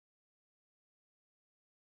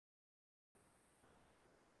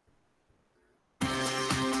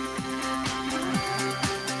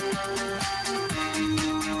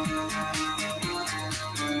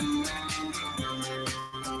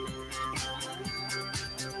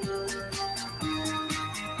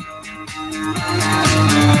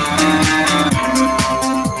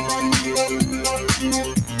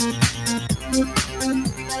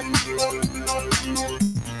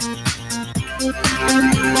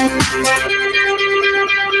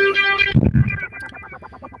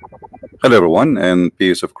Hello, everyone, and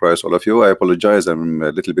peace of Christ, all of you. I apologize, I'm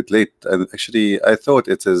a little bit late. And actually, I thought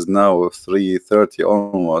it is now 3:30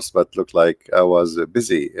 almost, but looked like I was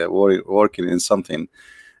busy working in something.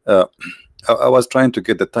 Uh, I was trying to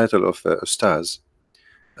get the title of Ustaz,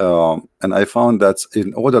 and I found that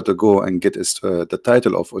in order to go and get the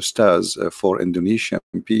title of Ustaz for Indonesian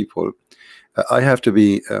people, I have to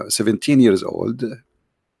be 17 years old,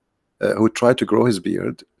 who tried to grow his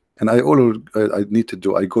beard. And all I need to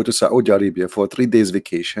do, I go to Saudi Arabia for 3 days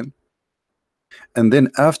vacation, and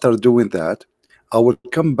then after doing that, I will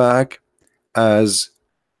come back as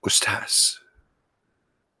Ustaz.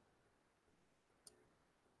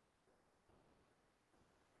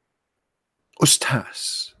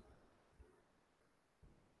 Ustaz.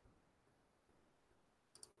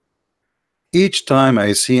 Each time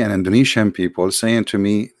I see an Indonesian people saying to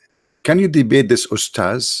me, "Can you debate this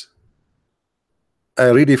Ustaz?" I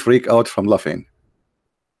really freak out from laughing.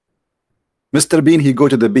 Mr. Bean, he go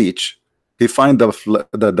to the beach, he find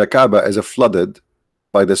the Kaaba is flooded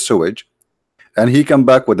by the sewage, and he come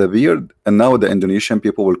back with a beard, and now the Indonesian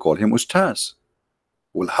people will call him Ustaz.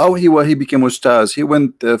 Well, how he became Ustaz? He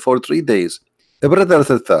went for 3 days. Brother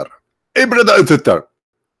sister, brother and sister,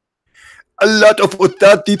 a lot of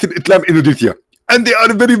Ustad teach in Islam in Indonesia, and they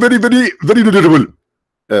are very, very, very, very knowledgeable.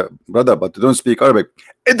 Brother, but don't speak Arabic.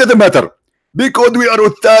 It doesn't matter. Because we are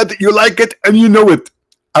Ustad, you like it and you know it.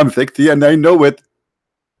 I'm 60 and I know it.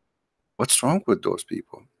 What's wrong with those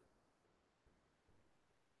people?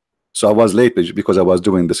 So I was late because I was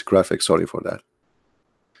doing this graphic. Sorry for that.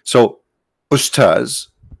 So, Ustaz,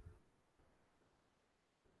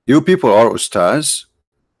 you people are Ustaz.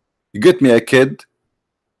 You get me a kid,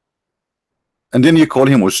 and then you call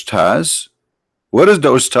him Ustaz. Where is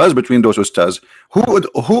the Ustaz between those Ustaz?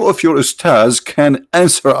 Who of your Ustaz can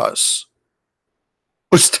answer us?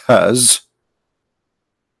 Ustaz.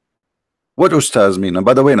 What Ustaz mean? And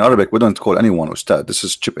by the way, in Arabic, we don't call anyone Ustaz. This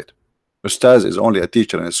is stupid. Ustaz is only a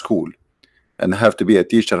teacher in a school, and have to be a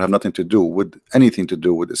teacher, have nothing to do with anything to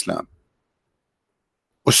do with Islam.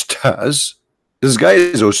 Ustaz? This guy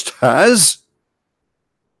is Ustaz?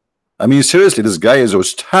 I mean, seriously, this guy is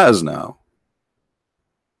Ustaz now.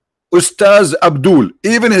 Ustaz Abdul.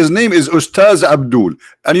 Even his name is Ustaz Abdul.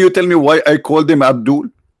 And you tell me why I called him Abdul?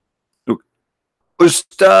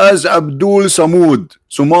 Ustaz Abdul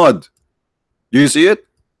Sumad. Do you see it?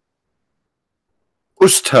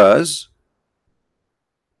 Ustaz.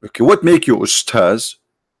 Okay, what make you Ustaz?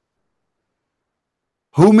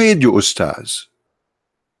 Who made you Ustaz?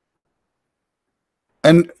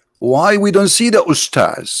 And why we don't see the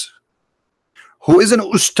Ustaz? Who is an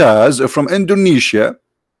Ustaz from Indonesia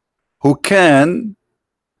who can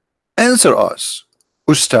answer us?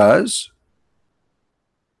 Ustaz?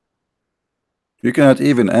 You cannot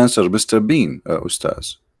even answer Mr. Bean,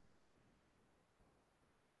 Ustaz.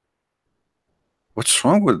 What's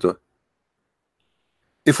wrong with that?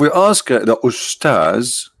 If we ask the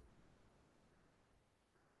Ustaz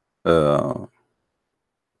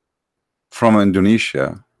from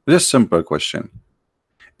Indonesia, just simple question.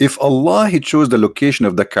 If Allah he chose the location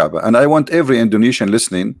of the Kaaba, and I want every Indonesian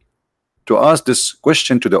listening to ask this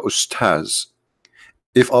question to the Ustaz.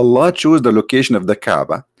 If Allah chose the location of the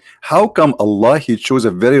Kaaba, how come Allah he chose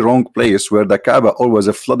a very wrong place where the Kaaba always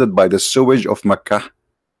flooded by the sewage of Mecca?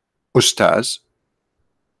 Ustaz.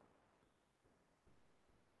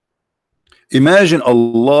 Imagine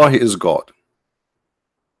Allah is God,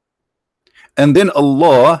 and then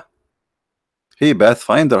Allah, hey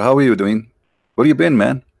Pathfinder, how are you doing? Where you been,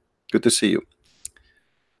 man? Good to see you.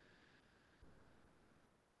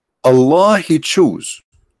 Allah he chose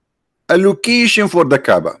a location for the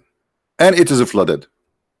Kaaba, and it is flooded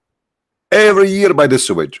every year by the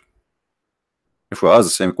sewage. If we ask the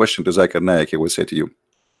same question to Zakir Naik, he will say to you,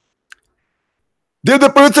 there's a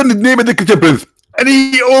person named the Christian Prince, and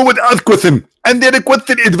he always asks question, and the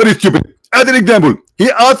question is very stupid. As an example, he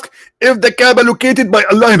asked if the Kaaba located by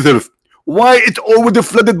Allah himself, why it's always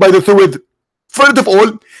flooded by the sewage? First of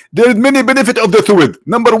all, there is many benefit of the sewage.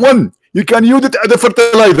 Number one, you can use it as a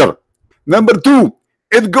fertilizer. Number two,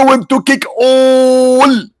 it's going to kick all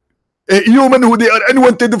human who they are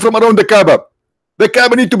unwanted from around the Kaaba. The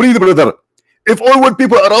Kaaba need to breathe, brother. If all what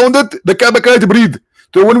people around it, the Kaaba can't breathe.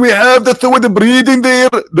 So when we have the sewage breathing there,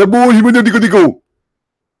 the bone humanity could go.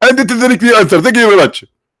 And it is a very clear answer. Thank you very much.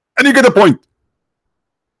 And you get the point.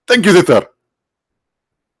 Thank you, sister.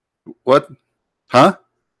 What? Huh?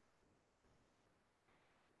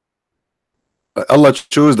 Allah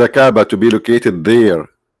chose the Kaaba to be located there,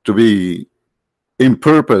 to be in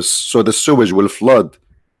purpose, so the sewage will flood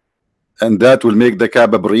and that will make the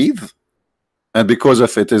Kaaba breathe, and because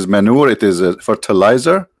of it is manure, it is a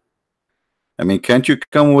fertilizer. I mean, can't you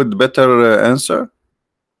come with better answer?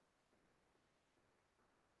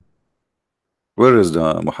 Where is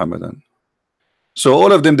the Muhammadan? So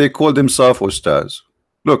all of them, they call themselves Ustaz.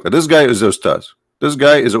 Look, this guy is Ustaz. This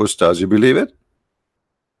guy is Ustaz. You believe it?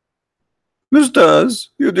 Ustaz.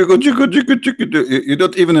 You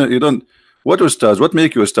don't even, you don't. What Ustaz? What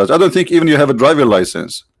make you Ustaz? I don't think even you have a driver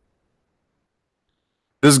license.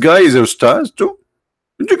 This guy is Ustaz too.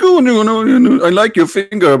 I like your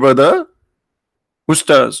finger, brother.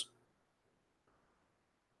 Ustaz.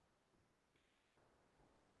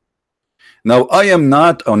 Now I am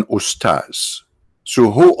not an Ustaz.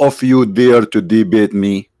 So who of you dare to debate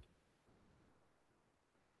me?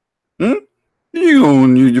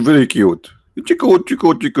 You're very cute. Chico.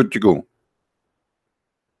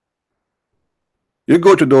 You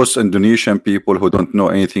go to those Indonesian people who don't know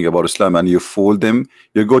anything about Islam and you fool them.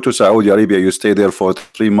 You go to Saudi Arabia, you stay there for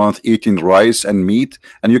 3 months eating rice and meat,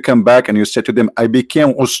 and you come back and you say to them, I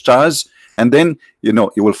became Ustaz. And then, you know,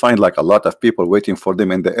 you will find like a lot of people waiting for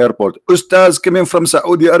them in the airport. Ustaz coming from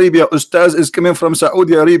Saudi Arabia. Ustaz is coming from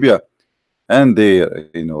Saudi Arabia. And they,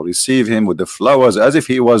 you know, receive him with the flowers as if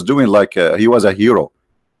he was doing like he was a hero.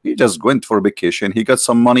 He just went for vacation. He got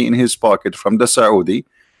some money in his pocket from the Saudi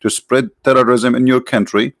to spread terrorism in your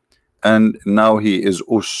country. And now he is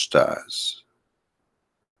Ustaz.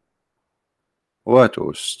 What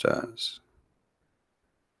Ustaz?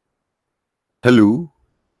 Hello?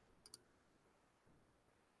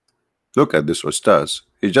 Look at this Ustaz.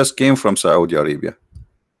 He just came from Saudi Arabia.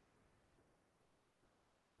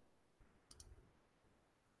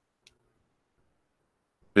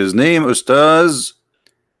 His name Ustaz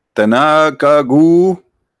Tanakagu.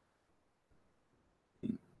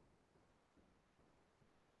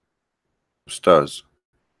 Ustaz.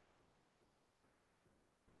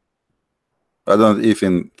 I don't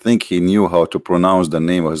even think he knew how to pronounce the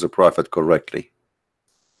name of his prophet correctly.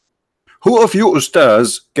 Who of you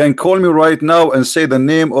Ustaz can call me right now and say the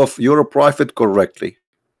name of your prophet correctly?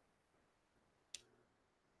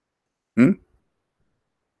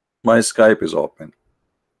 My Skype is open.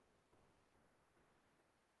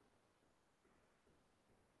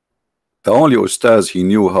 The only Ustaz he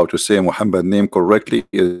knew how to say Muhammad's name correctly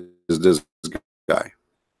is this guy.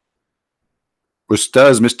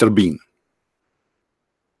 Ustaz Mr. Bean.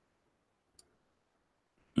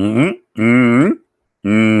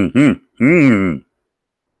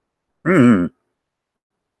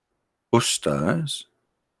 Ustaz?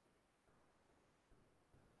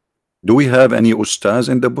 Do we have any Ustaz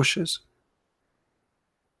in the bushes?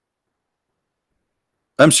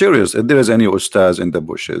 I'm serious. If there is any Ustaz in the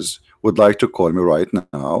bushes, would like to call me right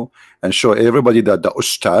now and show everybody that the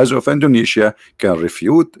Ustaz of Indonesia can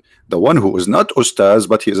refute the one who is not Ustaz,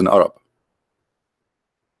 but he is an Arab.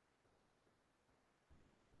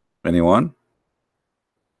 Anyone?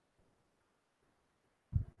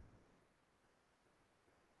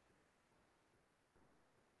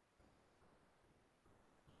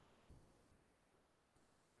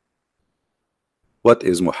 What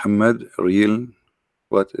is Muhammad real?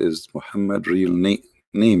 What is Muhammad real name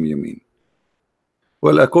you mean?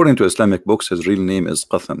 Well, according to Islamic books, his real name is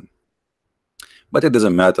Qatham. But it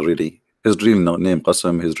doesn't matter really. His real name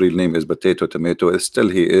Qasim, his real name is potato, tomato. Still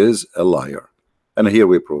he is a liar. And here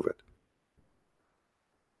we prove it.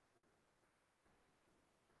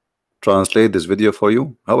 Translate this video for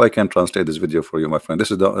you. How I can translate this video for you, my friend?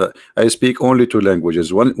 This is the I speak only 2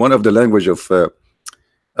 languages. One of the language of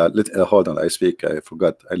hold on, I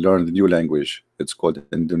forgot. I learned a new language. It's called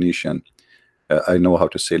Indonesian. I know how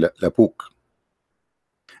to say lapuk.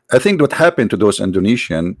 I think what happened to those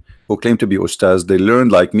Indonesian who claim to be Ustaz, they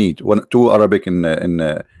learned like me, 2 Arabic in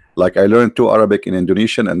like I learned 2 Arabic in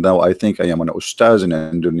Indonesian, and now I think I am an Ustaz in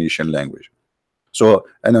Indonesian language. So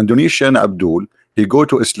an Indonesian Abdul, he go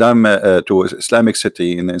to Islamic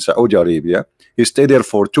city in Saudi Arabia. He stayed there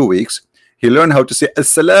for 2 weeks. He learned how to say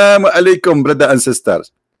Assalamu alaikum, brother and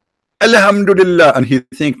sisters. Alhamdulillah, and he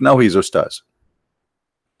think now he's Ustaz.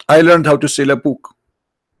 I learned how to say lapuk.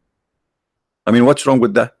 I mean, what's wrong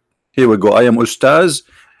with that? Here we go. I am Ustaz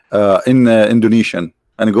in Indonesian,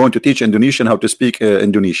 and I'm going to teach Indonesian how to speak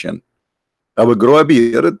Indonesian. I will grow a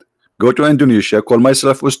beard, go to Indonesia, call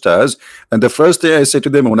myself Ustaz, and the first day I say to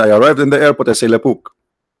them when I arrived in the airport, I say lapuk.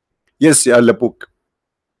 Yes, you are lapuk.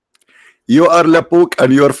 You are lapuk,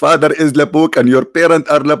 and your father is lapuk, and your parent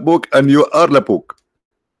are lapuk, and you are lapuk.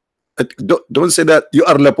 Don't say that you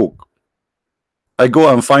are lapuk. I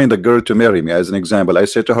go and find a girl to marry me as an example. I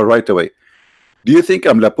say to her right away, do you think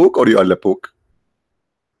I'm lapuk or you are lapuk?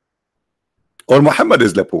 Or Muhammad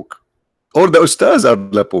is lapuk? Or the ustaz are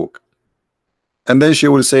lapuk. And then she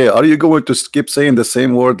will say, are you going to keep saying the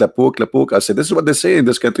same word, lapuk, lapuk? I said, this is what they say in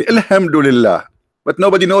this country. Alhamdulillah. But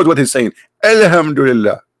nobody knows what he's saying.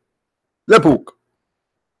 Alhamdulillah. Lapuk.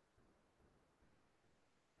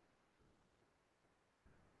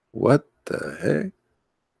 What the heck?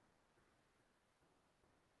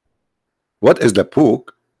 What is lapuk?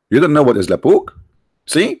 You don't know what is lapuk?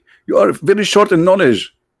 See? You are very short in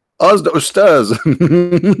knowledge. Ask the ustaz.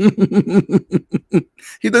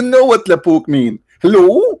 He don't know what lapuk mean.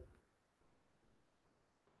 Hello?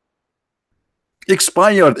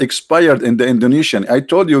 Expired in the Indonesian. I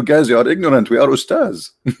told you guys you are ignorant. We are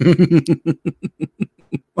ustaz.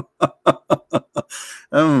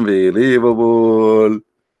 Unbelievable.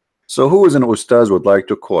 So who is an ustaz would like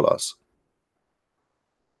to call us?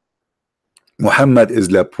 Muhammad is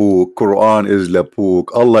lapuk, Quran is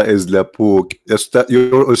lapuk, Allah is lapuk,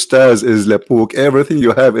 your ustaz is lapuk, everything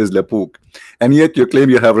you have is lapuk, and yet you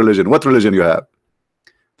claim you have religion. What religion you have?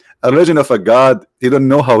 A religion of a god. You don't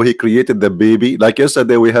know how he created the baby. Like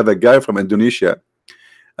yesterday we have a guy from Indonesia.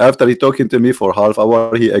 After he talking to me for half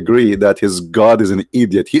hour, he agreed that his god is an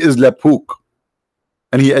idiot. He is lapuk,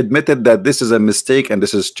 and he admitted that this is a mistake and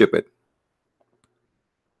this is stupid.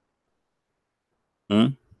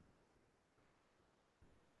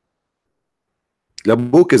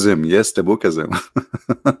 Labukism, yes, the Bukism.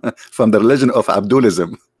 From the religion of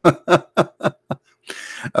Abdulism.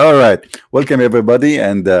 All right, welcome everybody,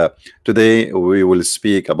 and today we will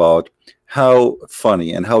speak about how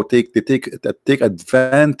funny and how take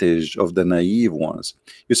advantage of the naive ones.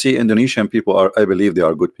 You see, Indonesian people are, I believe, they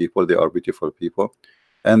are good people, they are beautiful people,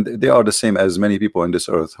 and they are the same as many people on this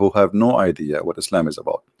earth who have no idea what Islam is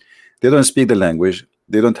about. They don't speak the language,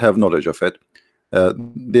 they don't have knowledge of it.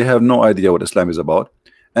 They have no idea what Islam is about,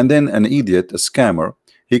 and then an idiot, a scammer,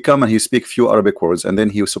 he come and he speak few Arabic words, and then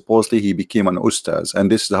he supposedly he became an ustaz,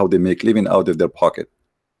 and this is how they make living out of their pocket.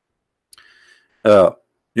 You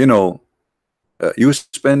know, you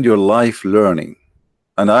spend your life learning,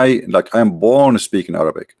 and I'm born speaking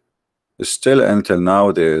Arabic. Still until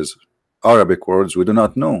now there's Arabic words we do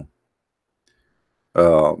not know,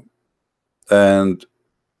 and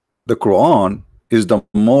the Quran is the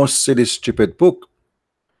most silly stupid book,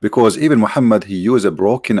 because even Muhammad, he used a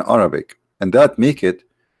broken Arabic, and that make it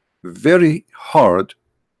very hard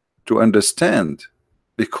to understand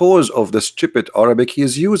because of the stupid Arabic he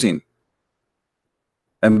is using,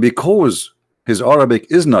 and because his Arabic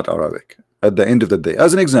is not Arabic at the end of the day.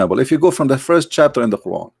 As an example, if you go from the first chapter in the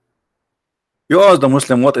Quran, you ask the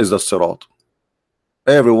Muslim what is the Sirat,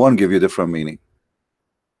 everyone give you different meaning,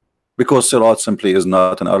 because Sirat simply is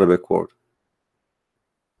not an Arabic word.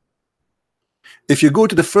 If you go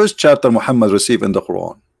to the first chapter Muhammad received in the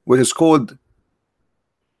Quran, which is called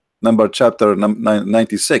chapter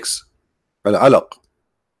 96, Al-Alaq,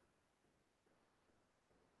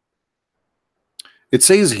 it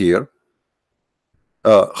says here,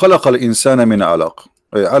 خلق الإنسان من علق.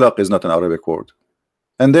 Alaq is not an Arabic word.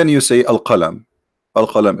 And then you say Al-Qalam.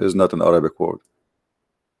 Al-Qalam is not an Arabic word.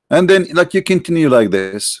 And then like you continue like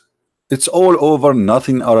this, it's all over,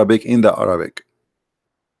 nothing Arabic in the Arabic.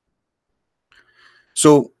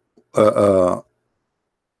 So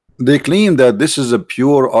they claim that this is a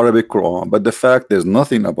pure Arabic Quran, but the fact there's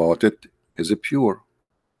nothing about it is a pure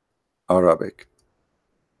Arabic.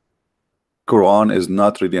 Quran is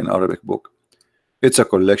not really an Arabic book. It's a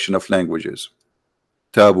collection of languages.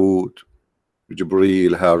 Tabut,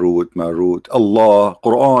 Jibreel, Harut, Marut, Allah,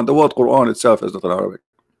 Quran. The word Quran itself is not an Arabic.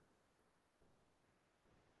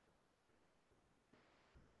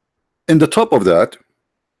 In the top of that,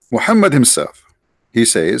 Muhammad himself, he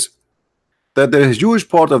says that there is a huge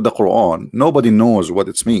part of the Quran nobody knows what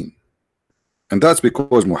it's mean, and that's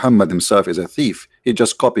because Muhammad himself is a thief. He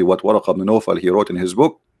just copied what Waraq ibn Nawfal he wrote in his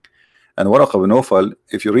book, and Waraq ibn Nawfal,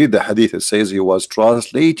 if you read the hadith, it says he was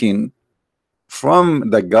translating from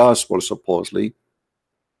the gospel supposedly,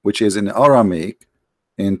 which is in Aramaic,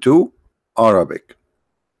 into Arabic.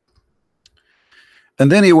 And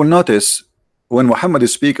then you will notice when Muhammad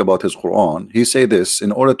speak about his Quran, he say this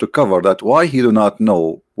in order to cover that why he do not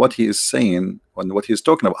know what he is saying and what he is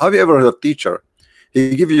talking about. Have you ever heard a teacher,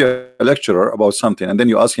 he give you a lecturer about something, and then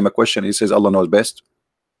you ask him a question, he says Allah knows best?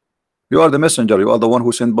 You are the messenger, you are the one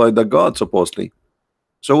who sent by the God supposedly.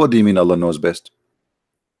 So what do you mean Allah knows best?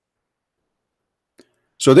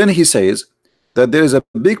 So then he says that there is a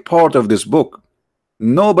big part of this book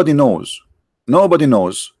nobody knows. Nobody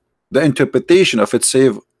knows the interpretation of it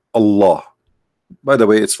save Allah. By the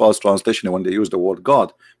way, it's false translation when they use the word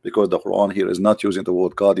God, because the Quran here is not using the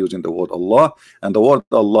word God, using the word Allah, and the word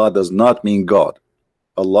Allah does not mean God.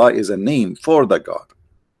 Allah is a name for the God.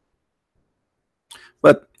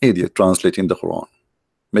 But idiot translating the Quran.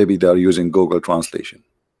 Maybe they are using Google translation.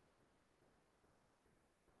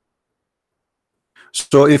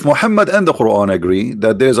 So if Muhammad and the Quran agree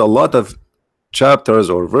that there's a lot of chapters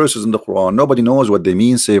or verses in the Quran, nobody knows what they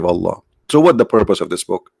mean save Allah. So what the purpose of this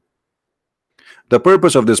book? The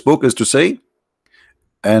purpose of this book is to say,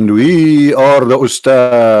 and we are the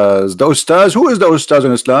Ustads. The Ustads, who is the Ustads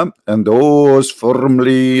in Islam? And those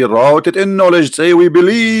firmly rooted in knowledge say we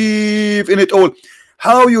believe in it all.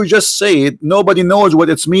 How you just say it, nobody knows what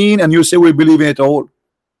it's mean, and you say we believe in it all.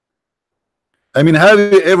 I mean, have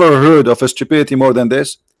you ever heard of a stupidity more than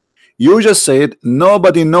this? You just said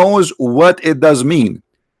nobody knows what it does mean,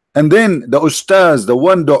 and then the Ustads, the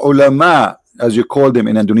one, the ulama, as you call them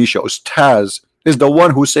in Indonesia, Ustads, is the one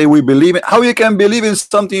who say we believe it. How you can believe in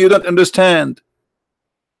something you don't understand?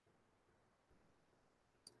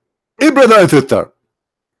 Hey, brother and sister,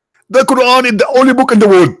 the Quran is the only book in the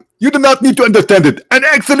world. You do not need to understand it, and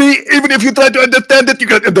actually, even if you try to understand it, you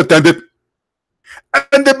can't understand it.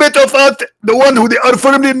 And the bit of us, the one who they are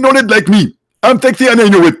firmly in knowledge like me, I'm sexy and I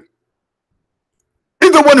know it,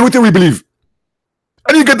 is the one who say we believe.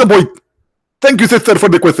 And you get the point. Thank you, sister, for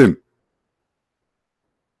the question.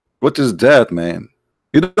 What is that, man?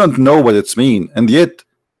 You don't know what it's mean, and yet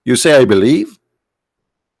you say I believe?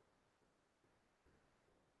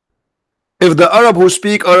 If the Arab who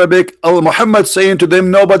speak Arabic, Muhammad saying to them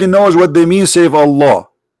nobody knows what they mean save Allah.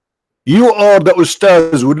 You are the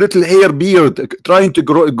Ustaz with little hair beard trying to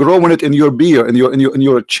grow in it in your beard, in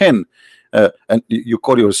your chin, and you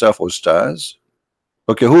call yourself Ustaz?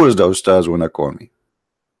 Okay, who is the Ustaz when I call me?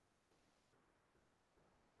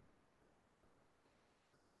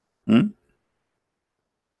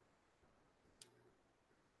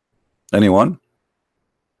 Anyone?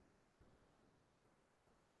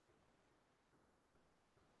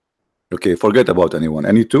 Okay, forget about anyone.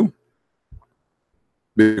 Any two?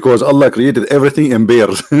 Because Allah created everything in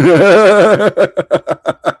pairs.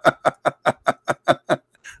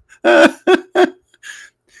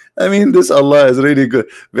 I mean, this Allah is really good.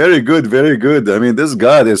 Very good, very good. I mean, this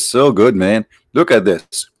God is so good, man. Look at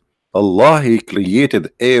this. Allah, He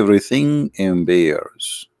created everything in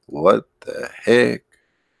pairs. What the heck?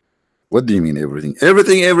 What do you mean everything?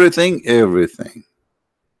 Everything, everything, everything.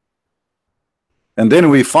 And then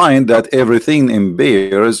we find that everything in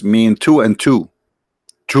pairs mean 2 and 2.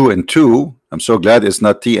 2 and 2. I'm so glad it's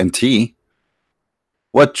not T and T.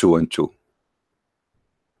 What 2 and 2?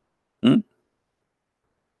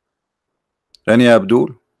 Any Abdul?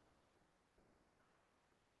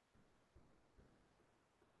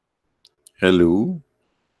 Hello?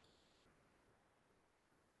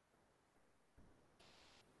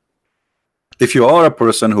 If you are a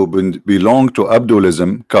person who belong to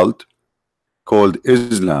Abdulism cult called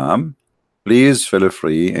Islam, please feel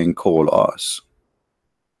free and call us.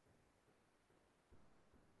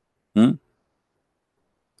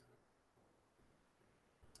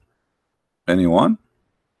 Anyone?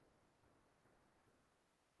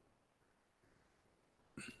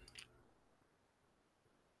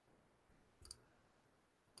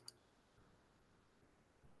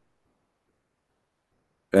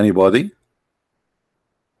 Anybody?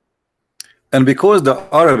 And because the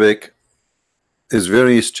Arabic is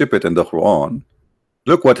very stupid in the Quran,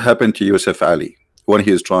 look what happened to Yusuf Ali when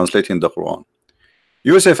he is translating the Quran.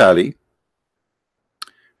 Yusuf Ali,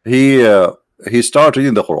 he started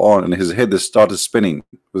reading the Quran and his head started spinning,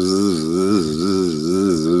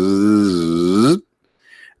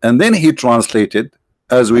 and then he translated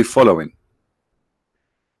as we following,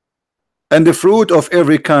 and the fruit of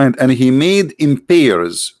every kind, and he made in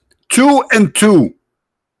pairs 2 and 2.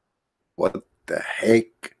 What the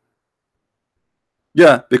heck?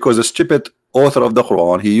 Yeah, because the stupid author of the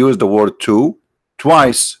Quran, he used the word 2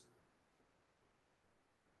 twice.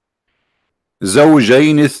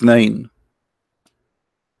 زوجين اثنين.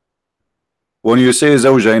 When you say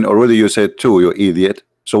زوجين, already you said 2, you idiot.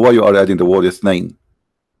 So why you are adding the word اثنين?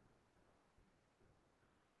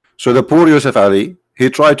 So the poor Yusuf Ali,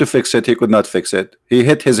 he tried to fix it, he could not fix it. He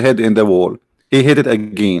hit his head in the wall. He hit it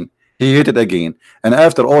again. He hit it again. And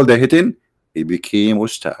after all the hitting, he became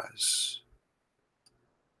Ustaz.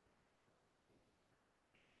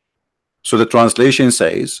 So the translation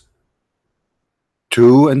says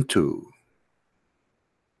 2 and 2.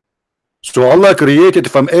 So Allah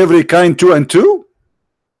created from every kind 2 and 2?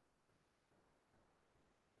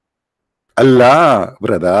 Allah,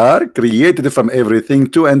 brother, created from everything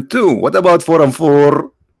 2 and 2. What about 4 and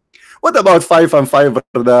 4? What about 5 and 5,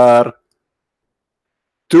 brother?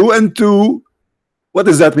 2 and 2. What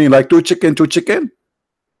does that mean? Like 2 chicken, 2 chicken?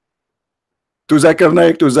 2 zakar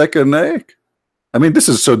naik, 2 zakar naik? I mean, this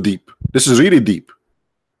is so deep. This is really deep.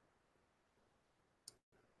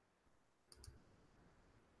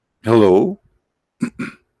 Hello.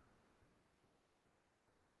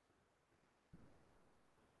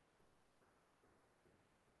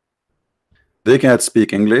 They cannot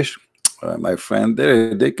speak English, my friend.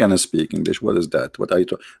 They cannot speak English. What is that? What are you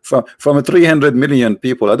talking from 300 million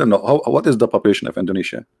people? I don't know what is the population of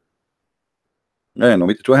Indonesia. I don't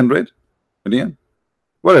know, 200 million,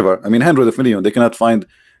 whatever. I mean, hundreds of million. They cannot find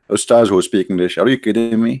stars who speak English. Are you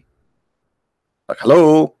kidding me? Like,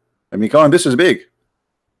 hello. I mean, come on. This is big.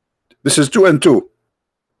 This is 2 and 2.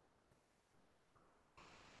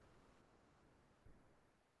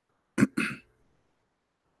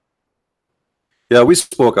 Yeah, we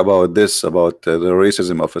spoke about this, about the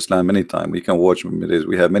racism of Islam many times. We can watch.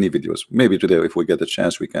 We have many videos. Maybe today, if we get a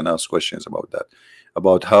chance, we can ask questions about that,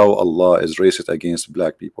 about how Allah is racist against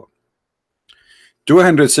black people.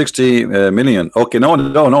 260 million. Okay, no,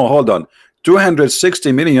 hold on.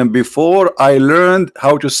 260 million before I learned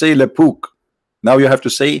how to say Lepuk. Now you have to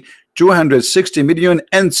say 260 million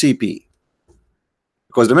NCP.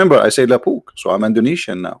 Because remember, I say Lepuk, so I'm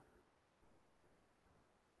Indonesian now.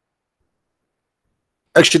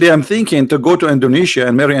 Actually, I'm thinking to go to Indonesia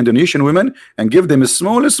and marry Indonesian women and give them a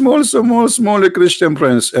small Christian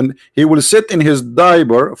prince, and he will sit in his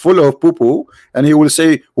diaper full of poo-poo, and he will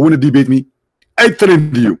say, "Who wanna debate me? I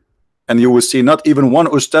trained you." And you will see not even one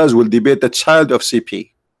ustaz will debate the child of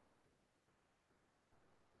CP.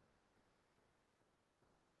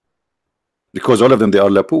 Because all of them, they are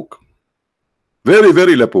lapuk. Very,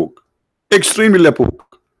 very lapuk. Extremely lapuk.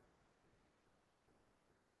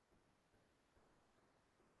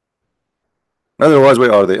 Otherwise,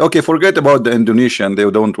 where are they? Okay, forget about the Indonesian. They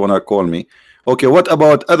don't want to call me. Okay, what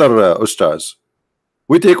about other ustaz?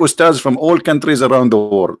 We take ustaz from all countries around the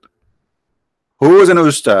world. Who is an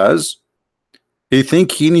ustaz? He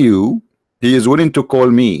think he knew. He is willing to call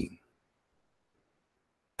me.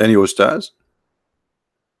 Any ustaz?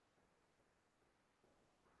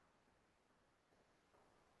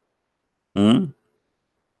 Hmm?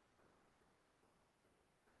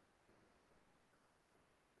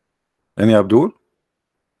 Any Abdul?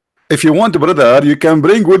 If you want, brother, you can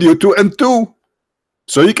bring with you 2 and 2.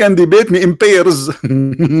 So you can debate me in pairs.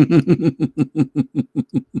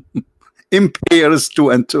 In pairs, 2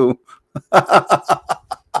 and 2.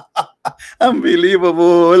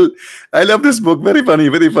 Unbelievable. I love this book. Very funny,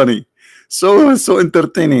 very funny. So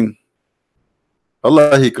entertaining.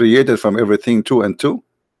 Allah, He created from everything 2 and 2.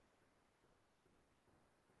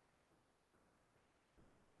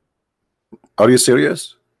 Are you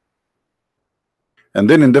serious? And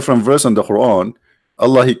then in different verse in the Quran,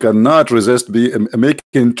 Allah, He cannot resist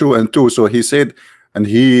making 2 and 2. So He said, and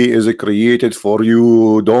He is created for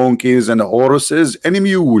you donkeys and horses and a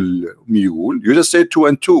mule. Mule? You just said 2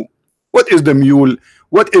 and 2. What is the mule?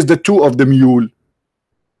 What is the 2 of the mule?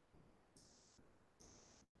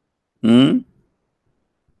 Hmm?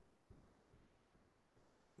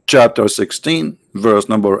 Chapter 16, verse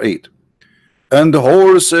number 8. And the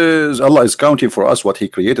horses, Allah is counting for us what He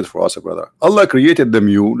created for us, brother. Allah created the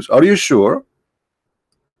mules. Are you sure?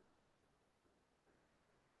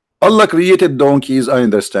 Allah created donkeys, I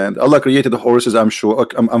understand. Allah created the horses, I'm sure.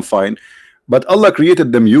 Okay, I'm fine. But Allah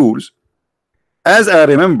created the mules. As I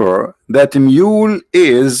remember, that mule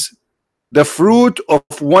is the fruit of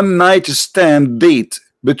one night stand date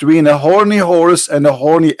between a horny horse and a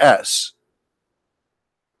horny ass.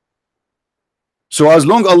 So as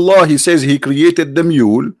long Allah, He says He created the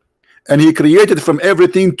mule, and He created from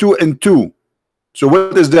everything 2 and 2. So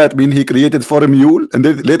what does that mean? He created for a mule, and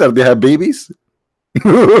then later they have babies.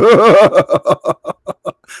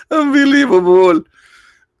 Unbelievable.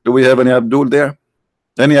 Do we have any Abdul there?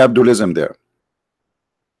 Any Abdulism there?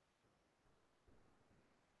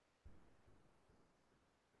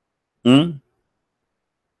 Hmm?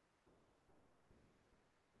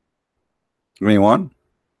 Anyone?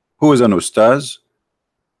 Who is an Ustaz?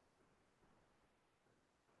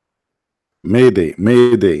 Mayday,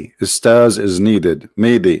 Mayday. Ustaz is needed.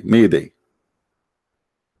 Mayday, Mayday.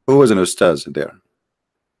 Who is an Ustaz there?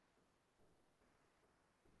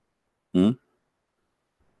 Hmm?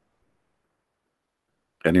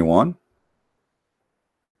 Anyone?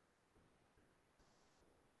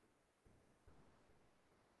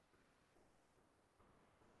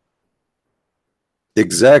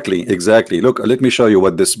 Exactly, exactly. Look, let me show you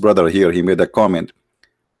what this brother here, he made a comment.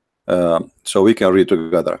 So we can read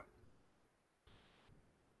together.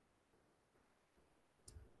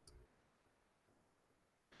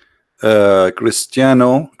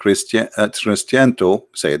 Cristianto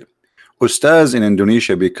said, Ustaz in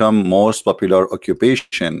Indonesia become most popular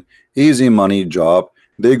occupation, easy money job.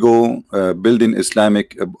 They go building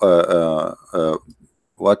Islamic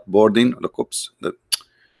what boarding? Look, oops,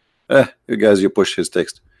 You guys, you push his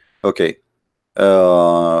text. Okay.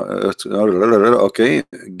 Okay.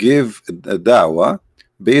 Give a da'wah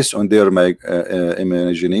based on their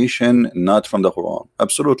imagination, not from the Quran.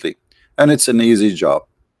 Absolutely. And it's an easy job.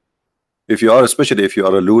 If you are, especially if you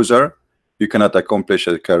are a loser, you cannot accomplish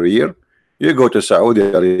a career, you go to Saudi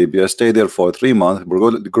Arabia, stay there for 3 months, grow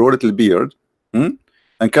a little beard,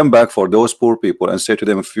 and come back for those poor people and say to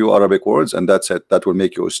them a few Arabic words, and that's it. That will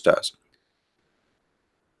make you ustaz.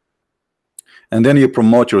 And then you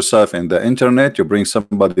promote yourself in the internet. You bring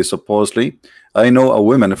somebody, supposedly. I know a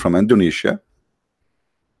woman from Indonesia.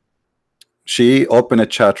 She opened a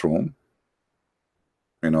chat room.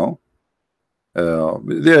 You know,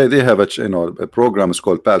 they have a program. It's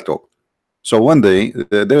called Pal Talk. So one day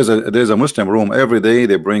there's a Muslim room. Every day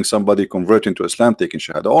they bring somebody converting to Islam, taking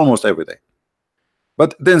Shahada, almost every day.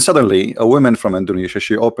 But then suddenly a woman from Indonesia,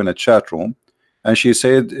 she opened a chat room, and she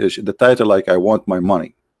said the title like, "I want my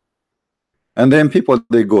money." And then people,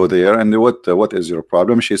 they go there, and what is your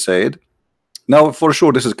problem? She said, now for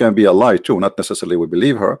sure this is going to be a lie too, not necessarily we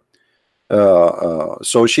believe her.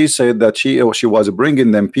 So she said that she was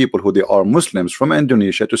bringing them people who they are Muslims from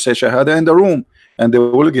Indonesia to say Shahada in the room, and they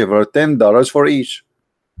will give her $10 for each,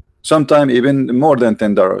 sometime even more than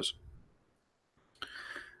 $10.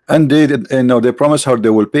 And they promised her they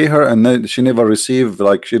will pay her, and then she never received,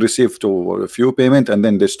 like she received a few payment, and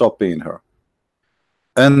then they stopped paying her.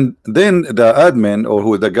 And then the admin,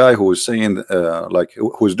 or the guy who is saying like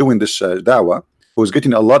who's doing this dawah, who's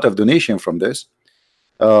getting a lot of donation from this,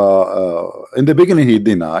 in the beginning he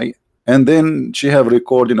denied, and then she have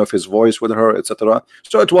recording of his voice with her, etc.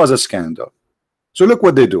 So it was a scandal. So look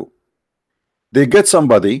what they do. They get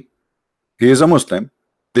somebody, he is a Muslim,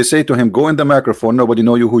 they say to him, go in the microphone, nobody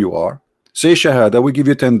know you who you are, say Shahada, we give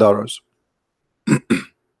you $10.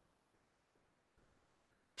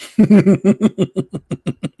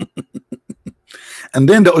 And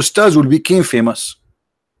then the Ustaz will become famous.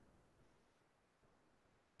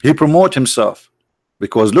 He promote himself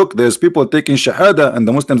because look, there's people taking Shahada, and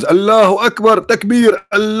the Muslims, Allahu Akbar, Takbir,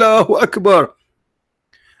 Allahu Akbar.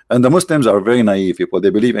 And the Muslims are very naive people, they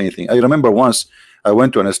believe anything. I remember once I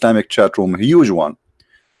went to an Islamic chat room, a huge one,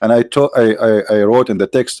 and I wrote in the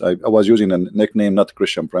text, I was using a nickname, not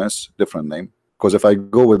Christian Prince, different name, because if I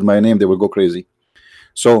go with my name they will go crazy.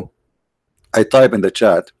 So I type in the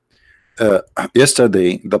chat,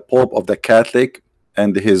 yesterday the Pope of the Catholic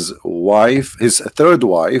and his wife, his third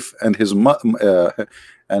wife, and his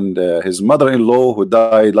mother-in-law who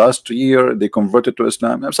died last year, they converted to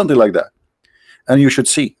Islam, something like that. And you should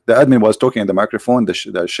see the admin was talking in the microphone, the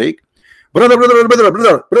sheikh,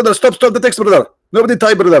 brother, stop the text, brother, nobody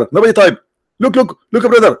type, brother, nobody type, look,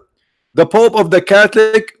 brother, the Pope of the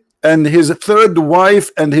Catholic and his third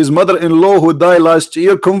wife and his mother-in-law who died last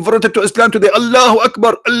year converted to Islam today, Allahu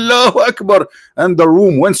Akbar, Allahu Akbar. And the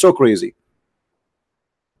room went so crazy,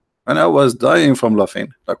 and I was dying from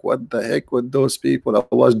laughing, like what the heck with those people. I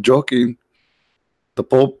was joking. The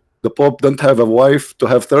Pope don't have a wife to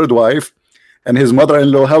have third wife, and his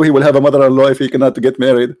mother-in-law, how he will have a mother-in-law if he cannot get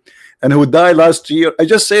married, and who died last year. I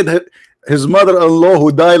just said that his mother-in-law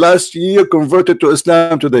who died last year converted to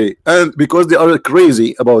Islam today, and because they are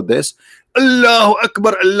crazy about this, Allahu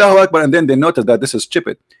Akbar, Allahu Akbar, and then they noticed that this is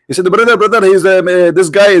stupid. He said, brother, he's this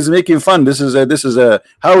guy is making fun. This is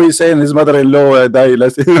how he's saying his mother-in-law died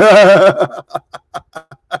last year.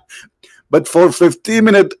 But for 15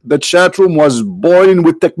 minutes the chat room was boiling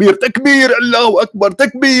with takbir, takbir, Allahu Akbar,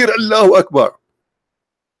 takbir, Allahu Akbar.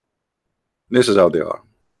 This is how they are.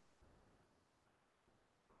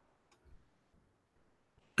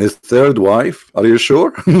 His third wife, are you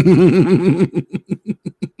sure?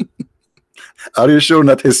 Are you sure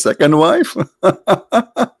not his second wife?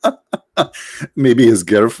 Maybe his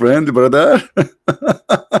girlfriend, brother.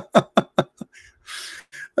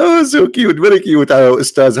 Oh, so cute, very cute.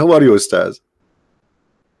 Ustaz, how are you, Ustaz?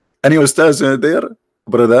 Any Ustaz there,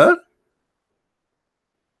 brother?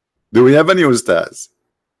 Do we have any Ustaz?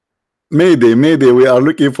 Maybe we are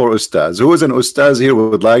looking for Ustaz. Who is an Ustaz here who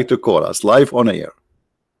would like to call us live on air?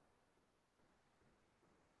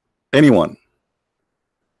 Anyone?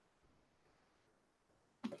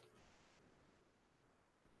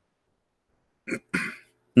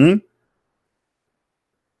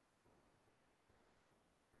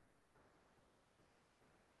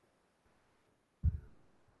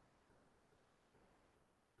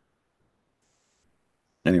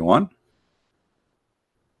 Anyone?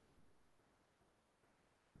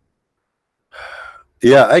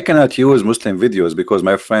 Yeah, I cannot use Muslim videos because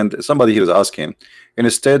my friend, somebody he was asking,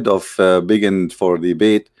 instead of begging for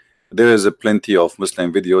debate, there is plenty of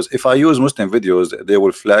Muslim videos. If I use Muslim videos, they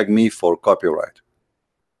will flag me for copyright.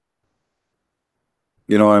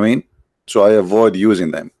 You know what I mean? So I avoid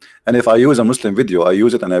using them. And if I use a Muslim video, I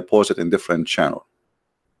use it and I post it in different channel.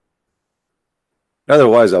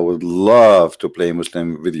 Otherwise, I would love to play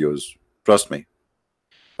Muslim videos. Trust me.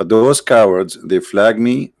 But those cowards, they flag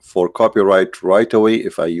me for copyright right away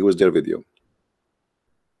if I use their video.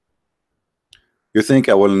 You think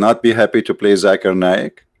I will not be happy to play Zakir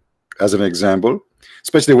Naik as an example?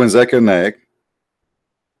 Especially when Zakir Naik,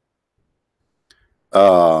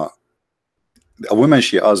 a woman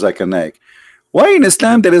she asked Zakir Naik, why in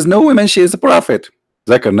Islam there is no woman she is a prophet?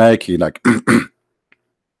 Zakir Naik, he like,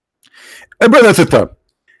 hey brother sister,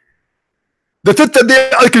 the sister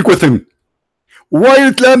they argue with him. Why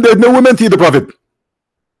in Islam there is no woman to the prophet?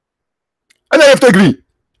 And I have to agree.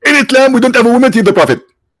 In Islam we don't have a woman to the prophet.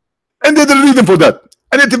 And there's a reason for that.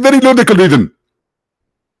 And it's a very logical reason.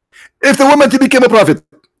 If the woman to become a prophet,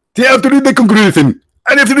 they have to read the congregation.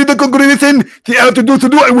 And if you read the congregation, they have to do and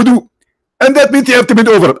wudu. And that means they have to bend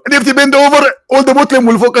over. And if they bend over, all the Muslim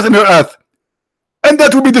will focus on her ass. And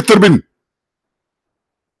that will be disturbing.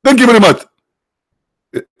 Thank you very much.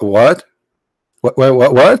 What?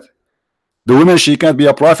 What? The woman, she can't be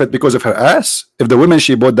a prophet because of her ass? If the woman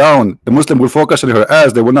she bowed down, the Muslim will focus on her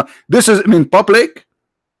ass. They will not. This is in public.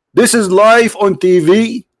 This is live on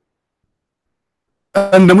TV.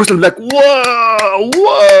 And the Muslim like, whoa,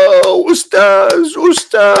 Ustaz,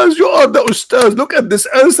 you are the Ustaz. Look at this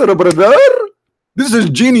answer, brother. This is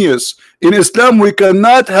genius. In Islam, we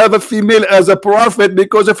cannot have a female as a prophet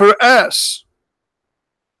because of her ass.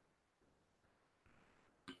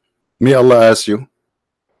 May Allah ask you.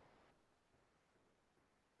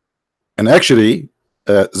 And actually,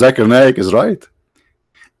 Zakir Naik is right.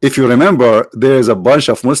 If you remember, there is a bunch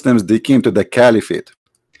of Muslims, they came to the caliphate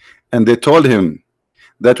and they told him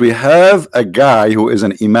that we have a guy who is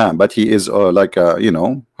an imam, but he is like a, you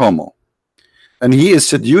know, homo, and he is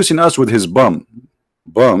seducing us with his bum.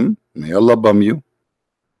 May Allah bum you.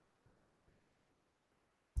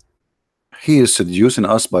 He is seducing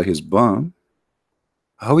us by his bum.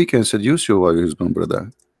 How he can seduce you by his bum,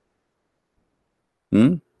 brother?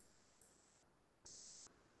 Let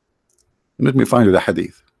me find you the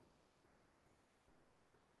hadith.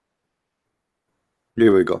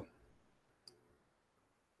 Here we go.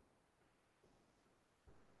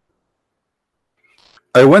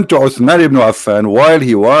 I went to Uthman ibn Affan while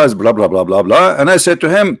he was blah blah blah blah blah, and I said to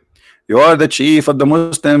him, you are the chief of the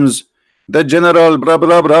Muslims, the general blah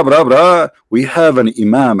blah blah blah blah. We have an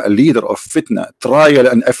imam, a leader of fitna, trial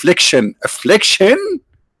and affliction. Affliction?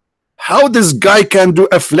 How this guy can do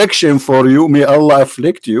affliction for you? May Allah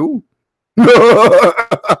afflict you.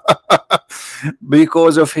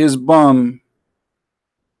 Because of his bum.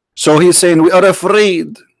 So he's saying we are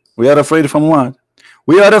afraid. We are afraid from what?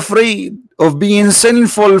 We are afraid of being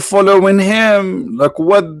sinful following him. Like,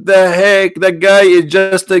 what the heck? The guy is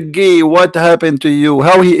just a gay. What happened to you?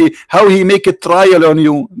 How he make a trial on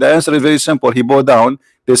you? The answer is very simple. He bow down,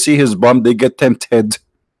 they see his bum, they get tempted.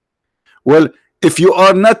 Well, if you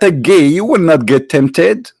are not a gay, you will not get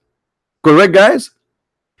tempted. Correct, guys?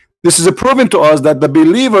 This is a proven to us that the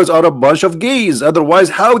believers are a bunch of gays. Otherwise,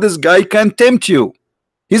 how this guy can tempt you?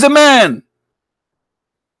 He's a man.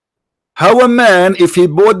 How a man, if he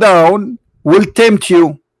bow down, will tempt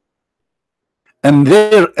you? And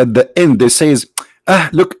there at the end, they says,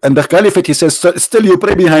 look, and the caliphate, he says, still you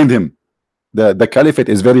pray behind him. The caliphate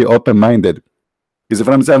is very open-minded. He's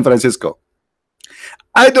from San Francisco.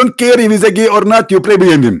 I don't care if he's a gay or not, you pray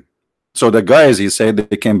behind him. So the guys, he said,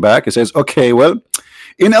 they came back. He says, okay, well,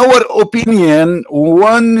 in our opinion,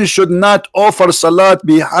 one should not offer salat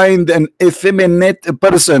behind an effeminate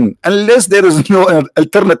person unless there is no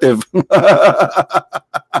alternative.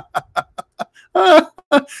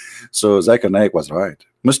 So Zakir Naik was right.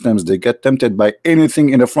 Muslims, they get tempted by anything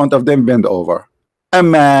in the front of them, bend over. A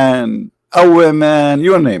man, a woman,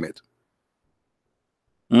 you name it.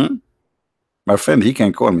 My friend, he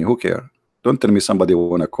can call me. Who cares? Don't tell me somebody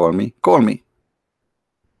want to call me. Call me.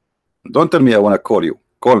 Don't tell me I want to call you.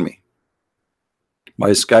 Call me.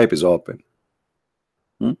 My Skype is open.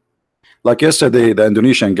 Like yesterday, the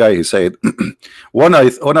Indonesian guy, he said, one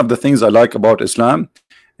of the things I like about Islam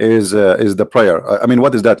is the prayer. I mean,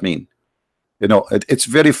 what does that mean? You know, it's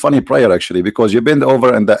very funny prayer actually, because you bend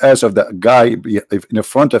over and the ass of the guy in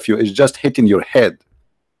front of you is just hitting your head.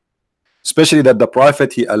 Especially that the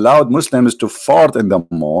Prophet, he allowed Muslims to fart in the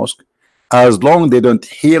mosque as long they don't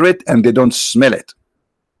hear it and they don't smell it.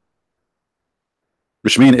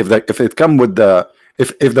 Which means if it come with the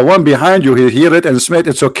if the one behind you, he hear it and smell it,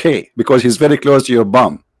 it's okay because he's very close to your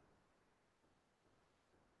bum.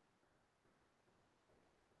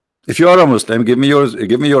 If you are a Muslim, give me your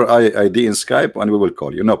ID in Skype and we will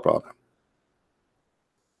call you, no problem.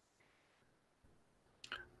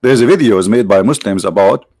 There's videos made by Muslims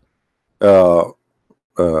about uh,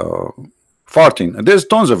 uh, farting. And there's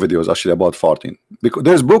tons of videos actually about farting, because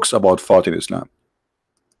there's books about fart in Islam,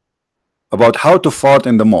 about how to fart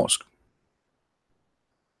in the mosque.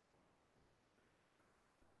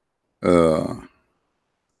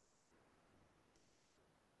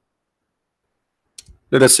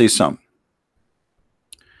 Let us see some.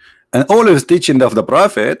 And all is teaching of the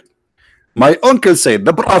Prophet. My uncle said,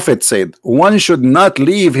 the Prophet said, one should not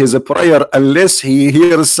leave his prayer unless he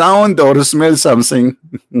hears sound or smells something.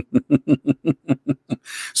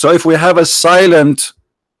 So if we have a silent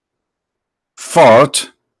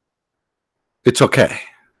fart, it's okay.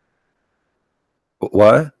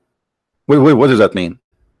 What? Wait, what does that mean?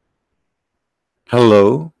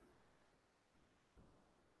 Hello?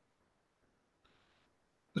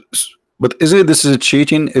 But isn't this is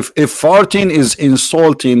cheating? If farting is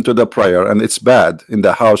insulting to the prayer and it's bad in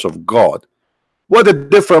the house of God, what the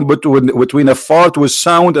difference between a fart with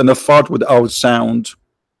sound and a fart without sound?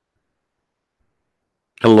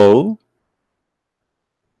 Hello?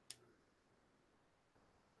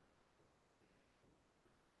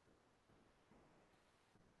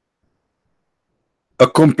 A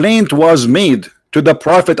complaint was made to the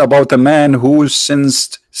Prophet about a man who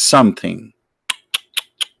sensed something.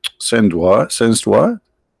 Sensed what? Sensed what?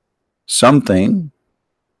 Something.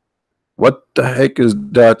 What the heck is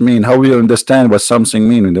that mean? How will you understand what something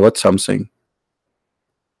mean? What something?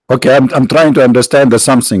 Okay, I'm trying to understand the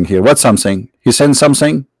something here. What something? He sent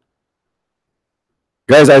something?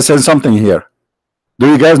 Guys, I sent something here. Do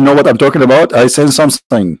you guys know what I'm talking about? I sent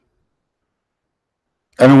something.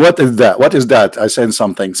 And what is that? What is that? I sent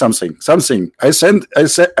something. I sent something.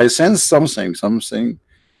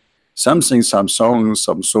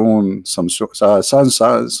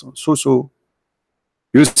 Susu.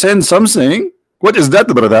 You send something? What is that,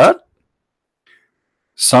 brother?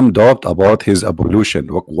 Some doubt about his evolution.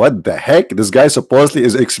 What the heck? This guy supposedly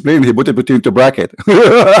is explaining. He put it between two brackets.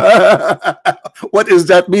 What does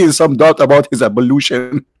that mean? Some doubt about his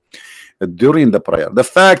evolution during the prayer. The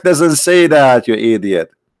fact doesn't say that, you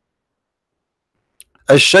idiot.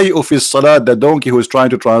 الشيء في الصلاة, the donkey who is trying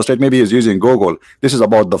to translate, maybe he's using Google. This is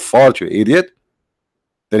about the fart, you idiot.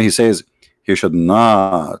 Then he says he should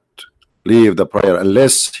not leave the prayer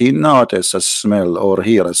unless he notice a smell or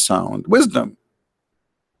hear a sound. Wisdom.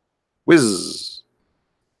 Whiz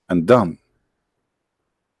and dumb.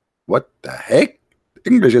 What the heck?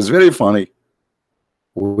 English is very funny.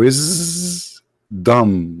 Whiz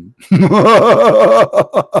dumb.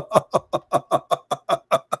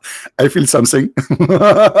 I feel something.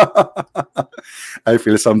 I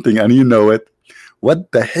feel something, and you know it.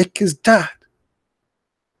 What the heck is that?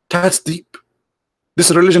 That's deep. This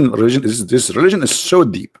religion is so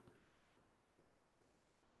deep.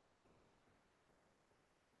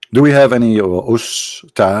 Do we have any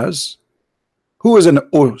ustads? Who is an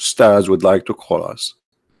ustad would like to call us?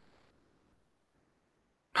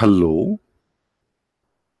 Hello?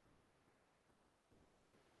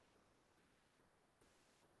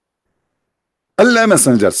 Allah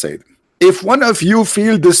Messenger said, if one of you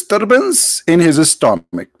feel disturbance in his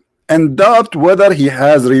stomach and doubt whether he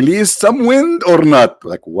has released some wind or not.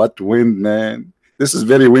 Like, what wind, man? This is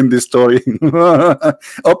very windy story.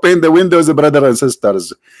 Open the windows, brothers and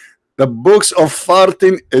sisters. The books of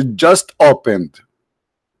farting is just opened.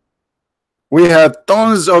 We have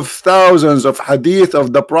tons of thousands of hadith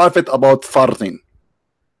of the Prophet about farting.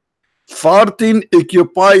 Farting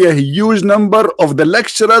occupy a huge number of the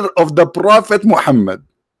lecturer of the Prophet Muhammad.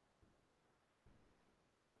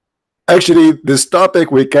 Actually, this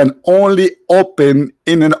topic we can only open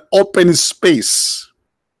in an open space.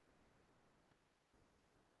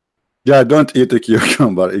 Yeah, don't eat a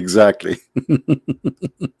cucumber. Exactly.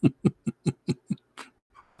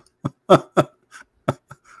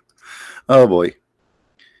 Oh boy.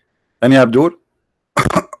 Any Abdul?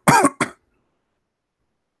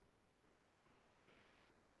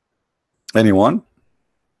 Anyone?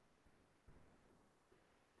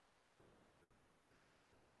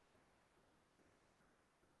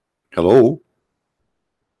 Hello?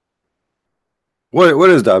 What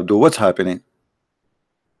is the Abdul? What's happening?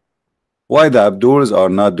 Why the Abduls are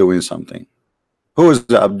not doing something? Who is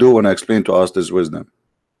the Abdul when I explain to us this wisdom?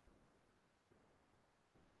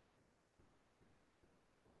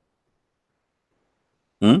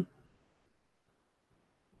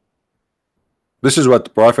 This is what the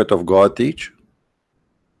Prophet of God teach.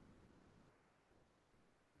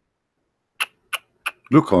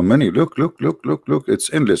 Look how many. Look.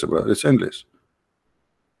 It's endless, bro. It's endless.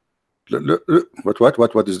 Look.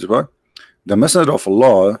 What is the one? The Messenger of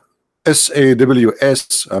Allah,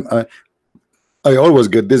 SAWS. I always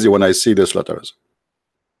get dizzy when I see these letters.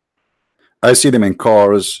 I see them in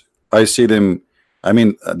cars. I see them. I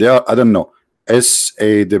mean, they are. I don't know.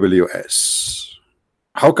 SAWS.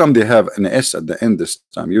 How come they have an S at the end this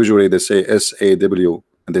time? Usually they say SAW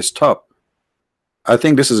and they stop. I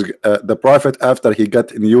think this is the Prophet after he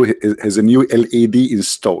got his new LED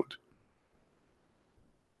installed.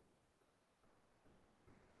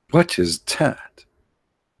 What is that?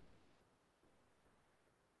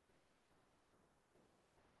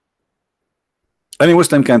 Any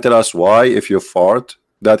Muslim can tell us why, if you fart,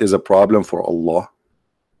 that is a problem for Allah?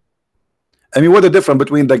 I mean, what the difference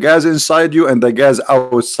between the gas inside you and the gas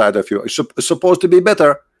outside of you? It's supposed to be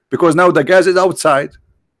better because now the gas is outside.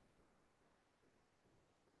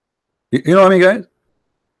 You know what I mean, guys?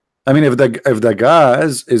 I mean, if the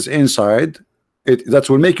gas is inside, that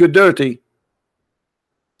will make you dirty.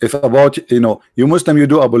 If about, you Muslim, you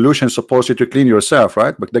do ablution supposed to clean yourself,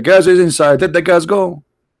 right? But the gas is inside, let the gas go.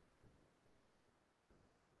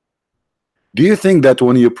 Do you think that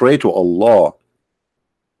when you pray to Allah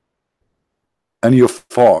and you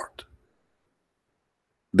fart,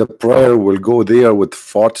 the prayer will go there with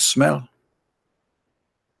fart smell?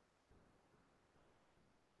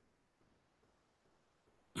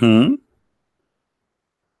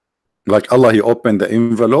 Like Allah, He opened the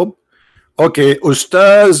envelope. Okay,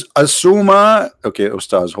 Ustaz Asuma. Okay,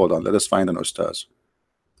 Ustaz, hold on. Let us find an Ustaz.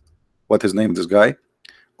 What his name, this guy?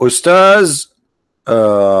 Ustaz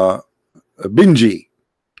Binji.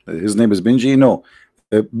 His name is Binji? No.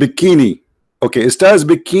 Bikini. Okay, Ustaz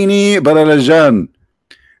Bikini Baralajan.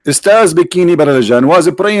 Ustaz Bikini Baralajan was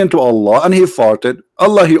praying to Allah and he farted.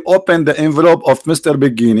 Allah, He opened the envelope of Mr.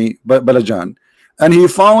 Bikini Balajan and he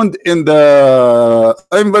found in the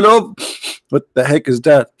envelope, what the heck is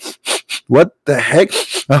that? What the heck?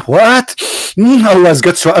 What? Allah's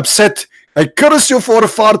got so upset. I curse you for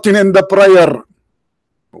farting in the prayer.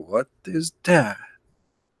 What is that?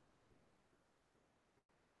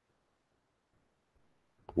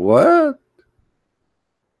 What?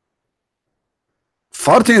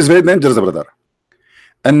 Farting is very dangerous, brother.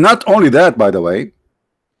 And not only that, by the way,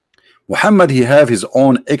 Muhammad, he have his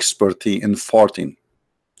own expertise in farting.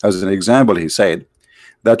 As an example, he said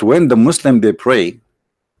that when the Muslim they pray,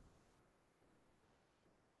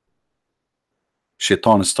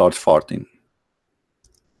 Shaitan start farting.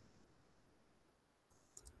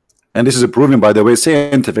 And this is proven, by the way,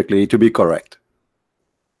 scientifically to be correct.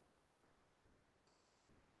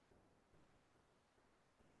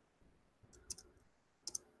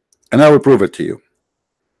 And I will prove it to you.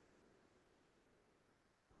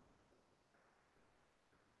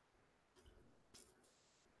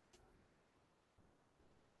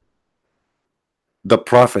 The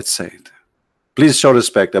Prophet said, please show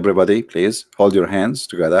respect, everybody. Please hold your hands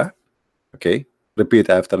together. Okay, repeat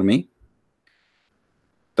after me.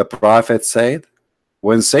 The Prophet said,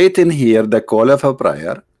 when Satan heard the call of a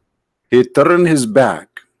prayer, he turned his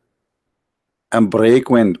back and break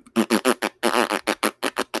wind.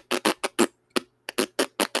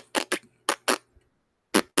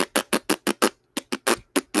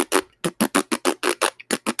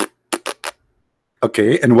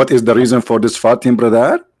 Okay, and what is the reason for this farting,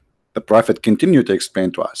 brother? The Prophet continued to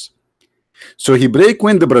explain to us. So he break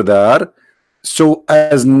wind, brother, so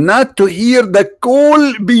as not to hear the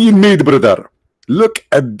call being made, brother. Look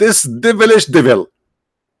at this devilish devil.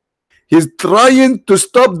 He's trying to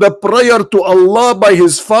stop the prayer to Allah by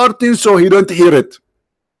his farting so he don't hear it.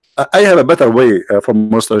 I have a better way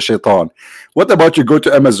from Mr. Shaitan. What about you go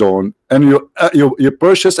to Amazon and you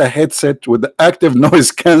purchase a headset with the active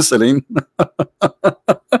noise cancelling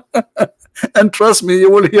and trust me,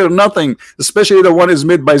 you will hear nothing, especially the one is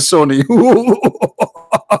made by Sony.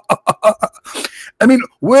 I mean,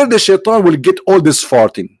 where the Shaitan will get all this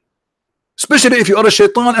farting? Especially if you are a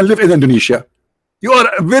Shaitan and live in Indonesia. You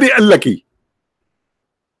are very unlucky.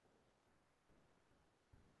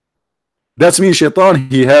 That means Shaitan,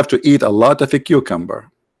 he have to eat a lot of a cucumber.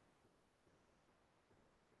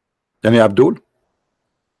 Yani Abdul,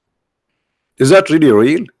 is that really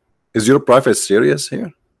real? Is your Prophet serious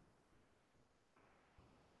here?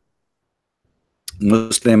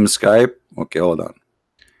 Muslim Skype. Okay, hold on.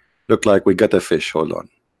 Look like we got a fish. Hold on.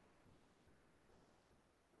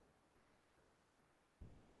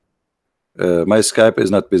 My Skype is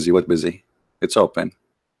not busy. What busy? It's open.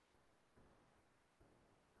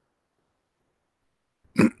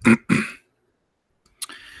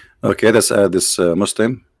 Okay, let's add this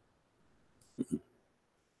Muslim.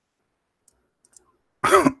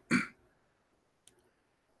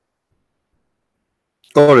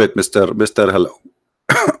 All right, Mr. Hello.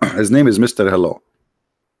 His name is Mr. Hello.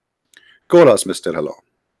 Call us Mr. Hello.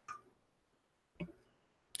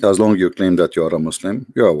 As long as you claim that you are a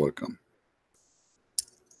Muslim, you are welcome.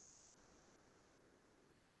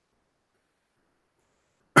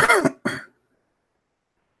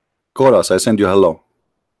 Call us. I send you hello.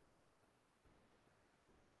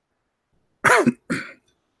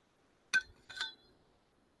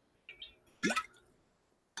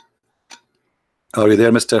 Are you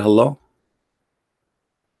there, Mr. Hello?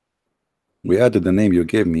 We added the name you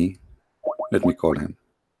gave me. Let me call him.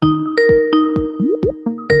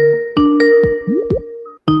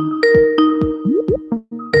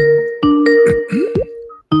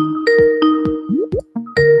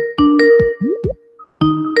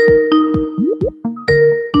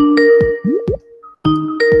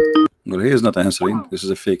 Well, he is not answering. This is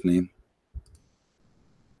a fake name.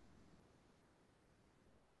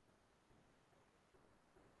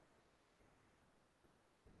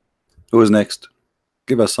 Who is next?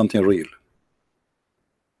 Give us something real.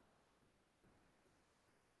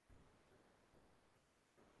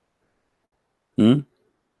 Hmm?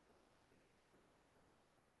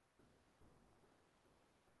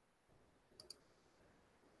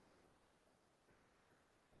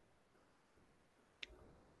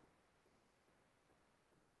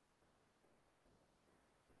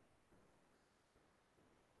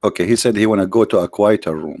 Okay, he said he want to go to a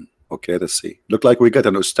quieter room. Okay, let's see. Look like we got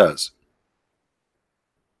an Ustaz.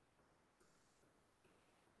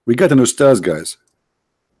 We got an Ustaz, guys.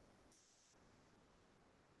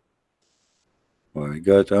 We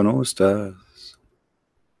got an Ustaz.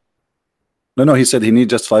 No, he said he need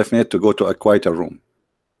just 5 minutes to go to a quieter room.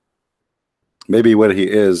 Maybe where he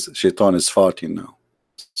is, Shaitan is farting now.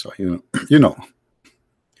 So you know,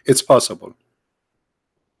 it's possible.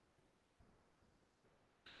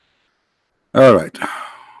 All right.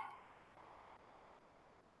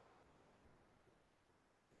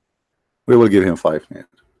 We will give him 5 minutes.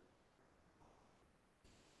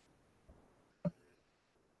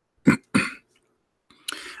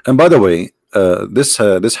 And by the way, this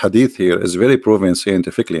hadith here is very proven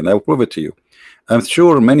scientifically, and I will prove it to you. I'm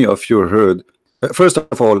sure many of you heard. First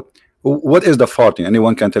of all, what is the farting?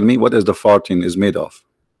 Anyone can tell me what is the farting is made of?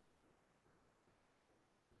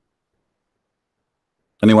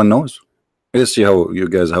 Anyone knows? Let's see how you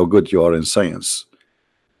guys how good you are in science.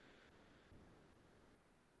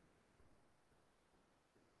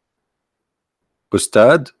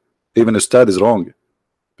 Ustad, even Ustad is wrong,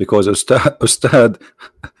 because Ustad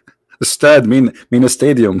mean a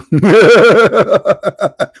stadium.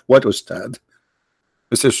 What Ustad?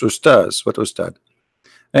 This is Ustaz. What Ustad?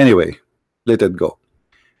 Anyway, let it go.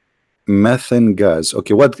 Methane gas.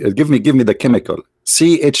 Okay, what? Give me the chemical.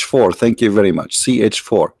 CH4. Thank you very much.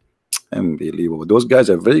 CH4. Unbelievable. Those guys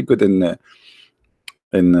are very good in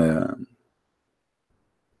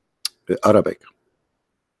Arabic.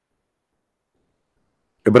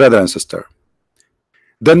 Brother and sister,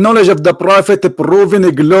 the knowledge of the Prophet proving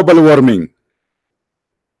global warming.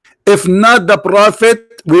 If not the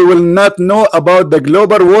Prophet, we will not know about the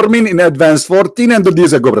global warming in advance 1400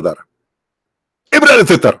 years ago, brother. Brother,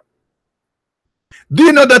 sister, do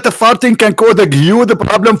you know that the farting can cause a huge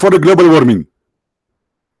problem for the global warming?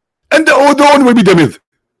 And the ozone will be damaged.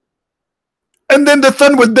 And then the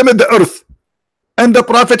sun will damage the earth. And the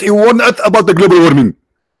Prophet, he warned us about the global warming.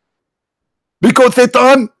 Because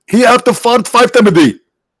Satan, he have to fart 5 times a day.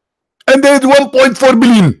 And there is 1.4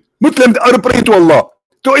 billion Muslims are praying to Allah.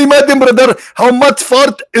 To imagine, brother, how much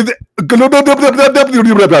fart is global.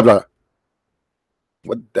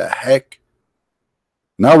 What the heck?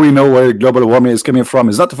 Now we know where global warming is coming from.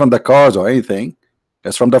 It's not from the cars or anything.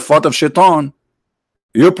 It's from the fart of Shaitan.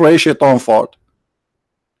 You pray, Shaitan fart.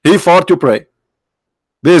 He fart, you pray.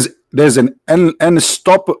 There's an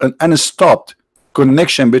unstopped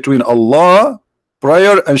connection between Allah,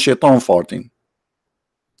 prayer, and Shaitan farting.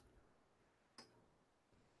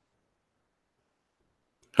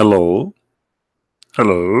 Hello?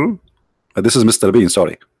 Hello? This is Mr. Bean,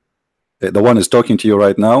 sorry. The one is talking to you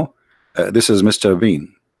right now. This is Mr.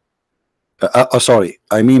 Bean. Sorry,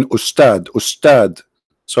 I mean Ustad. Ustad.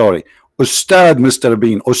 Sorry. Ustad, Mr.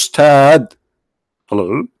 Bean. Ustad.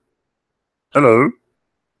 Hello? Hello?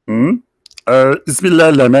 بسم الله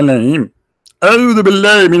الرحمن الرحيم. أعوذ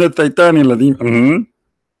بالله من الشيطان الرجيم.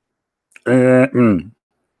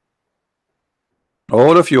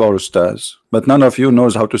 All of you are Ustads, but none of you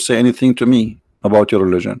knows how to say anything to me about your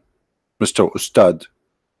religion, Mr. Ustad.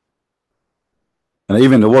 And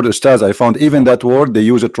even the word Ustaz, I found even that word, they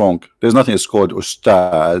use it wrong. There's nothing it's called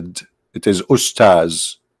Ustad. It is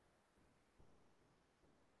Ustaz.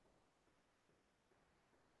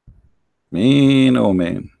 Mean, oh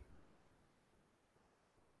man.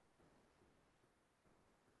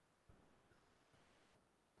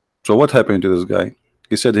 So what happened to this guy?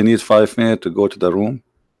 He said he needs 5 minutes to go to the room.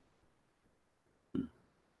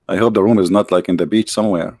 I hope the room is not like in the beach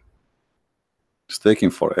somewhere. It's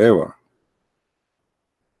taking forever.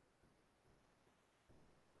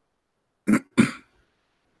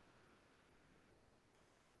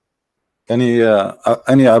 Any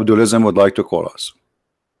Abdulism would like to call us?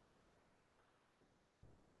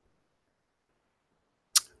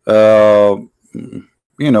 Uh,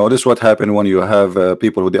 you know, this is what happened when you have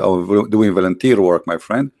people who are doing volunteer work, my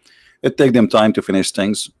friend. It takes them time to finish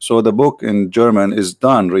things. So the book in German is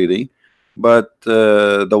done really, but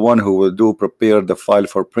the one who will do prepare the file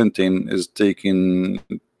for printing is taking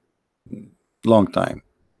long time.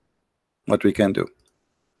 What we can do?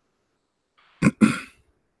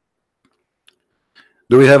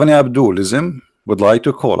 Do we have any Abdulism would like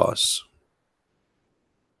to call us?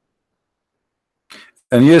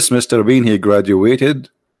 And yes, Mr. Bean, he graduated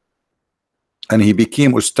and he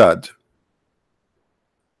became Ustad.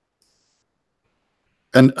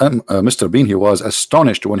 And Mr. Bean, he was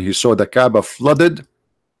astonished when he saw the Kaaba flooded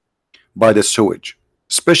by the sewage,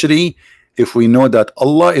 especially if we know that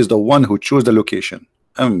Allah is the one who chose the location.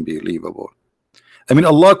 Unbelievable. I mean,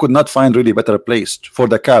 Allah could not find really better place for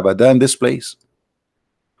the Kaaba than this place,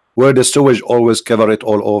 where the sewage always cover it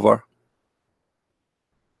all over.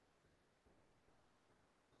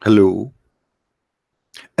 Hello.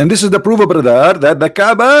 And this is the proof, brother, that the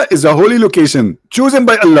Kaaba is a holy location chosen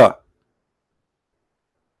by Allah.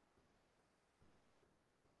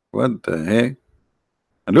 What the heck?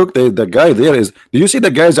 And look, the guy there is. Do you see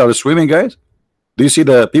the guys are swimming, guys? Do you see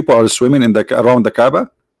the people are swimming in the around the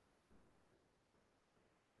Kaaba?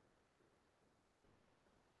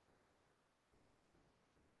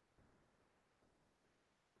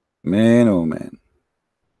 Man, oh man.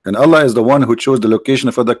 And Allah is the one who chose the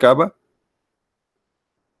location for the Kaaba.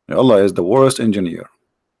 Allah is the worst engineer.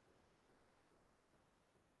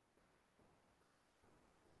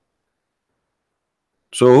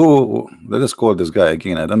 So let us call this guy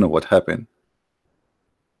again. I don't know what happened.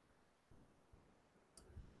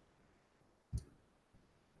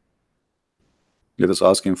 Let us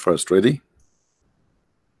ask him first. Ready?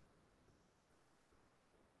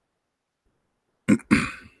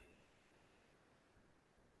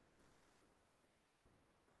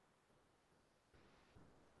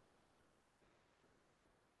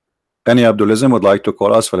 Any Abdulism would like to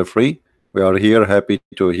call us for free? We are here happy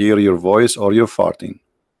to hear your voice or your farting.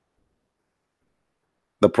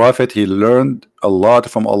 The Prophet, he learned a lot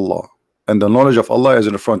from Allah, and the knowledge of Allah is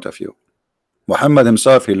in front of you. Muhammad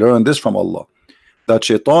himself, he learned this from Allah, that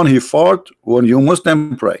shaitan he fought when you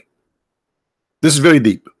Muslim pray. This is very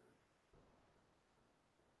deep.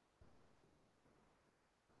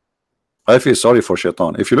 I feel sorry for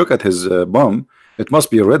shaitan. If you look at his bum, it must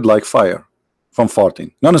be red like fire from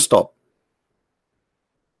farting non-stop.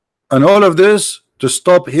 And all of this to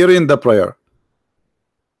stop hearing the prayer.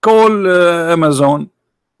 Call Amazon,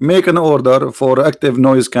 make an order for active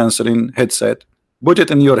noise cancelling headset, put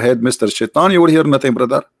it in your head, Mr. Shaitan, you will hear nothing,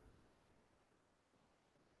 brother.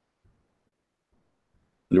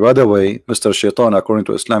 By the way, Mr. Shaitan, according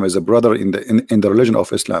to Islam, is a brother in the religion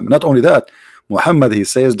of Islam. Not only that, Muhammad, he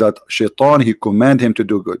says that Shaitan, he command him to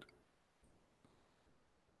do good.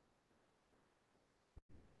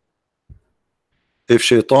 If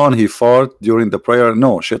Shaitan he fought during the prayer,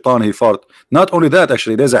 no, Shaitan he fought. Not only that,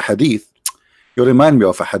 actually, there's a hadith. You remind me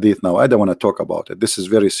of a hadith now. I don't want to talk about it. This is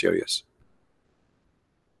very serious.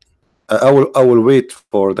 I will wait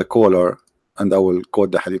for the caller and I will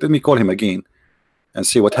quote the hadith. Let me call him again and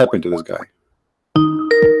see what happened to this guy.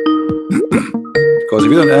 Because if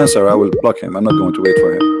he doesn't answer, I will block him. I'm not going to wait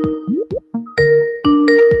for him.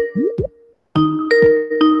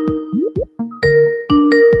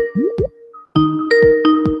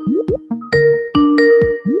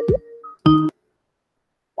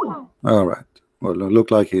 All right. Well, look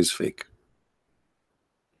like he's fake.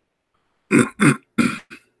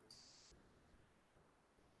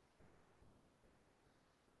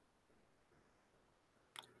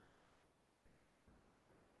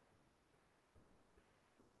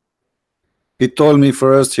 He told me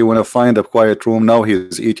first he want to find a quiet room. Now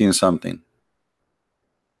he's eating something.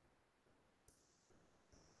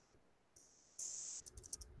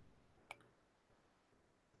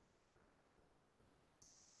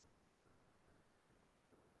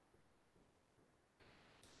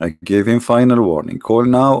 I gave him final warning. Call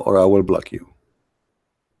now or I will block you.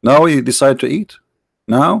 Now he decide to eat?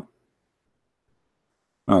 Now?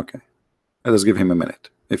 Okay. Let us give him a minute.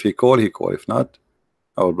 If he call, he call. If not,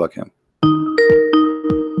 I will block him.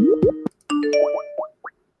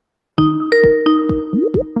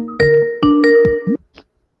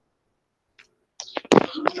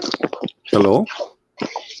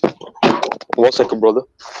 1 second, brother.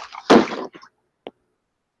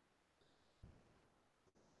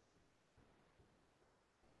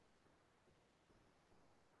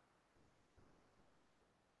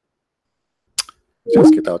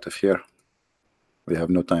 Just get out of here. We have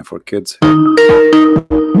no time for kids.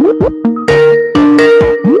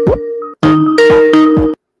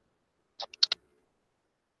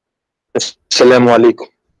 Assalamu alaikum.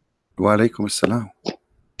 Wa alaikum assalam.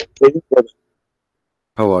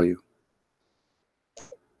 How are you?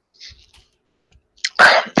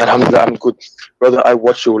 Alhamdulillah, I'm good. Brother, I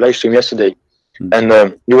watched your live stream yesterday,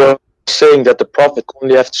 and you were saying that the Prophet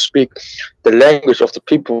only have to speak the language of the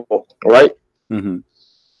people, right? Mm-hmm.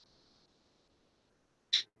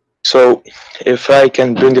 So, if I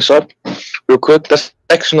can bring this up real quick, that's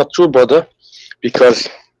actually not true, brother, because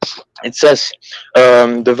it says,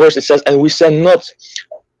 the verse, it says, and we send not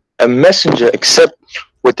a messenger except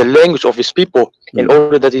with the language of his people, in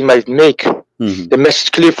order that he might make the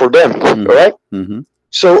message clear for them, right?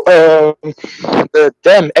 So, the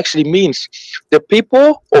them actually means the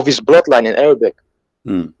people of his bloodline in Arabic.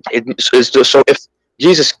 So if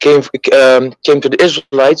Jesus came to the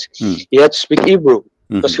Israelites, he had to speak Hebrew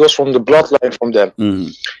because he was from the bloodline from them.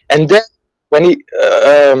 And then when he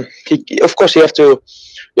of course he have to,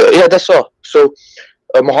 yeah, that's all. So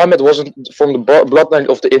Muhammad wasn't from the bloodline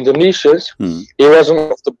of the Indonesians. He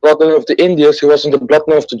wasn't of the bloodline of the Indians. He wasn't the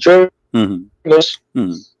bloodline of the Germans.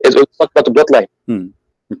 It's talk about the bloodline.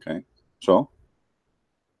 Okay, so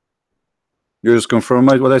you just confirm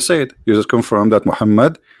what I said. You just confirm that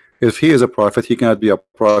Muhammad, if he is a prophet, he cannot be a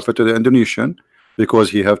prophet to the Indonesian,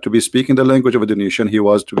 because he have to be speaking the language of Indonesian. He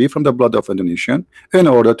was to be from the blood of Indonesian in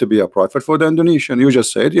order to be a prophet for the Indonesian. You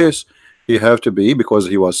just said yes, he have to be, because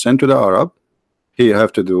he was sent to the Arab. He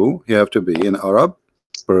have to be an Arab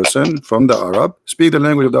person from the Arab, speak the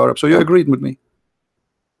language of the Arab. So you agreed with me.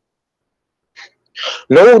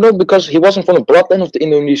 No, because he wasn't from the bloodline of the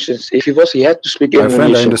Indonesians. If he was, he had to speak Indonesian. My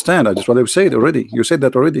friend, I understand. I just want to say it already. You said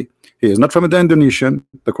that already. He is not from the Indonesian.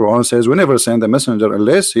 The Quran says we never send a messenger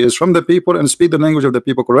unless he is from the people and speak the language of the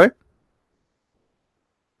people, correct?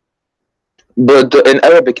 But in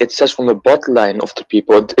Arabic, it says from the bloodline of the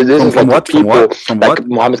people. It isn't from like what? the people, from what? From like what?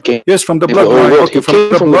 Muhammad came. Yes, from the bloodline. Okay, from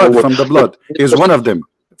the blood. From the blood. He is one of them.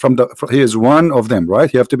 He is one of them,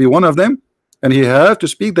 right? He have to be one of them, and he have to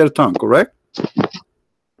speak their tongue, correct?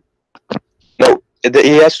 No,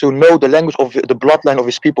 he has to know the language of the bloodline of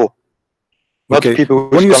his people. Not okay. People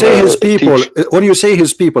when you say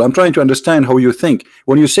his people, I'm trying to understand how you think.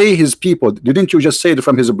 When you say his people, didn't you just say it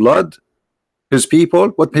from his blood? His people?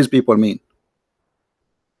 What his people mean?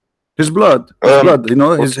 His blood. His blood. You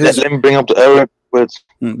know. His. Let me bring up the Arabic words.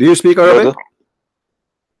 Do you speak Arabic?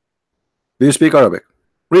 Do you speak Arabic?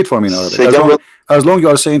 Read for me in Arabic. As long you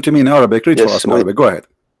are saying to me in Arabic, read for us in Arabic. Go ahead.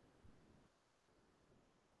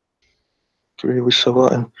 All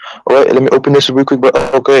right, let me open this real quick. But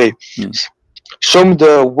okay, show me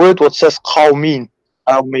the word what says qawmin.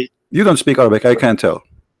 You don't speak Arabic, I can't tell.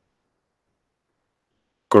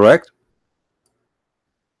 Correct?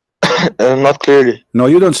 Not clearly. No,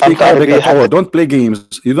 you don't speak Arabic at all. Don't play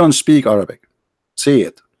games. You don't speak Arabic. See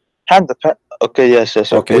it. Okay, yes.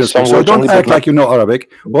 Okay, so don't act like you know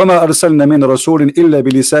Arabic. وَمَا أَرْسَلْنَا مِنْ رَسُولٍ إِلَّا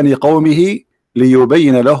بِلِسَانِ قَوْمِهِ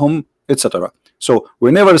لِيُبَيِّنَ لَهُمْ etc. So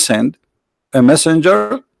we never send a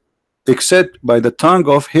messenger except by the tongue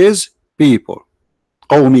of his people.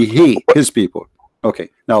 قَوْمِهِ, his people. Okay,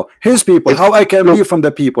 now his people, how I can be from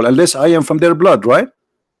the people unless I am from their blood, right?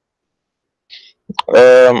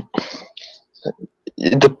 The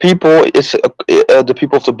people is the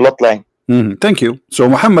people of the bloodline. Thank you. So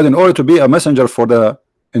Muhammad, in order to be a messenger for the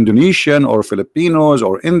Indonesian or Filipinos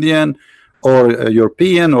or Indian or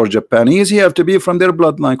European or Japanese, he have to be from their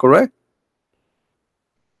bloodline, correct?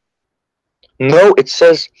 No, it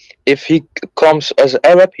says if he comes as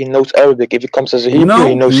Arab, he knows Arabic. If he comes as a Hebrew,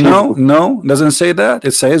 he knows Hebrew. No, doesn't say that.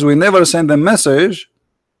 It says we never send a message,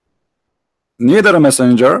 neither a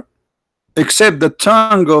messenger, except the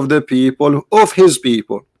tongue of the people of his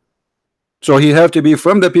people. So he have to be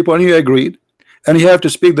from the people, and he agreed, and he have to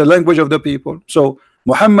speak the language of the people. So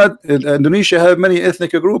Muhammad, Indonesia have many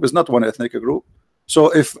ethnic groups. It's not one ethnic group. So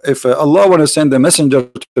if Allah want to send a messenger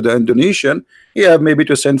to the Indonesian, he have maybe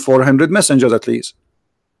to send 400 messengers at least,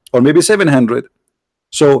 or maybe 700.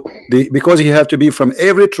 So because he have to be from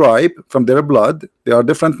every tribe, from their blood, they are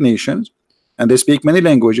different nations, and they speak many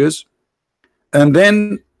languages, and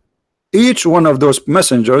then each one of those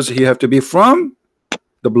messengers, he have to be from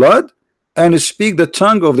the blood and speak the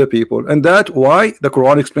tongue of the people. And that why the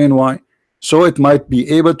Quran explain why, so it might be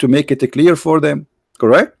able to make it clear for them,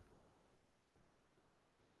 correct?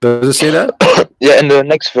 Does it say that? Yeah, in the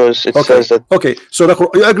next verse it Okay. says that. Okay. So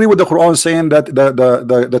you agree with the Quran saying that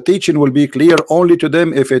the teaching will be clear only to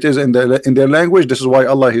them if it is in their language. This is why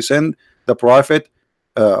Allah He sent the Prophet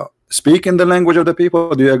speak in the language of the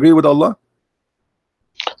people. Do you agree with Allah?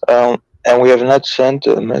 And we have not sent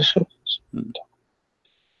a message.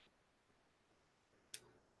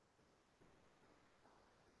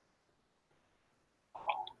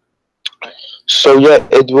 So yeah,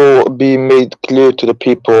 it will be made clear to the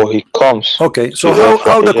people he comes. Okay. So So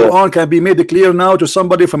how the yeah. Quran can be made clear now to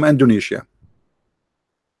somebody from Indonesia?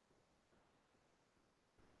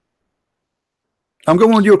 I'm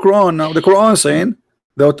going with your Quran now. The Quran saying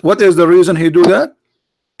that what is the reason he do that?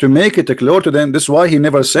 To make it clear to them. This is why he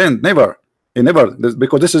never sent.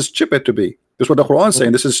 Because this is stupid to be. This is what the Quran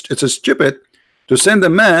saying. It's a stupid to send a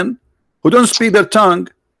man who don't speak their tongue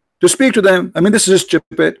to speak to them. I mean, this is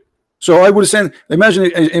stupid. So I would send.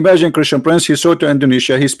 Imagine Christian Prince. He saw to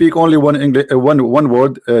Indonesia. He speak only one English, one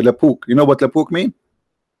word, lapuk. You know what lapuk mean?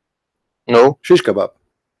 No. Shish kebab.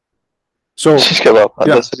 So Shish kebab.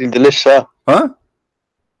 Yeah. That's really delicious. Huh?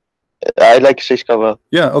 I like shish kebab.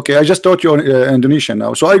 Yeah, okay. I just taught you Indonesian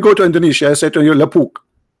now. So I go to Indonesia. I say to you lapuk,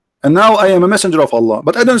 and now I am a messenger of Allah,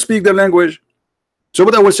 but I don't speak their language. So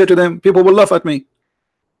what I will say to them, people will laugh at me.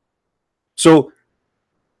 So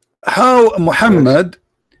how Muhammad,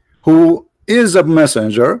 who is a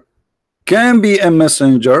messenger, can be a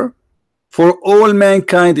messenger for all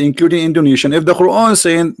mankind, including Indonesian, if the Quran is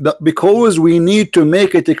saying that because we need to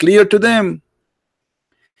make it clear to them,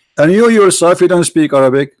 and you yourself, you don't speak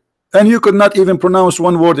Arabic, and you could not even pronounce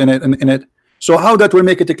one word in it. So how that will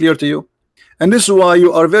make it clear to you? And this is why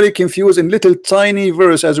you are very confused in little tiny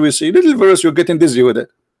verse. As we see, little verse, you're getting dizzy with it.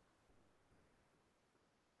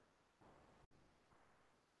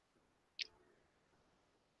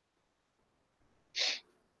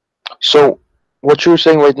 So what you're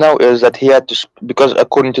saying right now is that he had to, because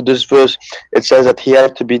according to this verse, it says that he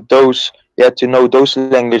had to be those, he had to know those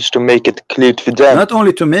language to make it clear to them. Not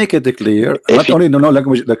only to make it clear, not only to know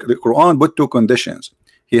language, the Quran, but two conditions.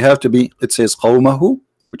 He have to be. It says qawmahu,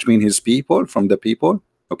 which means his people, from the people.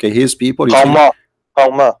 Okay, his people. Qawma.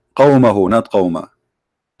 Qawmahu, not qawma.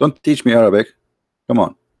 Don't teach me Arabic. Come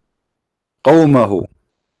on. Qawmahu.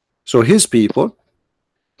 So his people.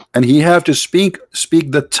 And he have to speak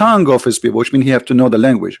the tongue of his people, which means he have to know the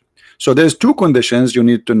language. So there's two conditions you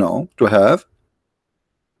need to know, to have,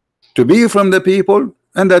 to be from the people,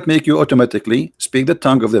 and that make you automatically speak the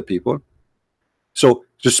tongue of the people. So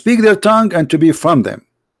to speak their tongue and to be from them.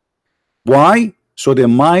 Why? So they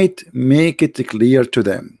might make it clear to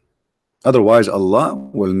them. Otherwise Allah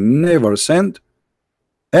will never send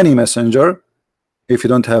any messenger if you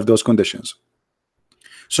don't have those conditions.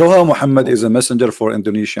 So how Muhammad is a messenger for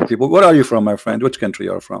Indonesian people? Where are you from, my friend? Which country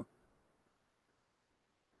you are from?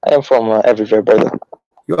 I am from everywhere, brother.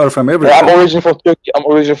 You are from everywhere. I'm originally from Turkey. I'm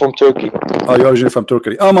originally from Turkey. Oh, you're originally from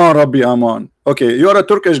Turkey. Aman Rabbi Aman. Okay, you're a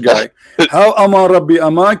Turkish guy. How Aman Rabbi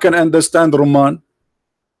Aman can understand Roman?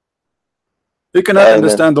 He cannot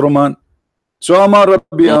understand Roman. So Aman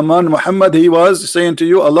Rabbi Aman, Muhammad, he was saying to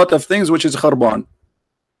you a lot of things which is kharban.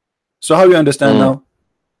 So how you understand now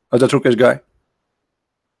as a Turkish guy?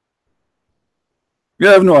 You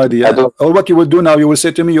have no idea. Or what you will do now, you will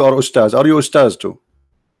say to me, you are Ustaz. Are you Ustaz too?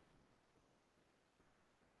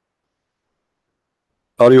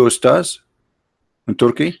 Are you Ustaz in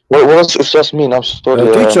Turkey? What does Ustaz mean? I'm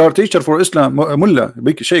sorry. Teacher for Islam, Mullah,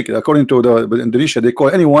 big sheikh. According to the Indonesia, they call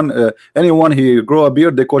anyone he grow a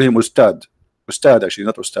beard, they call him Ustad. Ustad, actually,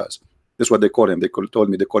 not Ustaz. That's what they call him. They told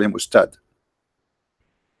me they call him Ustad.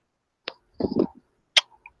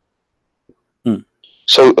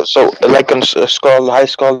 So like a high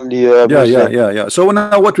scholarly. Yeah. So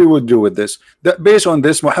now what we would do with this? Based on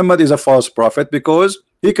this, Muhammad is a false prophet because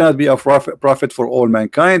he cannot be a prophet for all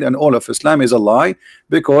mankind, and all of Islam is a lie,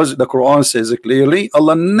 because the Quran says clearly,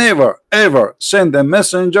 Allah never ever send a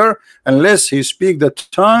messenger unless he speak the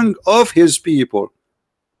tongue of his people,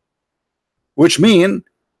 which mean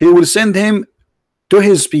he will send him to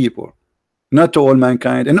his people, not to all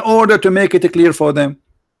mankind, in order to make it clear for them.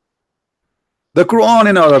 The Quran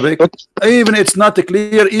in Arabic, even it's not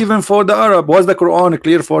clear even for the Arab. Was the Quran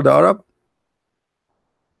clear for the Arab?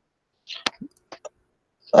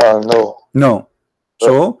 No.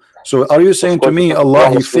 So are you saying to me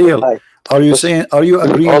Allah he failed? Are you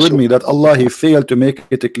agreeing with me that Allah he failed to make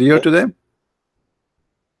it clear to them?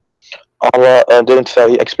 Allah didn't fail.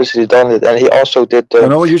 He explicitly done it, and he also did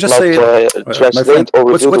no, you just say translate or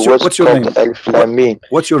reveal the words what's your name? Alif Lam Mim.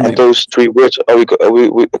 What's your name? And those three words are we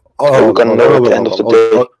gonna know at the end of the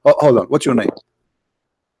day. Hold on. What's your name?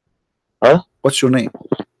 Huh? What's your name?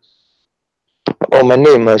 Oh, my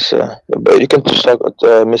name is. You can just talk with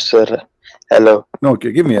Mr. Hello. No,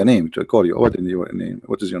 okay, give me a name to call you. What is your name?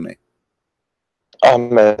 What is your name?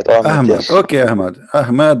 Ahmed. Ahmed. Ahmad. Yes. Okay, Ahmad.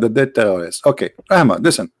 Ahmad, the dead terrorist. Okay, Ahmad,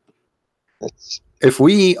 listen. It's, If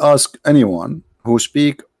we ask anyone who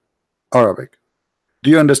speak Arabic, do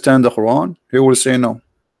you understand the Quran? He will say no.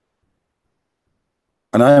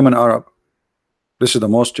 And I am an Arab. This is the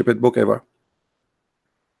most stupid book ever.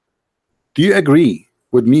 Do you agree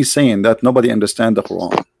with me saying that nobody understands the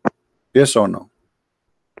Quran? Yes or no?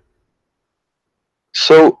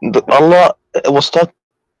 so Allah was talking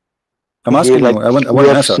I'm here asking you. like I we want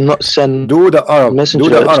an have answer. not sent Do the Arab, messengers.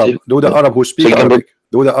 do the Arab who So speak you can Arabic,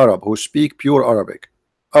 do the Arab who speak pure Arabic,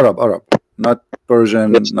 Arab, not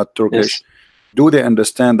Persian, yes, not Turkish. yes. Do they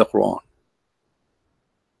understand the Quran?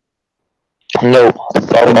 No,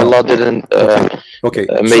 No. Allah didn't Okay.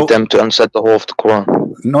 make So them to understand the whole of the Quran.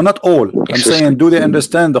 no, not all. I'm saying, do they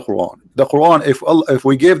understand the Quran? The Quran. If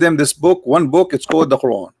we give them this book, one book, it's called the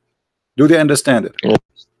Quran. Do they understand it? Yeah.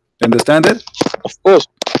 Understand it? Of course.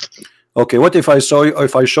 Okay. What if I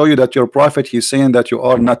show you that your prophet, he's saying that you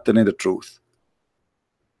are not telling the truth?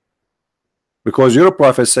 Because your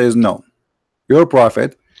prophet says no. Your prophet,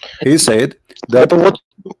 he said Yeah, that. but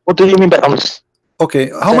what do you mean by understand? Okay,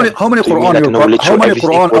 how many Do you mean Quran like your knowledge how or many everything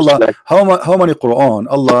Quran was Allah like how many Quran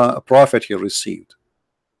Allah prophet he received?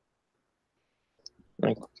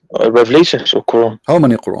 revelations or Quran? How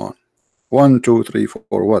many Quran? 1, 2, 3,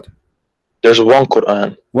 4. What? There's one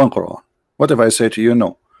Quran. One Quran. What if I say to you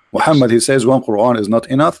no? Muhammad, he says one Quran is not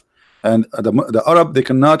enough, and the Arab, they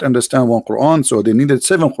cannot understand one Quran, so they needed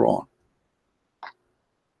 7 Quran.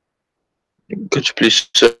 Could you please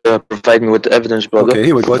provide me with the evidence, brother? Okay,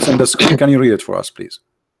 here we go. It's in the screen. Can you read it for us, please?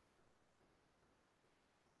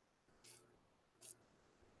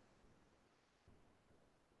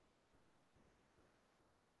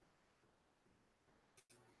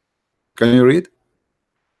 Can you read?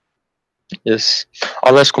 Yes.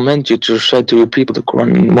 Allah has commanded you to recite to your people the Quran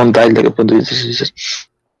in one dialect upon this.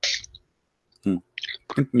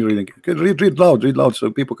 Continue reading. Okay, read loud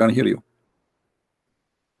so people can hear you.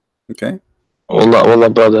 Okay. Wallah,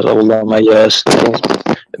 brother, wallah, my strength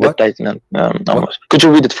a bit What? tight, man. What? Could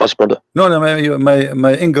you read it for us, brother? No,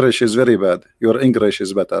 my English is very bad. Your English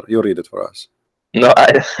is better. You read it for us. No,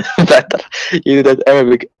 I better. You did that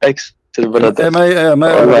Arabic accent, brother. My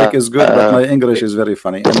Arabic is good, but my English okay. is very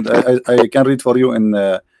funny, and I can read for you in.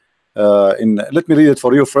 Let me read it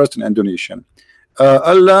for you first in Indonesian.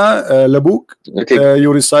 Allah labuk. Okay.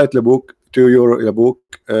 You recite labuk to your labuk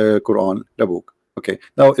Quran labuk. Okay,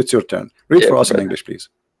 now it's your turn. Read Yeah, for us in brother. English, please.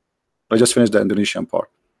 I just finished the Indonesian part.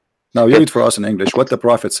 Now you Okay. read for us in English what the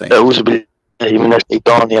Prophet saying. أعوذ بالله من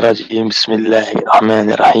الشيطان الرجيم بسم الله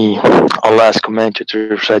الرحمن الرحيم. Allah has commanded you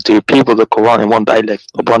to recite to your people the Quran in one dialect.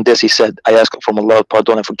 Upon this he said, I ask from Allah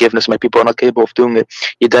pardon and forgiveness. My people are not capable of doing it.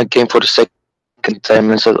 He then came for the second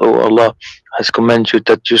time and said, Oh, Allah has commanded you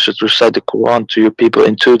that you should recite the Quran to your people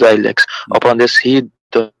in 2 dialects. Upon this he,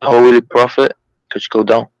 the Holy Prophet, could you go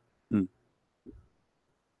down?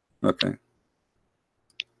 Okay.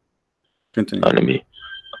 Continue. Let me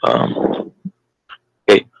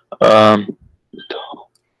okay.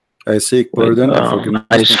 I seek pardon and forgiveness.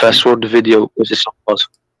 I just fast forward the video because it's so fast.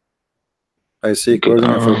 I seek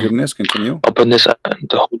pardon and forgiveness. Continue. Upon this, the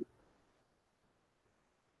whole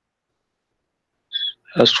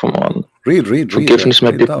ask from on Read. forgiveness,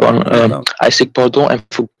 my people. I seek pardon and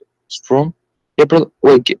forgiveness from. Yeah, brother.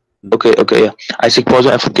 Wait. Okay. Yeah. I seek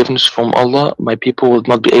pardon and forgiveness from Allah. My people will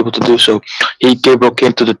not be able to do so. Gabriel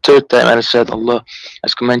came to the 3rd time and said, Allah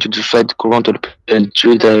has commanded you to recite the Quran to the people in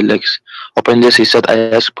 3 dialects. Upon this, he said, I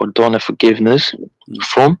ask pardon and forgiveness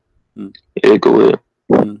from. Here you go.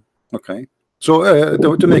 Okay. So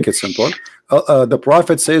to make it simple, the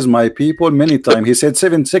Prophet says, my people, many times, he said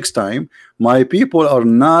 6 times, my people are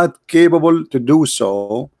not capable to do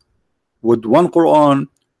so with 1 Quran,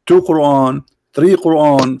 2 Quran, 3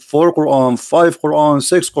 Quran, 4 Quran, 5 Quran,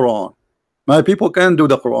 6 Quran. My people can do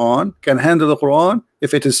the Quran, can handle the Quran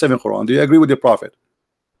if it is 7 Quran. Do you agree with the Prophet?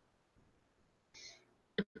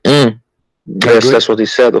 Yes, that's what he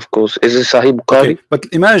said, of course. Is it Sahih Bukhari? Okay, but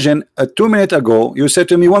imagine 2 minutes ago you said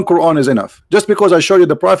to me 1 Quran is enough. Just because I showed you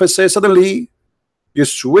the Prophet says, suddenly you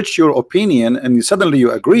switch your opinion and suddenly you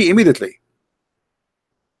agree immediately.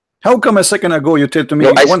 How come a second ago you said to me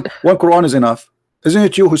one Quran is enough? Isn't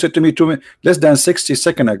it you who said to me less than 60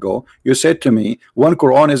 seconds ago, you said to me 1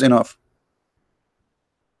 Quran is enough?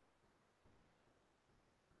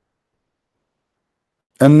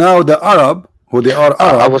 And now the Arab, who they are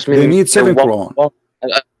Arab, they need 7 Quran.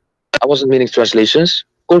 I wasn't meaning translations,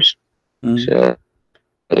 of course.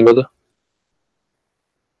 Brother.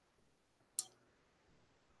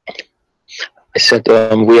 I said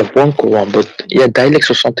we have one Quran, but yeah, dialects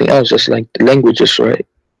or something else, just like languages, right?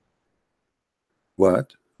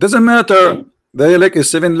 What? Doesn't matter. Dialect is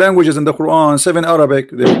 7 languages in the Quran, 7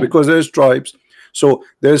 Arabic, because there's tribes. So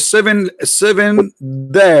there's seven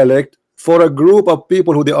dialect for a group of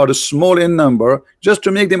people who they are small in number, just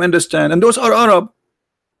to make them understand, and those are Arab.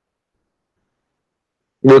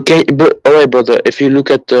 Okay, but all right, brother. If you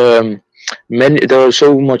look at many, there are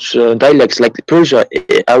so much dialects. Like Persia,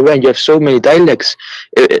 Iran, you have so many dialects.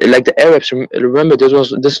 Like the Arabs. Remember, this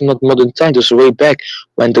is not modern time. This is way back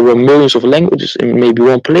when there were millions of languages in maybe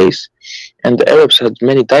one place, and the Arabs had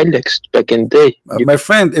many dialects back in the day. My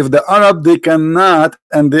friend, if the Arab they cannot,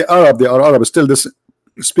 and they are Arab, still this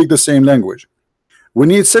speak the same language. We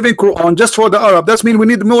need 7 Quran just for the Arab. That means we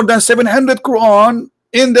need more than 700 Quran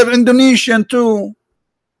in the Indonesian too.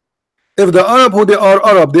 If the Arab who they are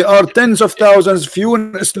Arab, they are tens of thousands,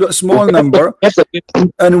 few small number,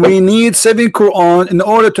 and we need 7 Quran in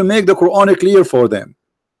order to make the Quran clear for them.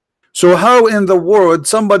 So how in the world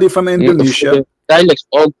somebody from Indonesia, dialects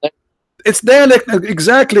all it's dialect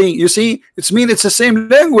exactly, you see, it's the same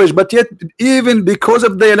language, but yet even because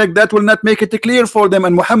of dialect that will not make it clear for them.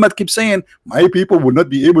 And Muhammad keeps saying my people will not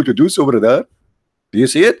be able to do so, brother. Do you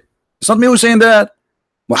see it? It's not me who's saying that.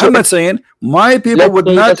 Muhammad saying my people would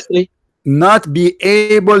not be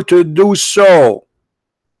able to do so.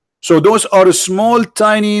 So those are a small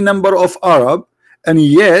tiny number of Arab, and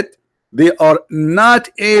yet they are not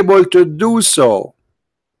able to do so.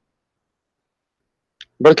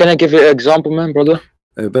 But can I give you an example, man, brother?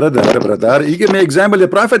 Brother, you give me example. The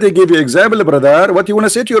Prophet, he give you example, brother. What you want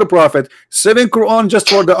to say to your Prophet? 7 Quran just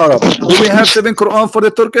for the Arab. Do we have 7 Quran for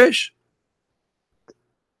the Turkish?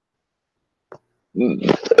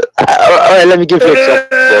 Let me give you an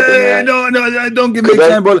example. No, don't give me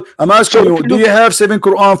example. I'm asking you, do you have 7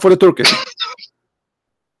 Quran for the Turkish?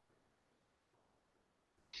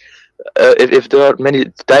 If there are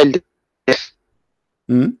many dialects,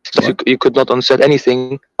 you could not understand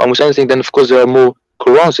anything, almost anything, then of course there are more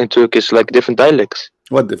Qurans in Turkish, like different dialects.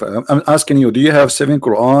 What different? I'm asking you, do you have 7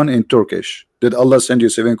 Quran in Turkish? Did Allah send you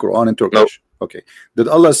 7 Quran in Turkish? No. Okay. Did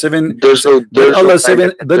Allah send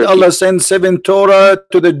Allah send 7 Torah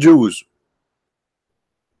to the Jews?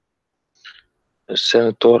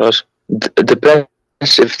 7 Torahs depends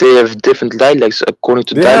if they have different dialects according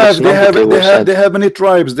to they have many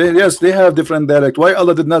tribes. They have different dialect. Why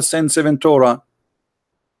Allah did not send 7 Torah?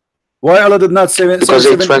 Why Allah did not send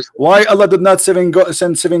 7? Why Allah did not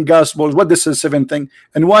send 7 gospels? What this is 7 thing?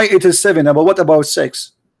 And why it is 7? But what about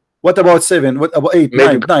 6? What about 7? What about 8,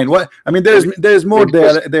 9? What? I mean, there is more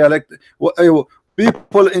dialect.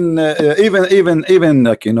 People in even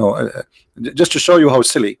like, you know, just to show you how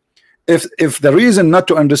silly. If the reason not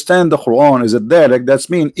to understand the Quran is a dialect, that's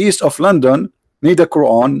mean east of London need a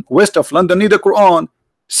Quran, west of London need a Quran,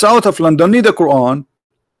 south of London need a Quran,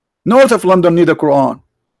 north of London need a Quran,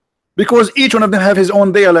 because each one of them have his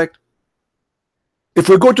own dialect. If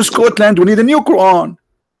we go to Scotland, we need a new Quran.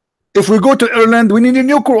 If we go to Ireland, we need a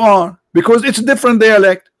new Quran because it's a different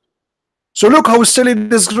dialect. So look how silly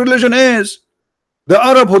this religion is. The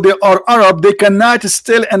Arab who they are Arab, they cannot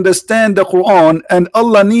still understand the Quran, and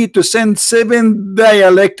Allah need to send 7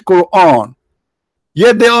 dialect Quran.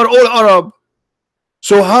 Yet they are all Arab.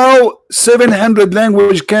 So how 700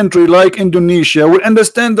 language country like Indonesia will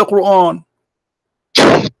understand the Quran?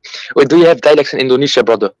 Wait, do you have dialects in Indonesia,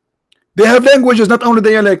 brother? They have languages, not only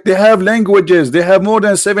dialect. They have languages. They have more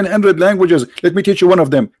than 700 languages. Let me teach you one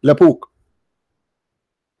of them. Lapuk.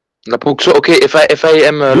 Lapuk. So okay, if I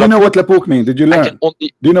am do you know what Lapuk means? Did you learn? Do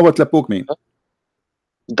you know what Lapuk means?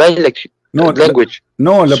 Dialect. No, language.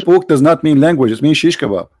 No, Lapuk does not mean language. It means shish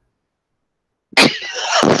kebab.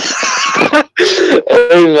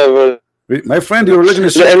 My friend, your religion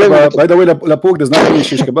is shish kebab. By the way, Lapuk does not mean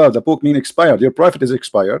shish kebab. Lapuk means expired. Your prophet is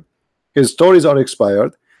expired. His stories are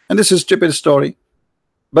expired. And this is stupid story.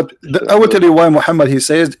 But I will tell you why Muhammad, he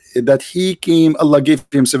says that he came, Allah gave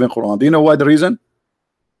him 7 Quran. Do you know why the reason?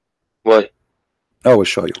 Why? I will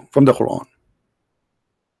show you from the Quran.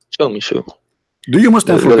 Show me, show. Do you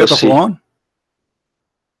Muslim forget the Quran?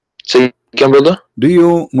 Say again, brother? Do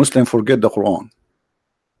you Muslim forget the Quran?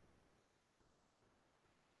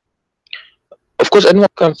 Of course, anyone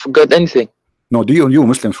can forget anything. No, do you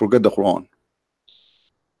Muslims forget the Quran?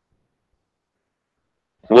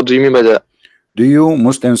 What do you mean by that? Do you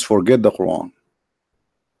Muslims forget the Quran?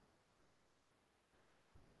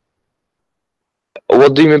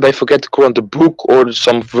 What do you mean by forget the Quran? The book or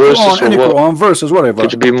some verses? Quran, any Quran, verses, whatever.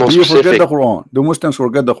 Could you be more do you specific? forget the Quran? Do Muslims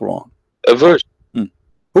forget the Quran? A verse.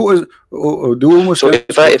 Who is? Do Muslims? So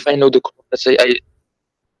if I know the Quran, let's say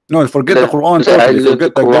No, forget the Quran I totally. learned the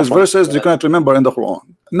Forget that there's Quran. verses you cannot remember in the Quran.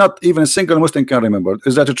 Not even a single Muslim can remember.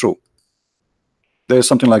 Is that true? There's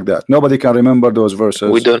something like that. Nobody can remember those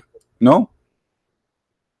verses. We don't. No?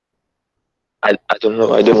 I don't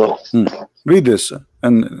know. I don't know. Read this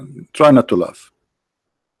and try not to laugh.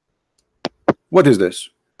 What is this?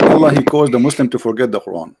 Allah, He caused the Muslim to forget the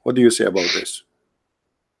Quran. What do you say about this?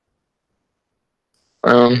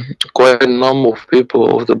 Quite a number of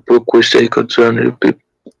people of the book which they concern the people.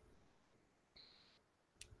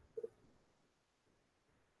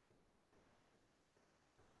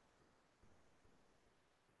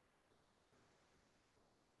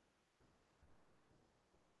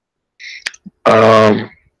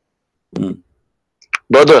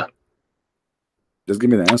 Brother. Just give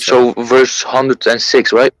me the answer. So verse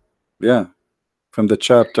 106, right? Yeah, from the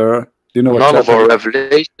chapter. Do you know what None of chapter? our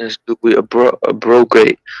revelations do we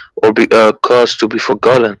abrogate or be cause to be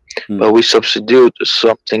forgotten, but we substitute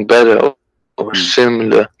something better or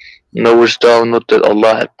similar. Knowest thou not that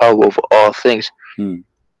Allah had power over all things? All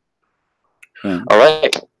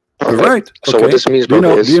right. All right. So what this means,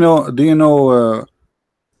 brother, is... Do you know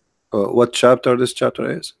what chapter this chapter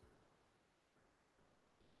is?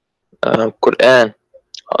 Quran,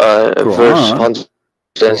 verse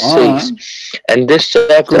 106. And this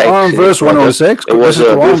chapter, Quran actually, verse 106. it was a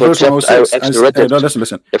Quran beautiful verse chapter. 106. I actually read it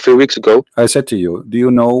Listen. a few weeks ago. I said to you, do you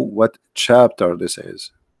know what chapter this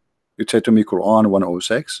is? You said to me Quran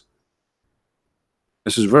 106.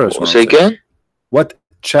 This is verse 106. Say again? What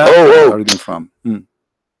chapter are you reading from?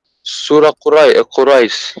 Surah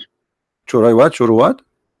Quraysh. Surah what? Surah what?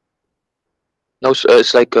 No,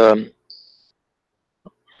 it's like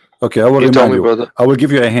okay, I will you tell remind me, you. brother. I will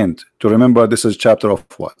give you a hint to remember. This is chapter of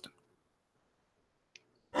what?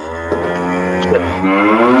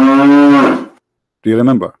 Do you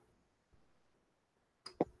remember?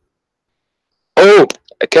 Oh,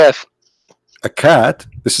 a calf. A cat?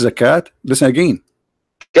 This is a cat? Listen again.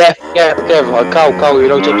 Calf, a cow, you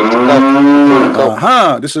know, chapter of the cow.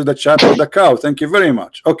 Aha, this is the chapter of the cow. Thank you very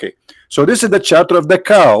much. Okay, so this is the chapter of the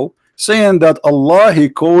cow, saying that Allah, He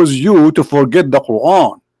caused you to forget the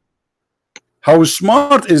Quran. How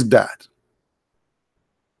smart is that?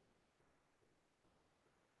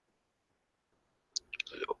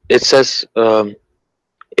 It says the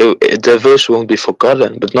verse won't be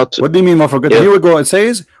forgotten, but not. What do you mean by forgotten? Yeah. Here we go. It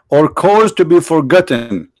says, or caused to be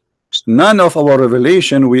forgotten. None of our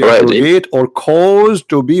revelation we abrogate or cause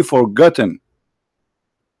to be forgotten.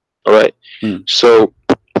 All right. So,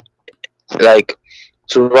 like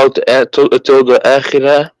throughout till the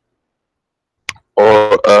akhirah,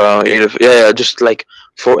 or just like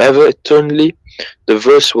forever, eternally, the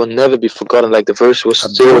verse will never be forgotten. Like the verse was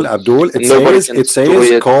still. Abdul, it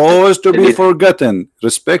says cause to be forgotten.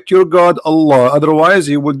 Respect your God Allah, otherwise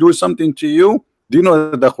He will do something to you. Do you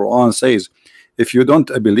know that the Quran says, if you don't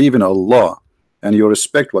believe in Allah and you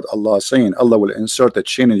respect what Allah is saying, Allah will insert a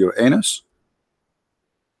chain in your anus?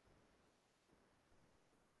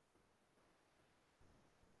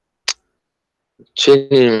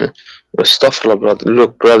 Chain, astaghfirullah, brother.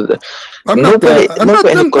 Look, brother. I'm not there. Hold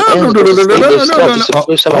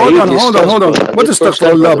on. What is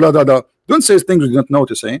astaghfirullah, brother? Don't say things you don't know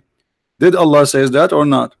to say. Did Allah says that or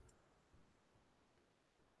not?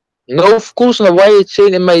 No, of course not. Why are you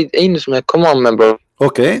saying in my anus, man? Come on, man, bro.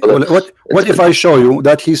 Okay. Well, what if I show you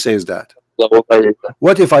that He says that?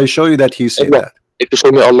 What if I show you that He says that? If you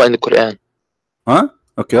show me Allah in the Quran. Huh?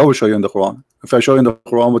 Okay, I will show you in the Quran. If I show you in the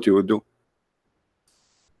Quran, what you would do?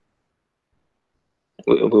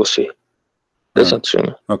 We'll see. That's not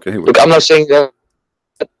true. Okay, look, I'm not saying that.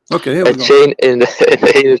 Okay, here we go. Chain in the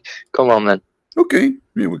anus. Come on, man. Okay,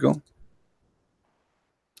 here we go.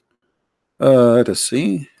 Let us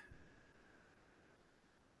see.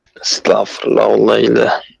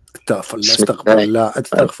 Astaghfirullah.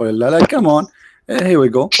 Astaghfirullah. Come on. Here we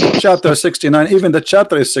go. Chapter 69. Even the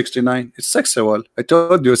chapter is 69. It's sexual. I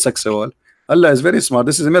told you it's sexual. Allah is very smart.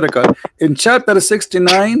 This is a miracle. In chapter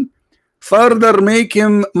 69, further make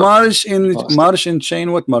him march in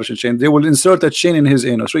chain. What march in chain? They will insert a chain in his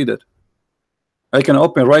anus. Read it. I can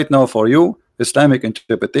open right now for you Islamic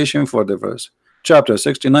interpretation for the verse. Chapter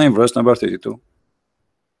 69, verse number 32.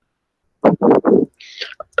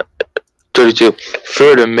 32.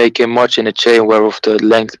 Further make him march in a chain whereof the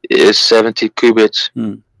length is 70 cubits.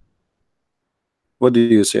 What do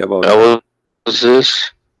you say about that? What is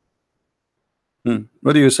this?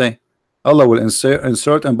 What do you say? Allah will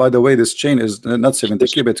insert, and by the way, this chain is not 70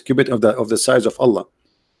 cubit of the size of Allah.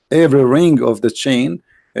 Every ring of the chain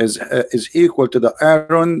is equal to the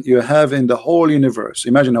iron you have in the whole universe.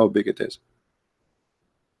 Imagine how big it is.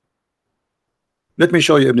 Let me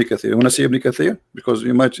show you Ibn Kathir. You want to see Ibn Kathir? Because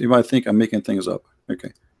you might think I'm making things up.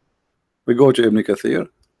 Okay. We go to Ibn Kathir.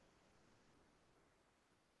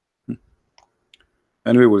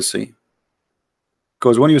 And we will see.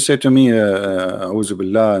 Because when you say to me, A'udhu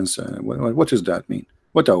Billah, and so, what does that mean?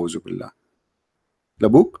 What A'udhu Billah? The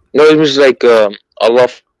book? No, it was like Allah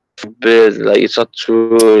forbid, like it's not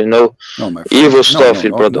true, you know. No, my friend. Evil stuff, no,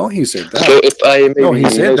 brother. No, he said that. So if I maybe no, he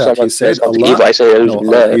said that. someone He said something Allah. evil, I say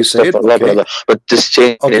No, he said, Allah, okay. brother. But this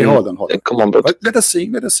chain. Okay, hold on. Come on, brother. But let us see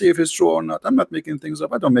if it's true or not. I'm not making things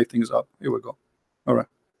up. I don't make things up. Here we go. All right.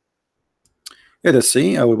 Let us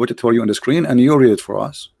see. I will put it for you on the screen, and you read it for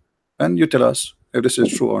us, and you tell us if this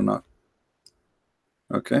is true or not.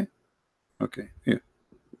 Okay. Okay. Here.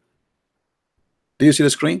 Do you see the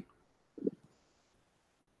screen?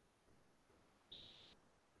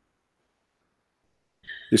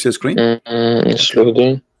 You see the screen? It's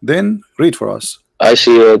loading. Then read for us. I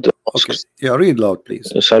see the okay. Yeah, read loud,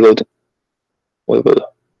 please. It's loading. Wait, brother.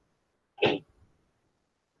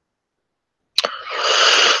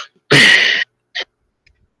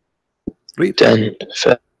 Read. Then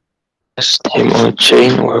fast him on a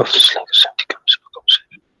chain where of the slingers empty comes.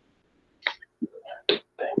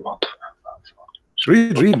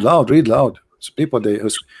 Read loud. So people,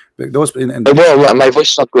 those in well, my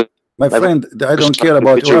voice is not good. My friend, I don't care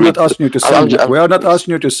about. We are not asking you to sing. We are not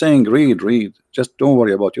asking you to sing. Read. Just don't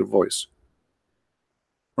worry about your voice.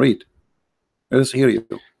 Read. Let us hear you.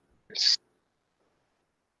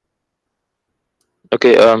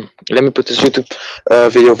 Okay. Let me put this YouTube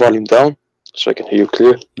video volume down so I can hear you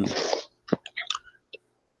clear.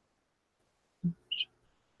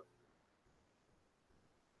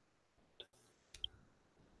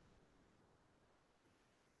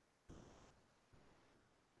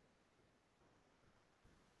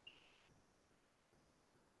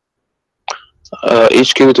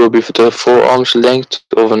 Each cubit will be the 4 arms length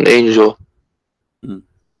of an angel.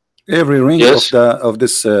 Every ring of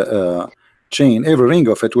this chain, every ring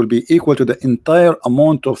of it will be equal to the entire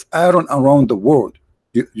amount of iron around the world.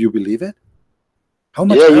 You believe it? How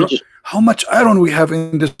much iron, how much iron we have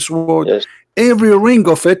in this world? Yes. Every ring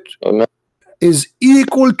of it is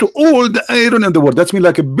equal to all the iron in the world. That's mean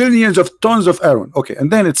like billions of tons of iron. Okay, and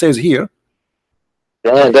then it says here.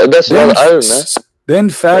 Yeah, that's not iron, man. Then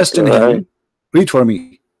fasten him. Read for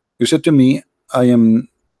me. You said to me, I am.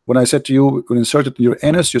 When I said to you, we'll insert it in your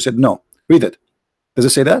anus, you said no. Read it. Does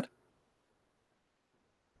it say that?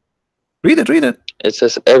 Read it. It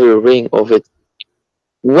says every ring of it.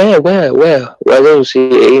 Where? I don't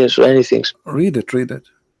see anus or anything. Read it. Read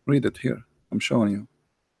it here. I'm showing you.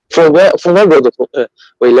 From where, brother?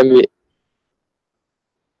 Wait, let me.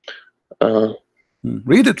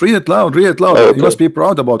 Read it loud. Read it loud. Okay. You must be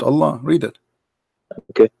proud about Allah. Read it.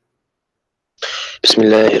 Okay.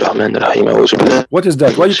 Bismillahirrahmanirrahim. What is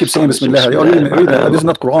that? Why you keep saying Bismillah? Read that. This is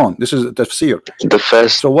not Quran. This is tafsir. The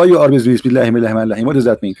first. So why you are with Bismillahirrahmanirrahim? What does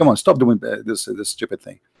that mean? Come on, stop doing this stupid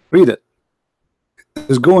thing. Read it.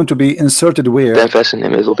 It's going to be inserted where? Then fasten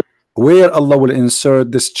him. Where Allah will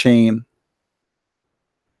insert this chain.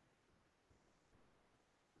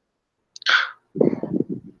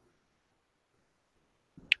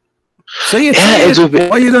 Say it. Yeah, say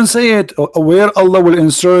it. Why you don't say it? Where Allah will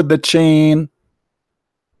insert the chain.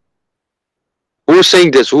 Who's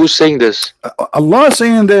saying this? Allah is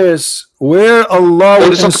saying this. Where Allah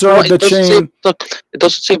will insert the chain. It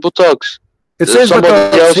doesn't say buttocks. It says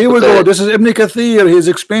buttocks. Here we go. This is Ibn Kathir. He's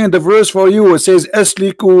explained the verse for you. It says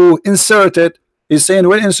asliku, insert it. He's saying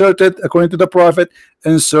well, insert it according to the Prophet.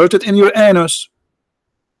 Insert it in your anus.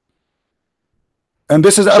 And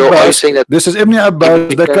this is Abbas. This is Ibn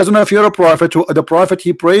Abbas, the cousin of your Prophet. The Prophet,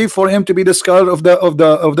 he prayed for him to be the scholar of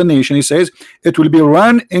the nation. He says it will be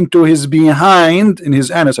run into his behind, in his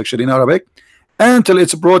anus, actually in Arabic, until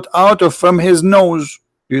it's brought out of from his nose.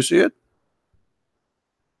 Do you see it?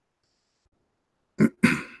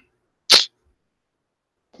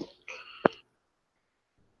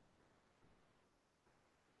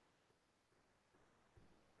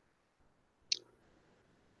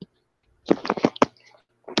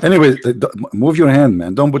 Anyway, move your hand,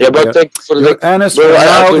 man. Don't put but thank you for your anus. Bro,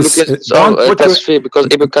 because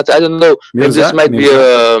Ibn Kathir, I don't know. Mirza, this might be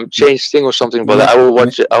a change thing or something, but I will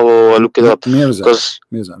watch it. I will look it up. Mirza,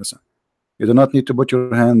 listen. You do not need to put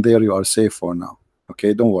your hand there. You are safe for now.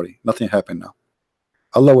 Okay, don't worry. Nothing happened now.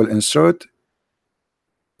 Allah will insert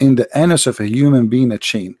in the anus of a human being a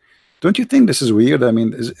chain. Don't you think this is weird? I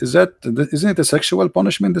mean, isn't it a sexual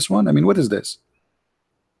punishment? This one. I mean, what is this?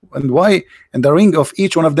 And why? And the ring of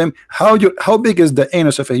each one of them. How big is the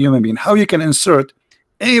anus of a human being? How you can insert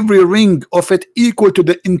every ring of it equal to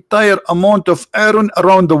the entire amount of iron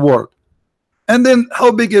around the world? And then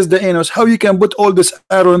how big is the anus? How you can put all this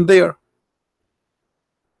arrow in there?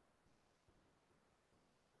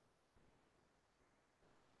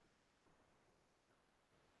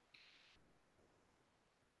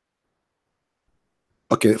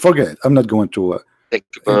 Okay, forget it. I'm not going to. Thank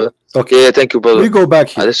you, brother. Okay, Yeah, thank you, brother. we go back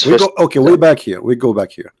here. This is We first- go, okay, we back here. We go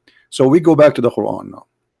back here. So we go back to the Quran now.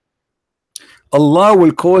 Allah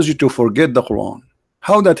will cause you to forget the Quran.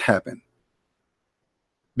 How that happen?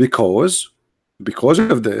 Because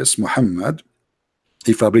of this, Muhammad,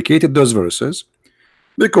 he fabricated those verses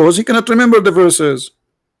because he cannot remember the verses.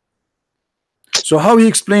 So how he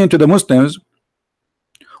explained to the Muslims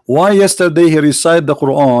why yesterday he recited the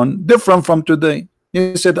Quran different from today?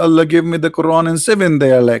 He said, Allah give me the Quran in 7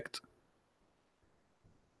 dialect.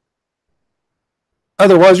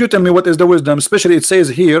 Otherwise, you tell me what is the wisdom. Especially it says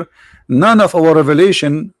here, none of our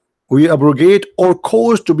revelation we abrogate or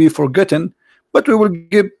cause to be forgotten, but we will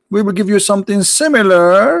give you something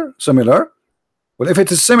similar. Well, if it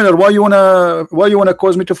is similar, why you wanna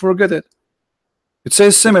cause me to forget it? It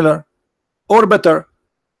says similar or better.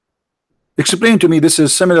 Explain to me this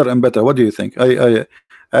is similar and better. What do you think?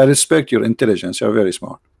 I respect your intelligence. You're very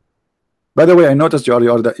smart. By the way, I noticed you are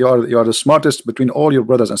the smartest between all your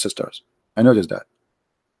brothers and sisters. I noticed that.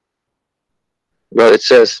 Well, it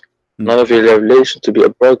says none of your revelation to be a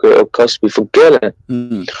broker or cause to be forgotten.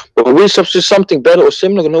 But we substitute something better or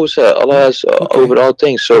similar. No, Allah has over all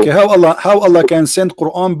things. So okay, how Allah can send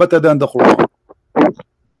Quran better than the Quran?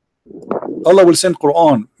 Allah will send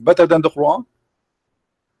Quran better than the Quran?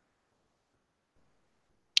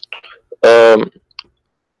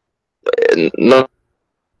 not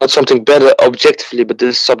something better objectively, but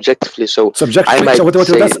this is subjectively. So subjectively. I might So what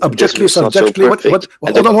say that's objectively, this is not so subjectively. perfect.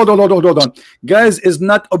 Hold on. Guys, is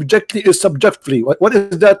not objectively, is subjectively. What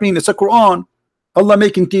does that mean? It's a Quran. Allah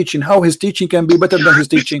making teaching. How his teaching can be better than his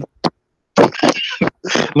teaching?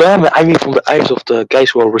 No, I mean from the eyes of the guys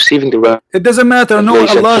who are receiving the It doesn't matter. No,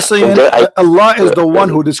 revelation. Allah saying Allah is the one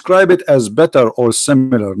who describe it as better or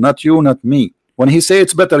similar, not you, not me. When he say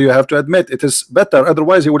it's better, you have to admit it is better.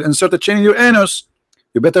 Otherwise, he would insert a chain in your anus.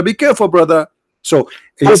 You better be careful, brother. So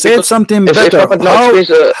he said something better.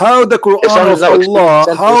 How the Quran of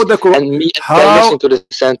Allah? How the Quran? And me How listen to the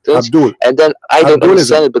sentence, Abdul? and then I don't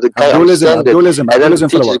understand it, but the guy understands it. Abdulism, And then the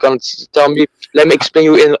teacher is going to tell me, let me explain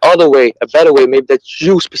you in another way, a better way, maybe that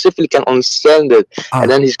you specifically can understand it. And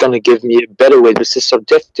then he's going to give me a better way. This is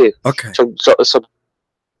subjective. Okay. So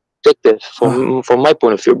subjective from my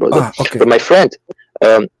point of view, brother. Okay. But my friend,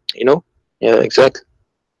 you know, yeah, exactly.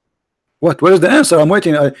 What is the answer? I'm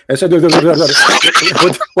waiting. I said,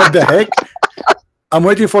 what the heck? I'm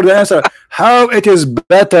waiting for the answer. How it is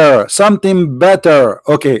better? Something better.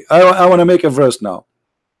 Okay, I want to make a verse now.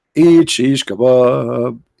 Eat shish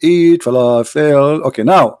kebab, eat falafel. Okay,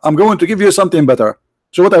 now I'm going to give you something better.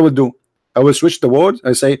 So what I will do? I will switch the words.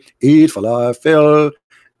 I say eat falafel,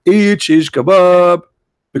 eat shish kebab,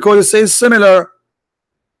 because it says similar.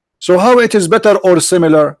 So how it is better or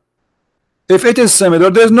similar? If it is similar,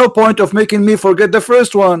 there's no point of making me forget the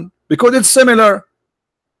first one because it's similar.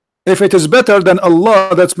 If it is better than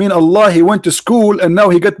Allah, that's mean Allah he went to school and now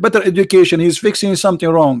he got better education. He's fixing something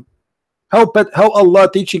wrong. How Allah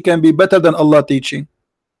teaching can be better than Allah teaching?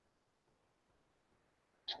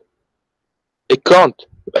 It can't.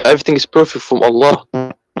 Everything is perfect from Allah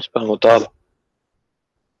subhanahu wa ta'ala.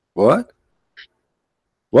 What?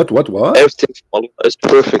 Everything from Allah is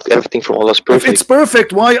perfect. Everything from Allah is perfect. If it's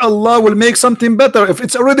perfect, why Allah will make something better? If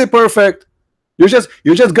it's already perfect, you just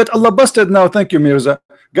got Allah busted now. Thank you, Mirza.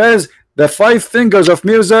 Guys, the 5 fingers of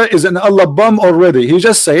Mirza is an Allah bum already. He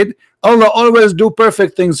just said Allah always do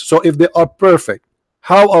perfect things. So if they are perfect,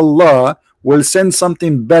 how Allah will send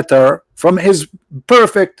something better from his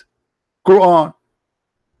perfect Quran?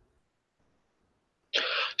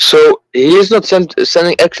 So he is not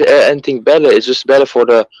sending actually anything better. It's just better for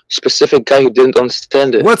the specific guy who didn't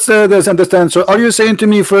understand it. What's this understand? So are you saying to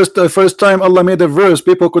me first time Allah made a verse,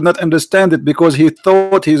 people could not understand it because he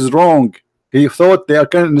thought he's wrong. He thought they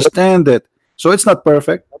can understand it. So it's not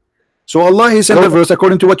perfect. So Allah he sent the verse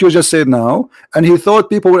according to what you just said now, and he thought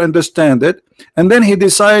people will understand it, and then he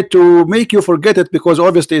decided to make you forget it because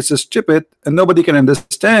obviously it's stupid and nobody can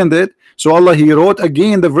understand it. So Allah he wrote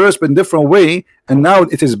again the verse in different way, and now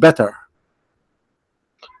it is better.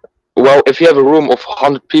 Well, if you have a room of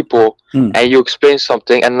 100 people and you explain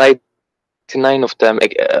something and 99 of them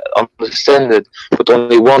understand it, but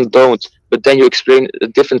only one don't, but then you explain a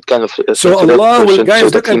different kind of so Allah will,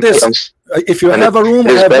 guys, look at this. If you have a room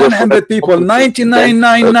have 100 people,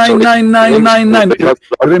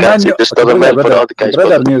 99,999,999.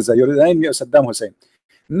 Brother Mirza, you remind me of Saddam Hussein.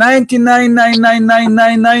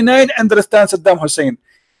 99.99999 understand Saddam Hussein.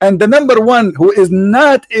 And the number one who is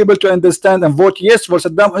not able to understand and vote yes for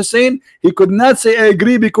Saddam Hussein, he could not say I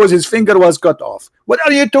agree because his finger was cut off. What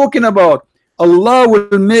are you talking about? Allah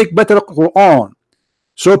will make better Quran,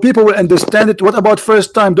 so people will understand it. What about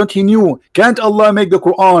first time? Don't he knew? Can't Allah make the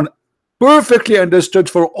Quran perfectly understood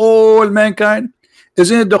for all mankind?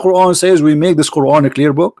 Isn't it the Quran says we make this Quran a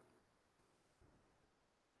clear book?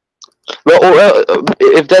 Well,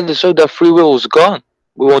 if that is so, that free will is gone.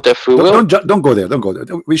 We won't have free will. Don't go there. Don't go there.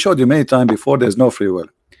 We showed you many times before. There's no free will.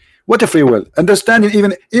 What a free will?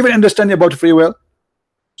 Understanding, even understanding about free will.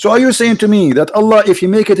 So are you saying to me that Allah, if He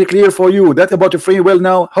make it clear for you that about the free will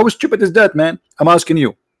now, how stupid is that, man? I'm asking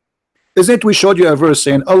you. Isn't it we showed you a verse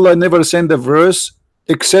saying Allah never sent a verse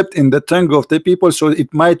except in the tongue of the people, so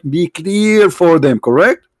it might be clear for them,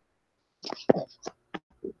 correct?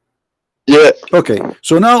 Yeah. Okay.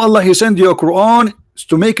 So now Allah He sent you a Quran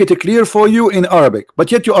to make it clear for you in Arabic,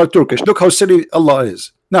 but yet you are Turkish. Look how silly Allah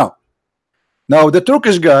is. Now the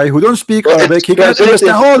Turkish guy who don't speak Arabic, he cannot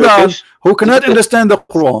understand. Hold on, who cannot understand the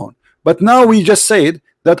Quran. But now we just said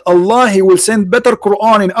that Allah He will send better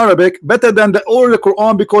Quran in Arabic, better than the old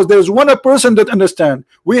Quran, because there is one person that understand.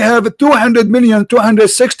 We have 200 million,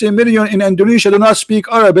 260 million in Indonesia do not speak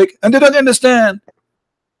Arabic, and they don't understand.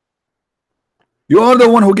 You are the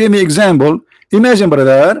one who gave me example. Imagine,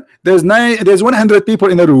 brother, there's 100 people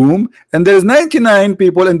in a room, and there's 99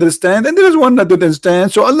 people understand, and there is one that don't understand.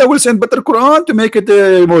 So Allah will send better Quran to make it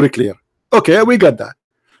more clear. Okay, we got that.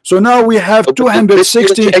 So now we have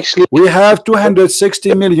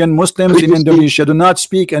 260 million Muslims in Indonesia do not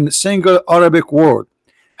speak a single Arabic word.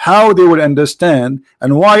 How they will understand,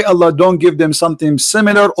 and why Allah don't give them something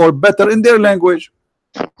similar or better in their language?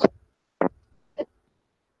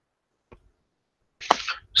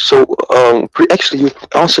 So, actually, you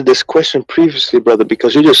answered this question previously, brother,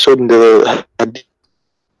 because you just showed in the hadith.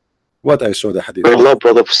 What I saw the hadith. Allah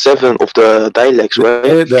brought up 7 of the dialects,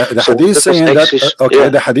 right? The hadith saying that. Okay,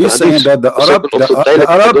 the hadith saying that the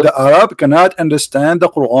Arab cannot understand the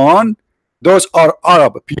Quran. Those are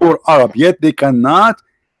Arab, pure Arab. Yet they cannot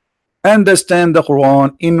understand the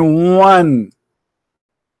Quran in one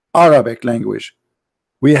Arabic language.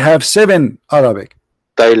 We have 7 Arabic.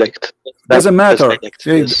 Dialect. Doesn't matter.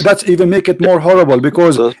 That's even make it more horrible,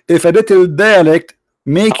 because if a little dialect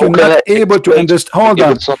make you not able to understand. Hold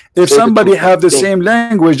on. If somebody have the same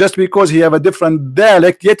language, just because he have a different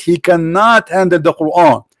dialect, yet he cannot handle the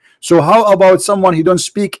Quran. So how about someone he don't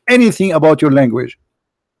speak anything about your language?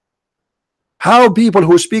 How people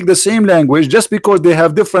who speak the same language, just because they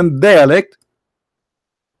have different dialect,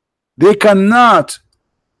 they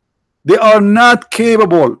are not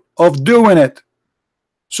capable of doing it.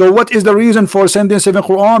 So what is the reason for sending 7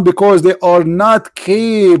 Quran? Because they are not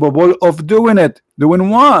capable of doing it. Doing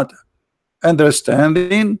what?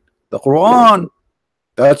 Understanding the Quran.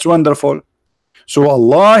 That's wonderful. So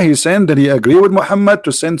Allah He sent that He agreed with Muhammad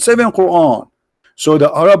to send 7 Quran, so the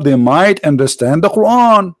Arab they might understand the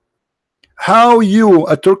Quran. How you,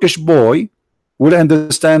 a Turkish boy, will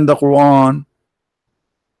understand the Quran?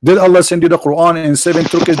 Did Allah send you the Quran in 7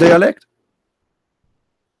 Turkish dialect?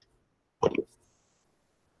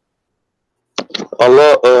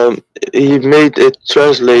 Allah, He made it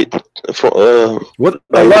translate for what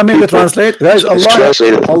Allah made it translate, guys.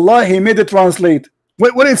 Allah He made it translate.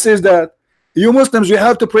 When it says that you Muslims, you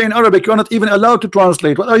have to pray in Arabic, you're not even allowed to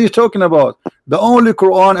translate. What are you talking about? The only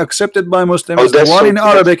Quran accepted by Muslims is the one in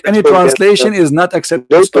Arabic. Any translation is not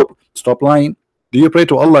accepted. Stop lying. Do you pray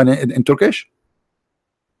to Allah in Turkish?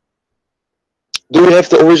 Do you have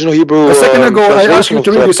the original Hebrew? A second ago, I asked you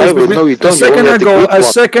to read this. No, you don't. A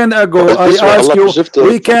second ago, I asked you.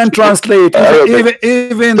 We can translate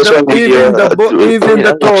even the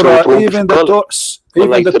Torah, even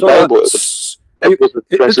the Torah.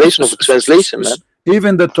 The translation of the translation, man.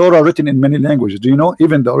 Even the Torah written in many languages. Do you know?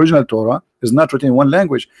 Even the original Torah is not written in one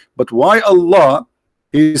language. But why Allah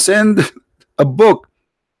He send a book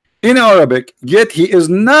in Arabic, yet He is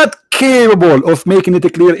not capable of making it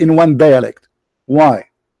clear in one dialect? Why?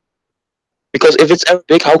 Because if it's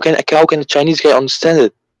Arabic, how can the Chinese guy understand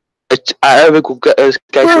it? Arabic guy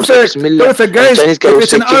perfect, guys. If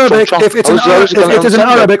it's in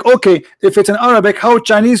Arabic, okay. If it's in Arabic, how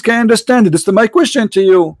Chinese can understand it? This is my question to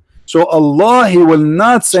you. So Allah, He will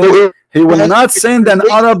not send. He will not send an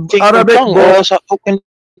Arabic book.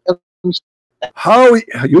 How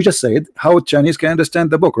you just said how Chinese can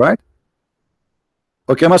understand the book, right?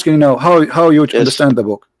 Okay, I'm asking you now. How you understand the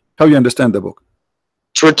book? How you understand the book?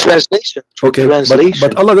 Through translation. Through Okay, translation.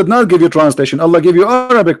 but Allah did not give you translation. Allah gave you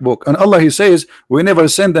Arabic book, and Allah, He says, we never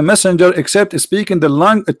send a messenger except speaking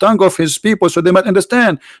the tongue of His people so they might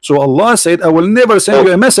understand. So Allah said, I will never send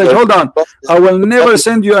you a message. Hold on, I will never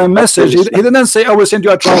send you a message. He didn't say I will send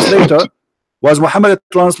you a translator. Was Muhammad a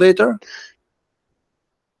translator?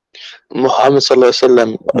 Muhammad sallallahu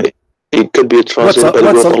alaihi wasallam, it could be a translator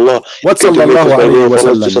by the word of Allah. What sallallahu alayhi wa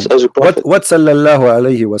sallam? What sallallahu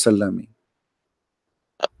alayhi wa sallam mean?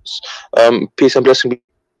 Peace and blessing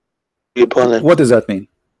be upon him. What does that mean?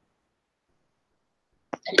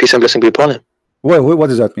 Peace and blessing be upon him. What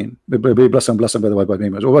does that mean? Be blessed by the what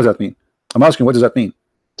does that mean? I'm asking, what does that mean?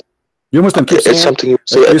 You Muslim keep saying, something you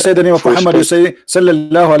say the name of Muhammad, you say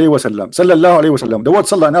sallallahu alayhi wa sallam. Sallallahu alayhi wa sallam. The word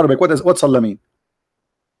sallah in Arabic, what sallah mean?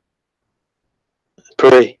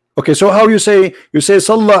 Pray. Okay, so how you say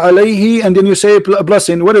sallah alayhi and then you say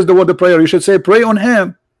blessing? What is the word of prayer? You should say pray on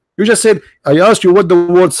him. You just said, I asked you what the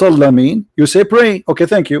word sallah mean. You say pray. Okay,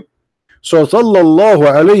 thank you. So sallallahu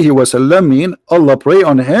alayhi wa sallam mean Allah pray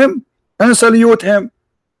on him and salute him.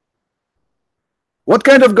 What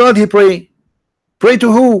kind of God he pray? Pray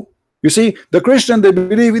to who? You see, the Christian, they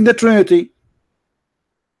believe in the Trinity.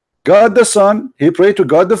 God the Son, he pray to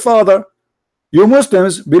God the Father. You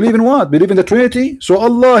Muslims believe in what? Believe in the Trinity. So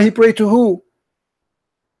Allah, he pray to who?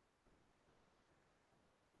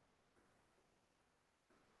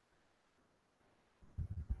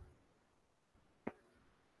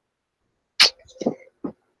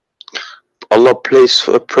 Allah prays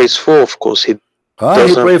for, of course. He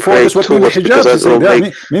he pray for. That's what Mimi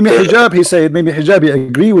Hijab. Mimi Hijab, he said. Mimi Hijab, he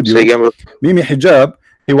agree with you. Mimi Hijab,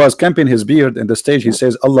 he was camping his beard in the stage. He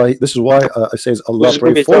says, Allah. This is why I says Allah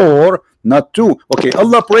pray for, not to. Okay,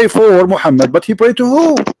 Allah pray for Muhammad, but he pray to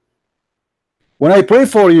who? When I pray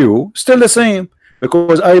for you, still the same.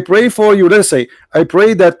 Because I pray for you. Let's say I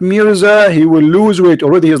pray that Mirza, he will lose weight.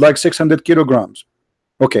 Already he's like 600 kilograms.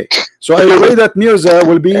 Okay, so I pray that Mirza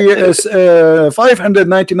will be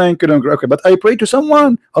 599 kilograms. Okay, but I pray to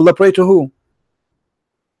someone. Allah pray to who?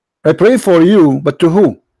 I pray for you, but to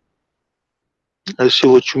who? I see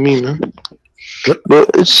what you mean, man.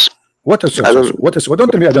 But it's what is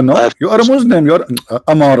don't tell me I don't know. You are a Muslim. You are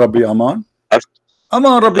Aman Rabbi Aman.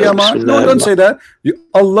 Aman Rabbi Aman. No, don't say that.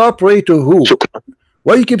 Allah pray to who?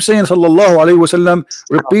 Why you keep saying sallallahu alayhi wasallam,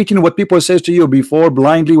 repeating what people says to you before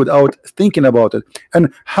blindly without thinking about it?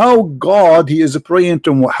 And how God he is praying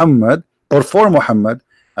to Muhammad or for Muhammad?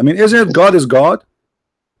 I mean, isn't it God is God?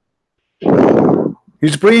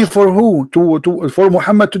 He's praying for who? For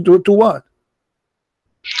Muhammad to what?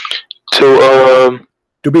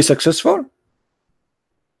 To be successful?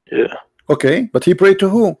 Yeah. Okay, but he prayed to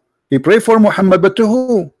who? He prayed for Muhammad, but to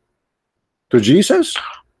who? To Jesus?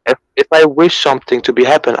 If I wish something to be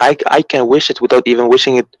happen, I can wish it without even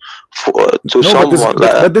wishing it to someone.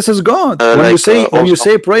 But this is God. When you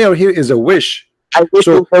say prayer here is a wish.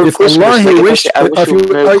 So if Allah he wish,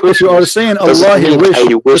 if you are saying Allah he wish,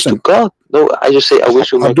 I wish to God. No, I just say I wish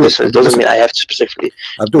to make this. It doesn't mean I have to specifically.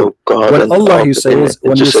 God when Allah he says,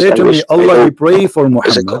 when you say to me Allah he pray for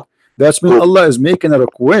Muhammad, that's mean Allah is making a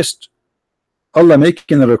request. Allah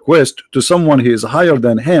making a request to someone he is higher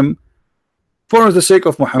than him for the sake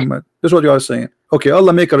of Muhammad. That's what you are saying. Okay,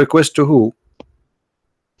 Allah make a request to who?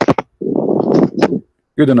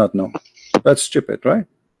 You do not know. That's stupid, right?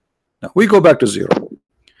 Now we go back to zero.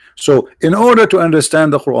 So in order to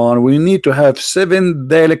understand the Quran, we need to have 7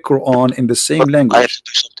 dialect Quran in the same language. I have to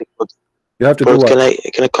do something. You have to do what? Can I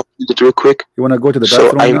complete it real quick? You want to go to the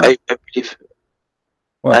bathroom? So I believe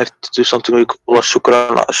what? I have to do something real quick.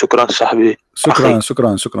 Shukran, sahbi.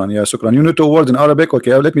 Shukran. Yeah, shukran. You know 2 words in Arabic.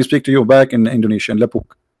 Okay, let me speak to you back in Indonesian.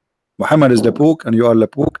 Lapuk. Muhammad is Lapuk, and you are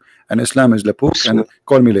Lapuk, and Islam is Lapuk, and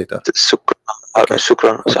call me later.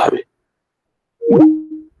 Shukran, sahbi.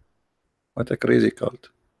 What a crazy cult.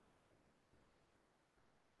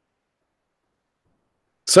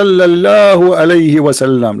 Sallallahu alayhi wa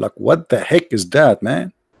sallam. Like, what the heck is that,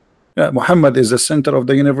 man? Yeah, Muhammad is the center of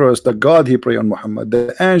the universe. The God he pray on Muhammad.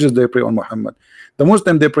 The angels they pray on Muhammad. The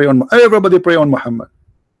Muslim they pray on. Everybody pray on Muhammad.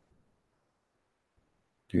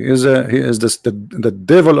 He is the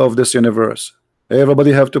devil of this universe.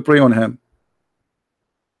 Everybody have to pray on him.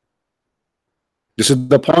 This is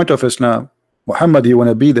the point of Islam. Muhammad he want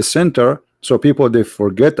to be the center, so people they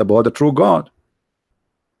forget about the true God.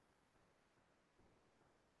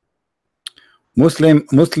 Muslim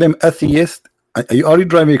atheist. Are you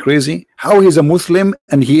driving me crazy? How he's a Muslim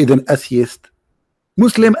and he is an atheist?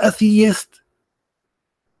 Muslim atheist.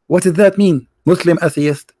 What does that mean? Muslim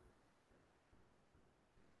atheist.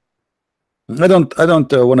 I don't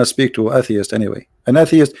want to speak to atheist anyway. An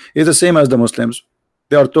atheist is the same as the Muslims.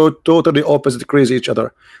 They are totally opposite, crazy each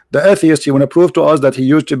other. The atheist, he want to prove to us that he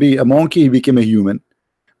used to be a monkey, he became a human.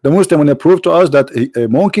 The Muslim want to prove to us that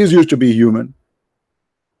monkeys used to be human.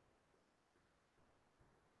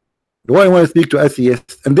 Why I want to speak to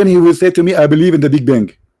atheist, and then he will say to me, I believe in the Big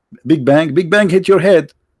Bang. Big Bang hit your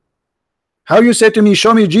head. How you say to me,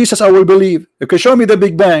 show me Jesus, I will believe. Okay, show me the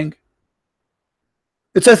Big Bang.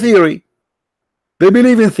 It's a theory. They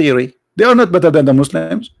believe in theory. They are not better than the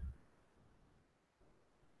Muslims.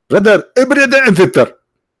 Rather, ابرد and fitter.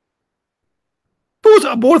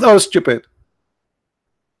 Both are stupid.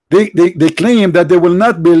 They claim that they will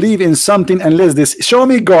not believe in something unless this. Show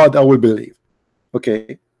me God, I will believe.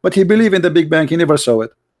 Okay, but he believed in the Big Bang. He never saw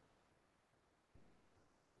it,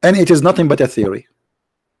 and it is nothing but a theory.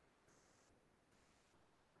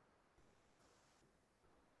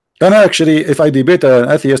 And actually, if I debate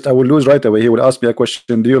an atheist, I will lose right away. He will ask me a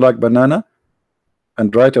question: do you like banana?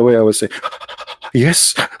 And right away I will say,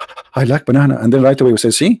 yes, I like banana. And then right away we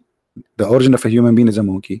say, see, the origin of a human being is a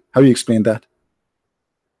monkey. How do you explain that?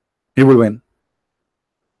 He will win.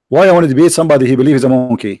 Why I want to debate somebody he believes is a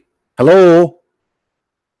monkey? Hello?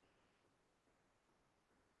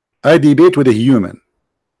 I debate with a human.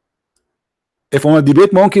 If I want to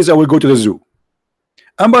debate monkeys, I will go to the zoo.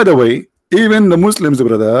 And by the way, even the Muslims,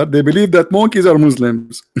 brother, they believe that monkeys are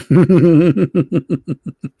Muslims.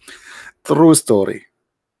 True story.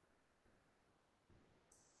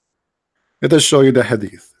 Let us show you the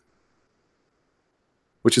hadith,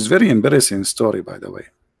 which is very embarrassing story, by the way.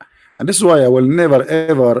 And this is why I will never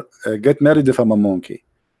ever get married if I'm a monkey,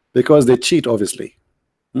 because they cheat, obviously.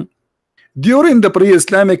 During the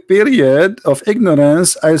pre-Islamic period of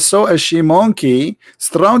ignorance, I saw a she monkey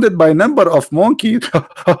surrounded by a number of monkeys.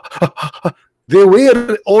 They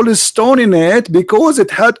were all stoning it because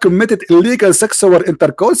it had committed illegal sexual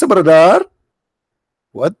intercourse, brother.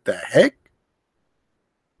 What the heck?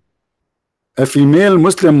 A female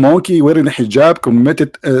Muslim monkey wearing a hijab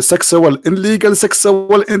committed illegal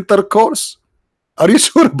sexual intercourse. Are you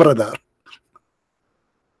sure, brother?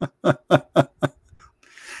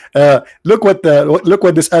 Look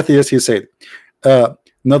what this atheist he said.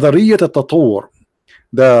 نظرية التطور,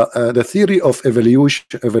 the theory of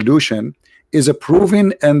evolution is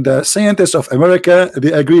proven, and the scientists of America,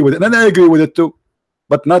 they agree with it, and I agree with it too,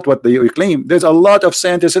 but not what they claim. There's a lot of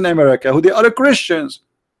scientists in America who they are Christians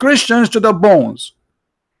to the bones,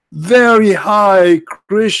 very high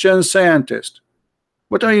Christian scientists.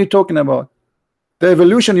 What are you talking about? The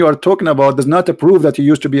evolution you are talking about does not prove that you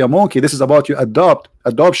used to be a monkey. This is about you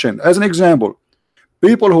adoption. As an example,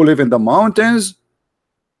 people who live in the mountains,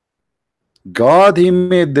 God, he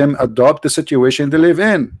made them adopt the situation they live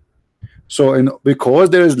in. So because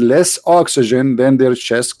there is less oxygen, then their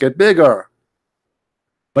chests get bigger.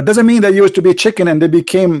 But doesn't mean they used to be chicken and they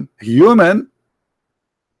became human.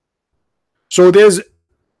 So there's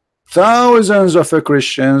thousands of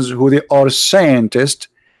Christians who they are scientists,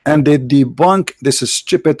 and they debunk this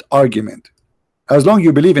stupid argument. As long as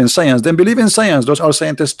you believe in science, then believe in science. Those are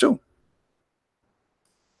scientists too.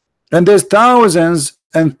 And there's thousands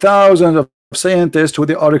and thousands of scientists who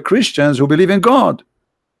they are Christians who believe in God,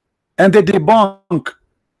 and they debunk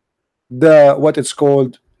what it's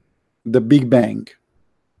called the Big Bang.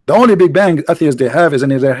 The only Big Bang atheists they have is in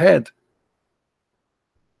their head.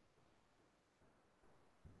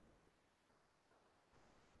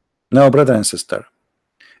 Now, brother and sister,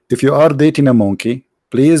 if you are dating a monkey,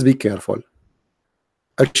 please be careful.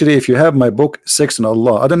 Actually, if you have my book, Sex and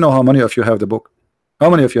Allah, I don't know how many of you have the book. How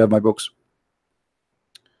many of you have my books?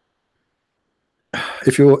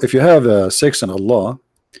 If you have Sex and Allah,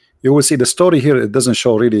 you will see the story here. It doesn't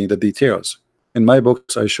show really the details. In my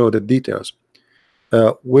books, I show the details.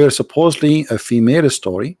 Where supposedly a female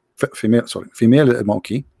story, female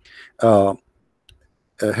monkey,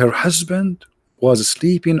 her husband was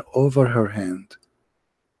sleeping over her hand.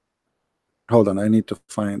 Hold on, I need to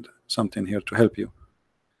find something here to help you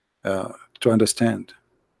to understand.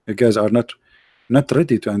 You guys are not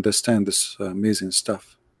ready to understand this amazing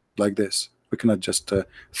stuff like this. We cannot just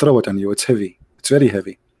throw it on you. It's heavy. It's very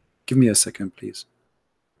heavy. Give me a second, please.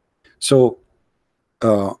 So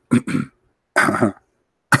a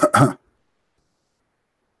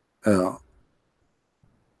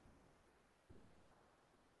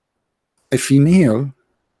female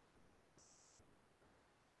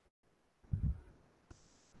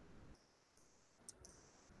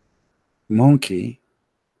monkey,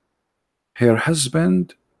 her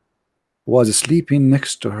husband was sleeping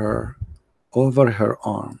next to her over her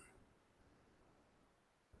arm.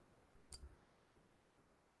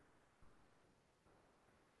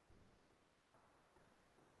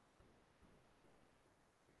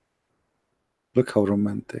 Look how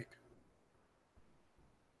romantic.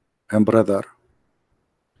 And brother,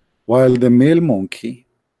 while the male monkey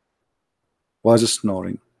was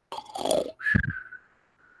snoring,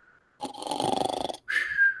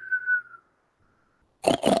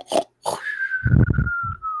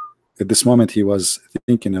 at this moment he was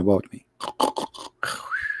thinking about me,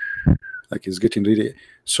 like he's getting ready.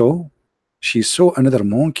 So she saw another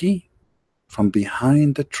monkey from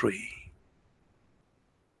behind the tree,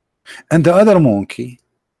 and the other monkey,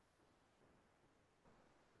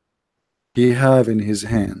 he have in his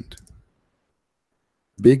hand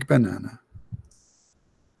big banana.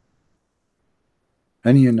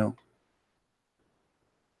 And you know,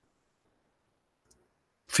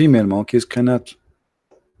 female monkeys cannot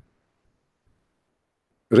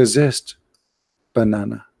resist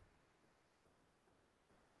banana.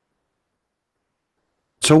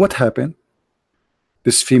 So what happened?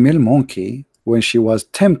 This female monkey, when she was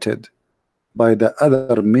tempted by the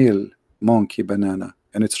other male monkey banana,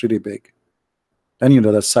 and it's really big, and you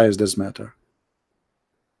know that size does matter,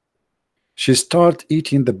 she started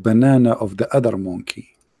eating the banana of the other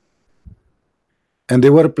monkey, and they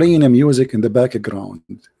were playing a music in the background.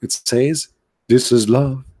 It says, "This is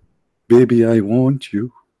love, baby, I want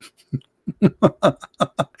you."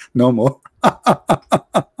 No more.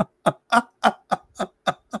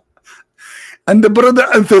 And the brother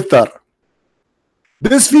and sister,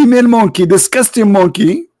 this female monkey, disgusting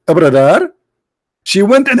monkey, a brother, she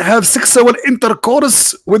went and have sexual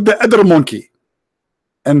intercourse with the other monkey.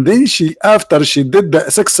 And then she, after she did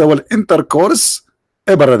the sexual intercourse,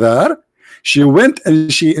 a brother, she went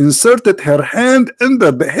and she inserted her hand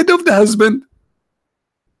under the head of the husband.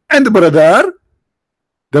 And brother,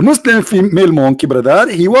 the Muslim female monkey, brother,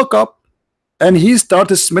 he woke up and he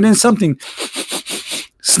started smelling something,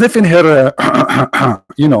 sniffing her,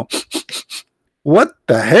 you know, what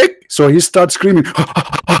the heck? So he starts screaming,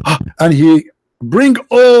 and he bring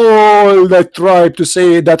all the tribe to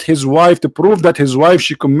say that his wife, to prove that his wife,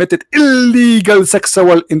 she committed illegal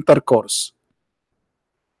sexual intercourse.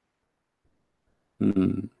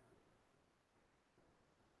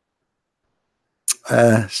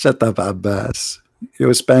 Shut up, Abbas. He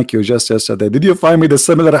will spank you just yesterday. Did you find me the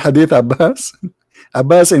similar hadith, Abbas?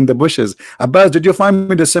 Abbas in the bushes. Abbas, did you find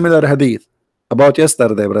me the similar hadith about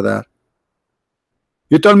yesterday, brother?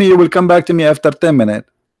 You told me you will come back to me after 10 minutes,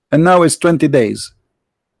 and now it's 20 days.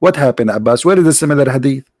 What happened, Abbas? Where is the similar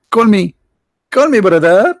hadith? Call me,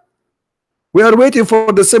 brother. We are waiting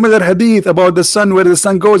for the similar hadith about the sun, where the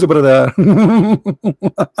sun goes, brother.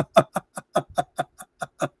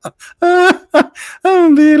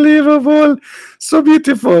 Unbelievable. So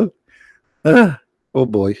beautiful. Oh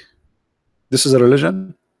boy. This is a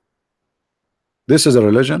religion? This is a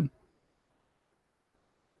religion?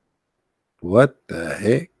 What the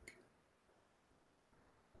heck?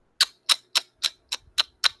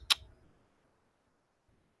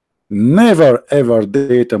 Never ever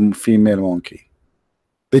date a female monkey.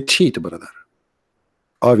 They cheat, brother.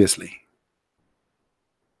 Obviously.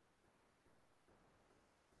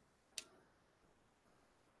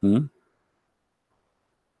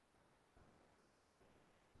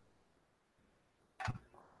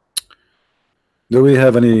 Do we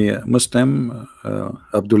have any Muslim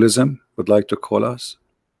Abdulism would like to call us?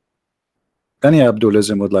 Any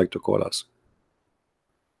Abdulism would like to call us?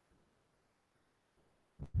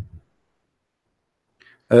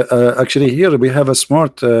 Actually, here we have a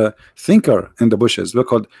smart thinker in the bushes.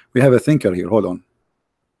 Look, we have a thinker here. Hold on.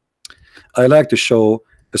 I like to show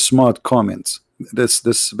the smart comments. This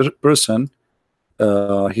person,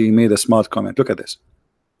 he made a smart comment. Look at this.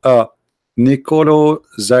 Nicolo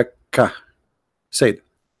Zacca said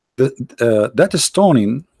that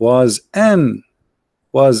stoning was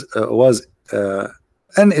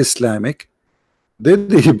un-Islamic.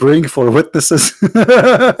 Did he bring for witnesses?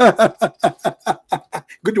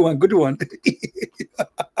 Good one, good one.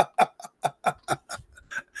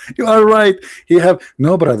 You are right. He have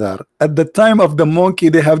no, brother. At the time of the monkey,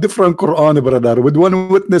 they have different Quran, brother. With one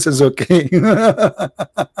witness is okay.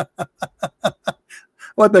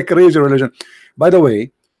 What a crazy religion. By the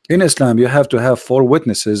way, in Islam, you have to have 4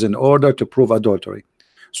 witnesses in order to prove adultery.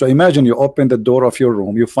 So imagine you open the door of your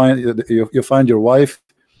room, you find your wife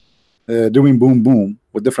doing boom boom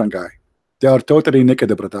with different guy. They are totally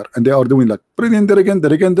naked, brother, and they are doing like and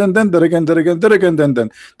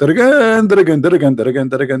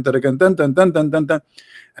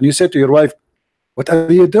you say to your wife, what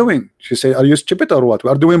are you doing? She say, are you stupid or what? We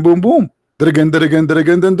are doing boom boom.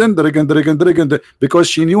 Because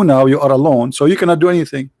she knew now you are alone, so you cannot do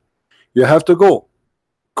anything. You have to go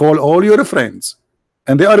call all your friends,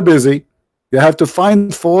 and they are busy. You have to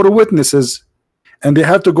find 4 witnesses and they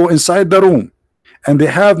have to go inside the room, and they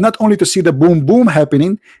have not only to see the boom boom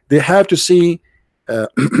happening, they have to see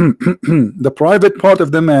the private part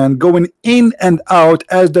of the man going in and out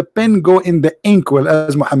as the pen go in the inkwell,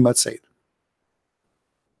 as Muhammad said.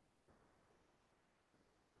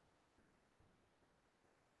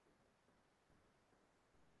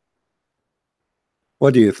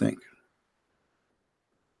 What do you think?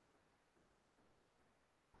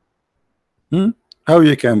 How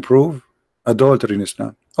you can prove adultery in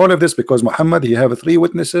Islam? All of this because Muhammad, he have 3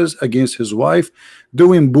 witnesses against his wife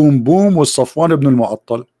doing boom boom with Safwan ibn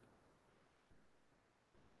al-Mu'attal.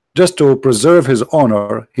 Just to preserve his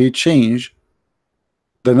honor, he changed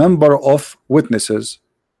the number of witnesses.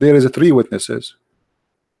 There is 3 witnesses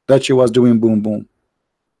that she was doing boom boom,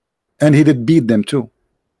 and he did beat them too.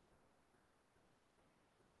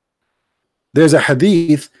 There's a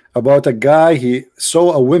hadith about a guy, he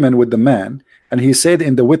saw a woman with the man, and he said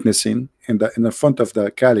in the witnessing in the front of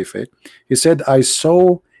the caliphate, he said, I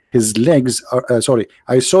saw his legs,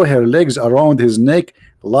 I saw her legs around his neck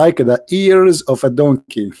like the ears of a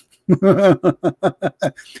donkey.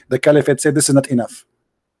 The caliphate said, this is not enough.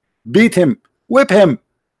 Beat him, whip him.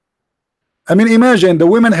 I mean, imagine the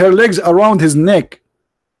woman, her legs around his neck,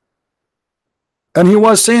 and he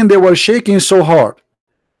was saying they were shaking so hard.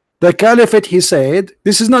 The caliphate, he said,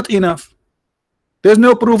 this is not enough. There's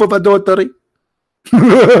no proof of adultery.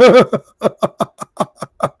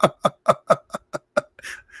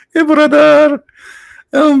 Hey, brother,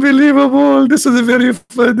 unbelievable. This is a very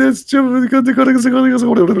fun.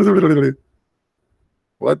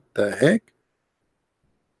 What the heck?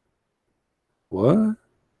 What?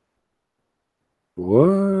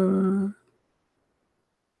 What?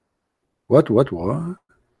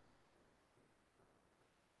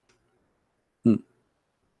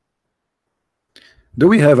 Do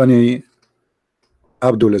we have any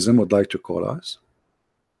Abdulism would like to call us?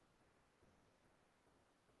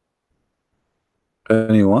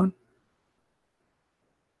 Anyone?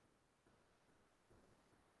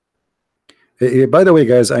 By the way,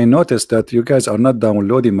 guys, I noticed that you guys are not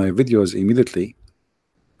downloading my videos immediately.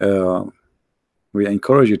 We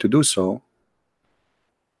encourage you to do so.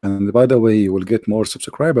 And by the way, you will get more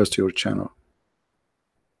subscribers to your channel.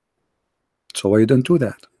 So why you don't do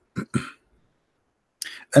that?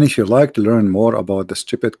 And if you'd like to learn more about the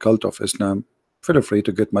stupid cult of Islam, feel free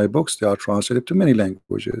to get my books. They are translated to many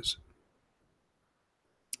languages.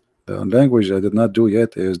 The language I did not do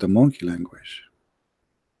yet is the monkey language.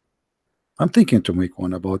 I'm thinking to make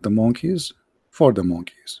one about the monkeys for the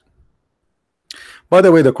monkeys. By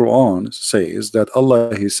the way, the Quran says that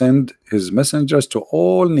Allah, he sent his messengers to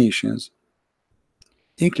all nations,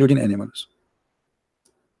 including animals.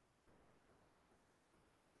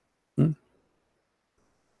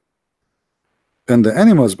 And the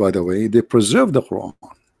animals, by the way, they preserve the Quran,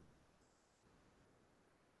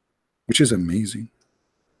 which is amazing.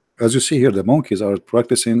 As you see here, the monkeys are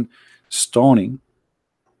practicing stoning.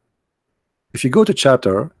 If you go to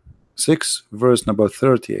chapter 6, verse number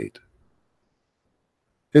 38,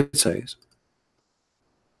 it says,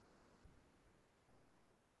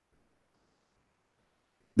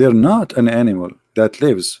 they're not an animal that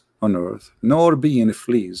lives on earth, nor being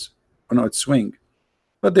fleas on its wing,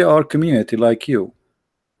 but they are community like you.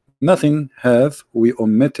 Nothing have we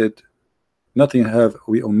omitted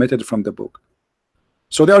from the book.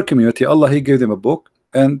 So they are community. Allah, he gave them a book,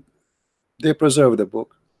 and they preserve the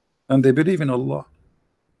book, and they believe in Allah.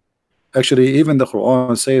 Actually, even the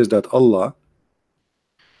Quran says that Allah,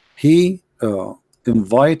 he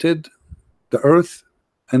invited the earth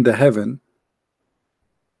and the heaven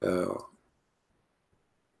to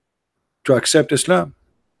accept Islam,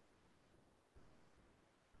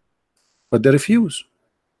 but they refuse.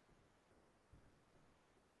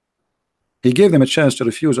 He gave them a chance to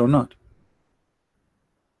refuse or not.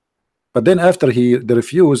 But then after they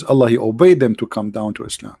refused, Allah, he obeyed them to come down to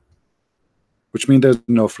Islam, which means there's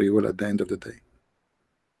no free will at the end of the day.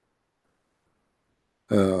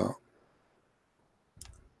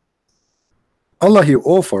 Allah, he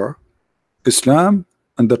offer Islam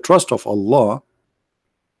and the trust of Allah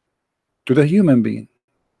to the human being,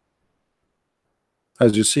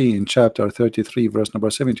 as you see in chapter 33, verse number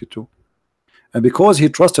 72. And because he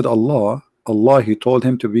trusted Allah, Allah, he told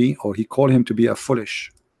him to be, or he called him to be a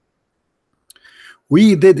foolish.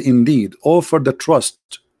 We did indeed offer the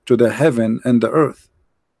trust to the heaven and the earth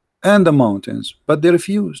and the mountains, but they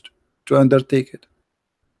refused to undertake it,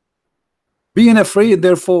 being afraid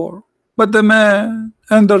therefore. But the man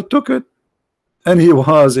undertook it, and he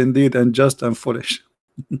was indeed unjust and foolish.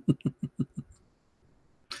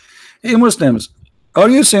 Hey Muslims, Are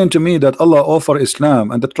you saying to me that Allah offer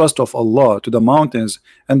Islam and the trust of Allah to the mountains,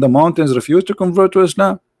 and the mountains refuse to convert to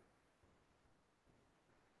Islam?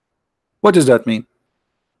 What does that mean?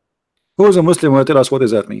 Who is a Muslim who will tell us what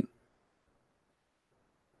does that mean?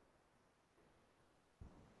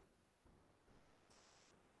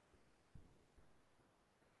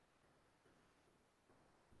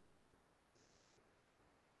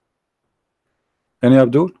 Any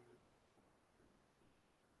Abdul?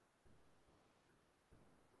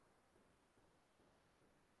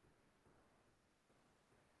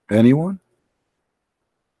 Anyone?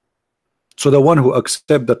 So the one who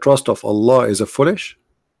accept the trust of Allah is a foolish?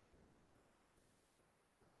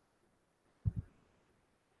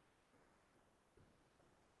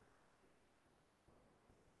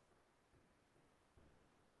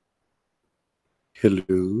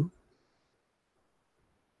 Hello?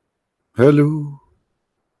 Hello?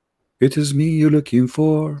 It is me you're looking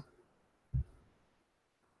for.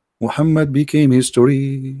 Muhammad became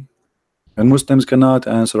history, and Muslims cannot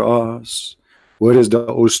answer us. Where is the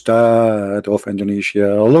Ustad of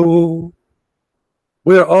Indonesia? Hello?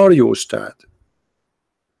 Where are you, Ustad?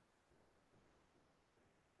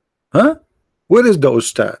 Huh? Where is the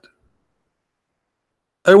Ustad?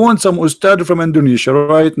 I want some Ustad from Indonesia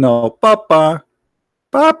right now. Papa.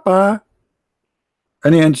 Papa.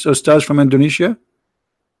 Any Ustads from Indonesia?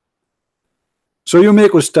 So you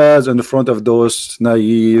make Ustads in front of those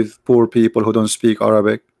naive, poor people who don't speak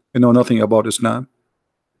Arabic, you know nothing about Islam.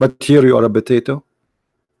 But here you are a potato.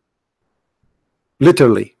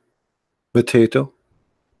 Literally. Potato.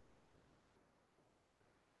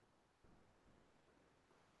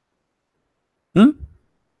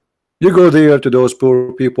 You go there to those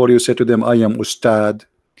poor people, you say to them, I am Ustad.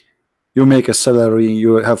 You make a salary,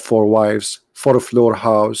 you have 4 wives, 4-floor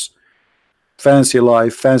house, fancy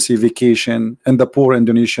life, fancy vacation, and the poor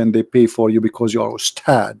Indonesian, they pay for you because you are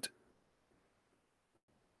Ustad.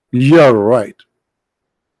 You're right.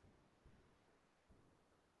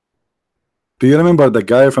 Do you remember the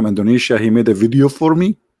guy from Indonesia? He made a video for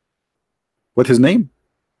me. What's his name?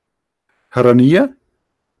 Harania?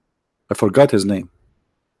 I forgot his name.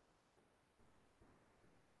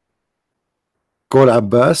 Call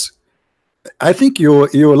Abbas. I think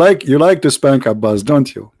you like to spank Abbas,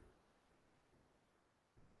 don't you?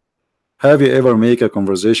 Have you ever make a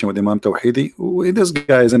conversation with Imam Tawhidi? This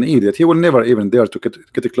guy is an idiot. He will never even dare to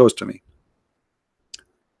get close to me.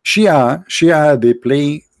 Shia, they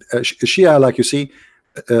play Shia, like you see,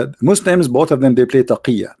 Muslims, both of them, they play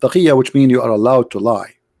taqiyya. Taqiyya, which means you are allowed to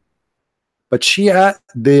lie. But Shia,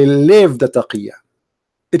 they live the taqiyya.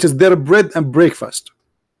 It is their bread and breakfast.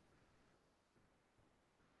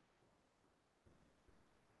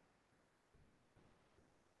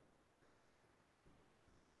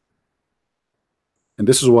 And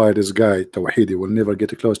this is why this guy Tawhidi will never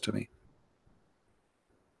get close to me.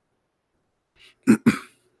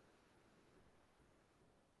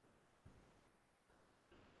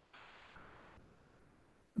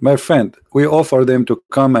 My friend, we offer them to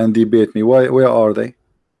come and debate me. Where are they?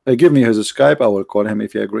 Give me his Skype. I will call him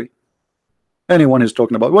if you agree. Anyone is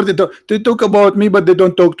talking about what they talk about me, but they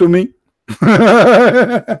don't talk to me.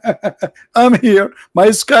 I'm here. My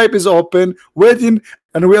Skype is open, waiting,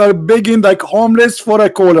 and we are begging like homeless for a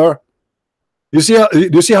caller. You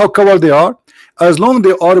see how coward they are? As long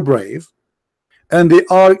they are brave, and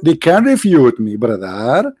they can refute me,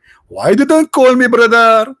 brother. Why they don't call me,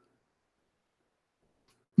 brother?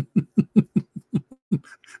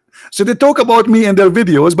 So they talk about me in their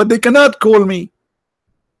videos, but they cannot call me.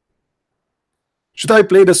 Should I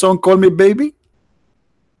play the song Call Me Baby?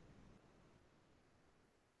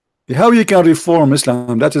 How you can reform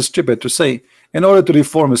Islam? That is stupid to say. In order to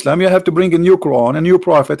reform Islam, you have to bring a new Quran, a new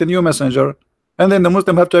prophet, a new messenger, and then the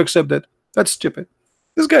Muslim have to accept it. That's stupid.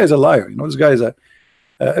 This guy is a liar. You know, this guy is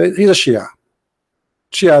he's a Shia.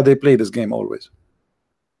 Shia, they play this game always.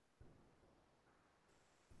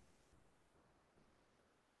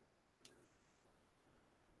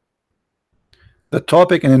 The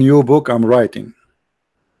topic in a new book I'm writing.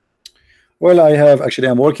 Well,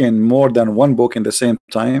 I'm working more than one book in the same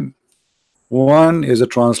time. One is a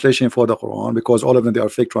translation for the Quran, because all of them, they are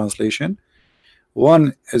fake translation.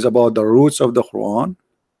 One is about the roots of the Quran.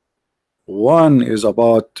 One is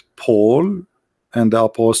about Paul and the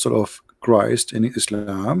apostle of Christ in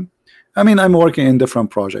Islam. I mean, I'm working in different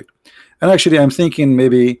project, and actually I'm thinking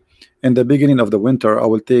maybe in the beginning of the winter I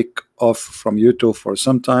will take off from YouTube for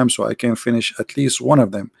some time so I can finish at least one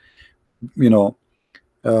of them. You know,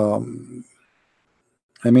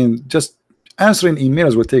 I mean, just answering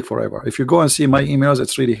emails will take forever. If you go and see my emails,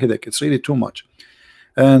 it's really headache. It's really too much.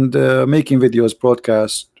 And making videos,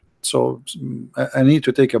 broadcasts, So I need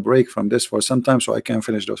to take a break from this for some time so I can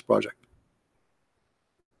finish those projects.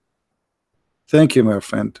 Thank you, my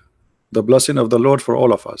friend. The blessing of the Lord for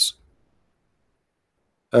all of us.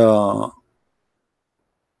 I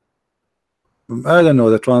don't know.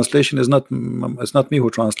 The translation is not. It's not me who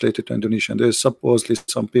translated to Indonesian. There's supposedly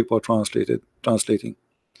some people translating.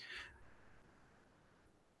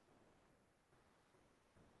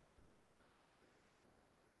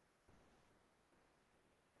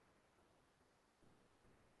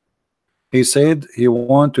 He said he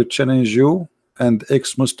want to challenge you and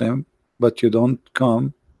ex-Muslim, but you don't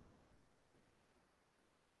come.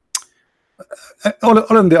 All of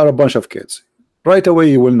them, they are a bunch of kids. Right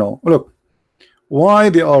away, you will know. Look, why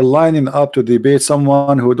they are lining up to debate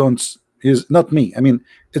someone who don't. Is not me. I mean,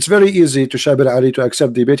 it's very easy to Shabir Ali to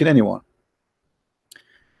accept debating anyone.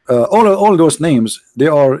 All those names, they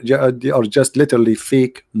are just literally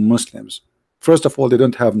fake Muslims. First of all, they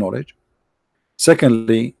don't have knowledge.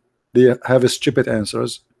 Secondly, they have stupid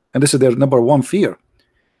answers, and this is their number one fear.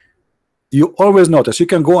 You always notice, you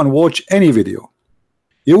can go and watch any video,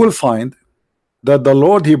 you will find that the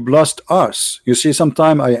Lord, he blessed us. You see,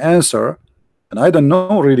 sometime I answer and I don't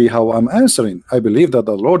know really how I'm answering. I believe that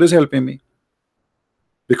the Lord is helping me,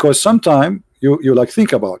 because sometime you like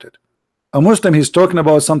think about it. A Muslim, he's talking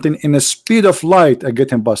about something in the speed of light and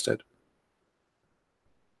getting busted,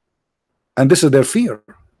 and this is their fear.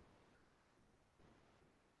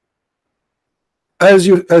 As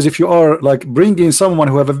if you are like bringing someone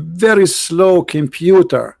who have a very slow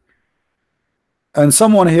computer and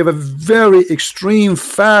someone who have a very extreme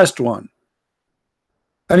fast one,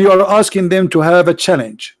 and you are asking them to have a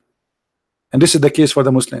challenge. And this is the case for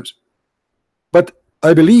the Muslims. But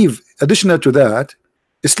I believe, additional to that,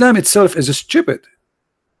 Islam itself is stupid,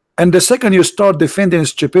 and the second you start defending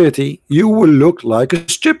stupidity, you will look like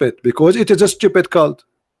stupid, because it is a stupid cult.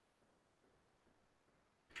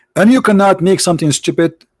 And you cannot make something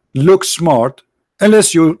stupid look smart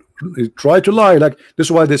unless you try to lie. Like this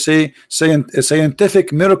is why they say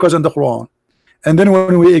scientific miracles in the Quran, and then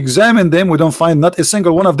when we examine them, we don't find not a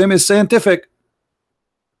single one of them is scientific.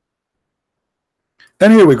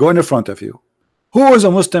 And here we go in front of you. Who is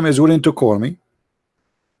a Muslim is willing to call me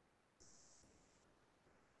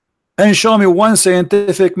and show me one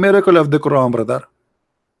scientific miracle of the Quran, brother?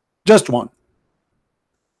 Just one.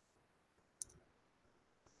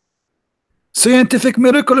 Scientific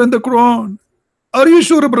miracle in the Quran. Are you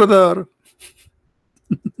sure, brother?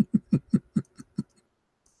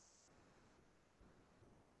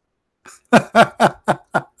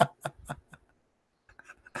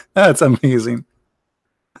 That's amazing.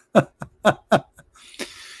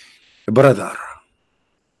 Brother,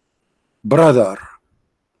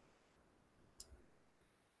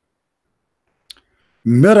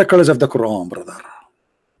 miracles of the Quran, brother.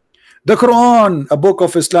 The Quran, a book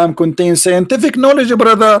of Islam, contains scientific knowledge,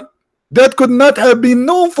 brother, that could not have been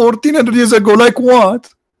known 1400 years ago. Like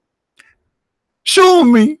what? Show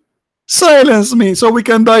me, silence me, so we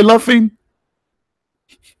can die laughing.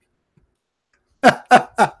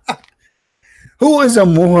 Who is a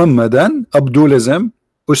Muhammadan, Abdulism,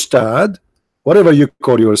 Ustad, whatever you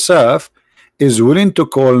call yourself, is willing to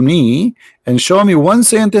call me and show me one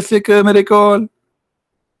scientific miracle?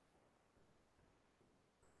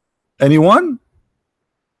 Anyone?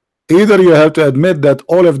 Either you have to admit that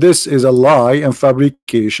all of this is a lie and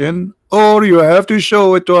fabrication, or you have to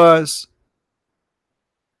show it to us.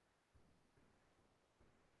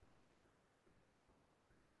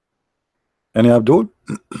 Any Abdul?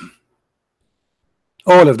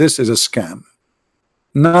 All of this is a scam.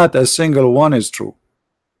 Not a single one is true.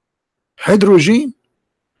 Hydrogen?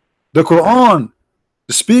 The Quran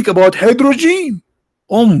speak about hydrogen.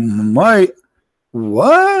 Oh my,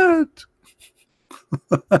 what?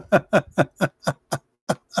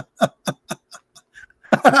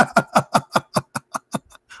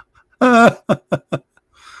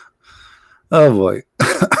 Oh boy.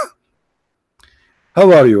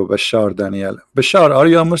 How are you, Bashar Daniel? Bashar, are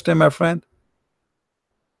you a Muslim, my friend?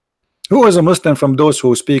 Who is a Muslim from those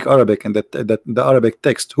who speak Arabic and the Arabic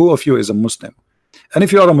text? Who of you is a Muslim? And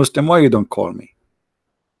if you are a Muslim, why you don't call me?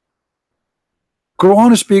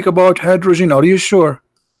 Quran speak about hydrogen. Are you sure?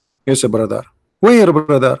 Yes, brother. Where,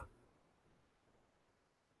 brother?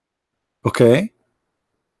 Okay,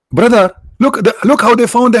 brother. Look how they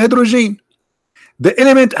found the hydrogen. The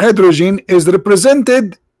element hydrogen is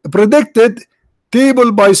predicted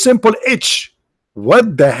table by simple H.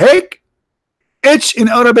 What the heck? H in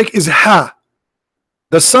Arabic is ha.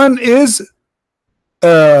 The sun is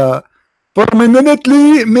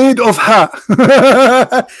permanently made of ha.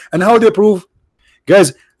 And how they prove?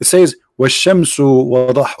 Guys, it says وَالشَّمْسُ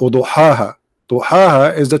وَضُحَاهَا.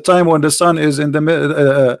 Duhaha is the time when the sun is in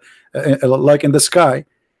the like in the sky.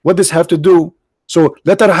 What does this have to do? So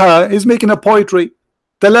letter Ha is making a poetry.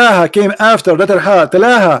 Talaha came after letter Ha,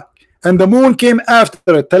 Talaha, and the moon came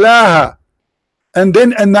after it, Talaha, and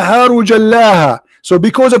then an-naharu jallaha. So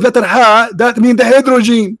because of letter Ha, that means the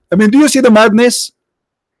hydrogen. I mean, do you see the madness?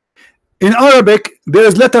 In Arabic, there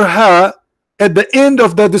is letter Ha at the end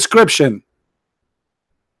of the description.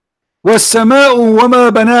 وَالسَّمَاءُ وَمَا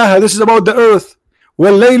بَنَاهَا. This is about the earth.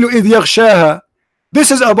 وَاللَّيْلُ إِذْ يَغْشَاهَا. This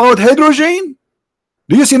is about hydrogen.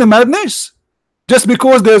 Do you see the madness? Just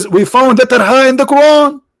because we found letter Ha in the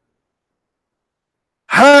Quran.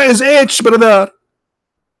 Ha is H, brother.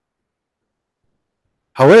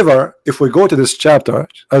 However, if we go to this chapter,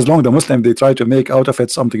 as long the Muslim they try to make out of it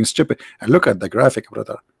something stupid, and look at the graphic,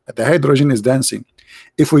 brother. The hydrogen is dancing.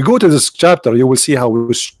 If we go to this chapter, you will see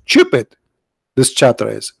how stupid this chapter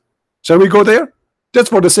is. Shall we go there? Just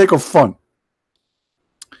for the sake of fun.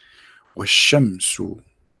 وَالشَّمْسُ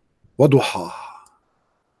وَضُحَاهَا.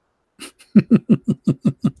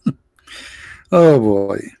 Oh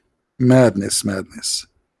boy. Madness, madness.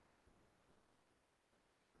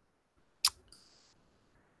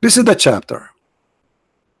 This is the chapter.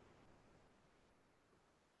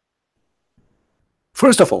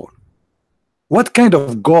 First of all, what kind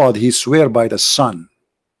of God he swear by the sun?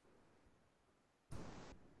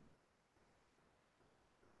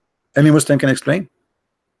 Any Muslim can explain?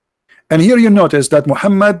 And here you notice that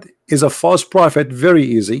Muhammad is a false prophet very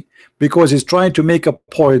easy, because he's trying to make a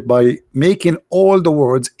point by making all the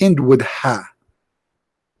words end with Ha,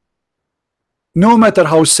 no matter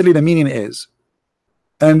how silly the meaning is.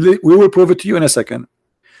 And we will prove it to you in a second.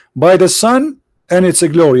 By the sun and its a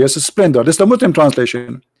glorious splendor. This is the Muslim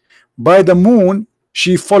translation. By the moon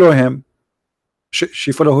she follow him.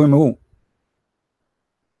 She follow him who?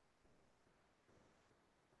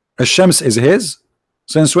 Shams is his.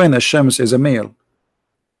 Since when Shams is a male?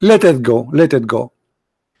 Let it go, let it go.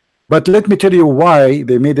 But let me tell you why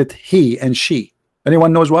they made it he and she.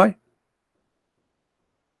 Anyone knows why?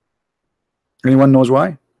 Anyone knows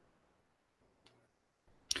why?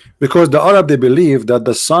 Because the Arab they believe that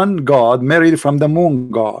the sun god married from the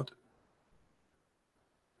moon god,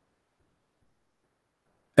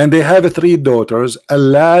 and they have three daughters,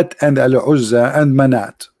 Allat and Al-Uzza and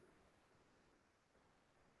Manat.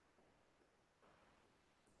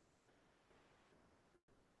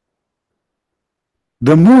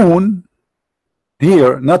 The moon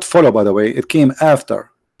here, not follow, by the way, it came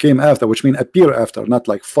after, which means appear after, not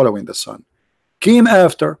like following the sun. Came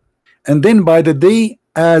after, and then by the day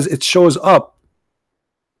as it shows up.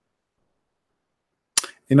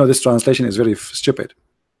 You know, this translation is very stupid.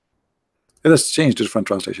 Let us change to different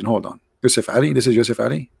translation. Hold on. Yusuf Ali, this is Yusuf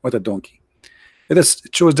Ali. What a donkey. It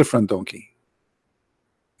shows different donkey.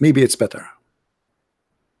 Maybe it's better.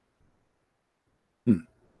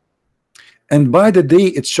 And by the day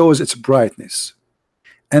it shows its brightness,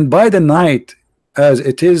 and by the night as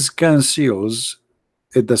it is conceals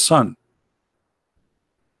it the sun.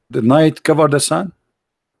 The night cover the sun,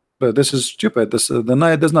 but this is stupid. The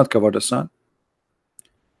night does not cover the sun.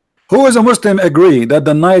 Who is a Muslim agree that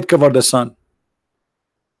the night cover the sun?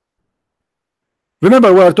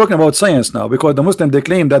 Remember, we are talking about science now, because the Muslim they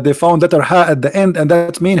claim that they found letter Ha at the end, and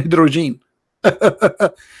that means hydrogen.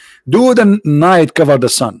 Do the night cover the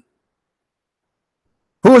sun?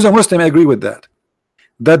 Who is a Muslim agree with that?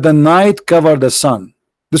 That the night cover the sun.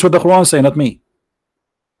 This is what the Quran say, not me.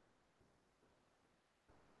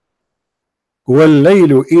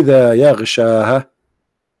 وَاللَّيْلُ إِذَا يَغْشَاهَا.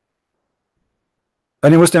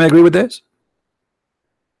 Any Muslim agree with this?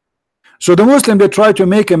 So the Muslim they try to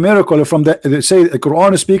make a miracle from they say the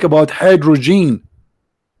Quran speak about hydrogen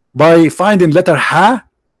by finding letter Ha.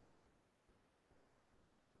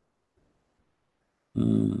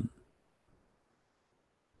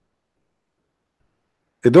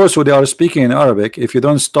 Those who they are speaking in Arabic, if you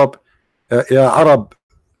don't stop يا عرب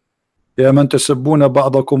يا من تسبون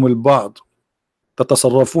بعضكم البعض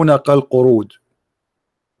تتصرفون كالقرود.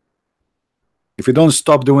 If you don't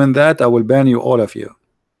stop doing that, I will ban you, all of you.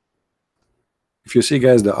 If you see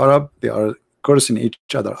guys, the Arab, they are cursing each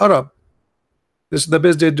other. Arab, this is the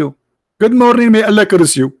best they do. Good morning, may Allah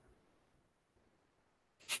curse you.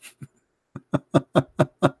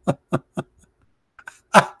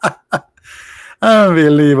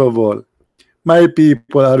 Unbelievable. My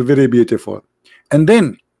people are very beautiful. And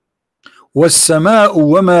then وَالسَّمَاءُ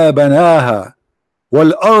وَمَا بَنَاهَا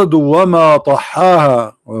وَالْأَرْضُ وَمَا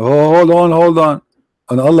طَحَّاهَا. Hold on.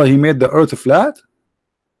 And Allah, he made the earth flat?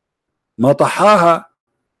 ما طحاها.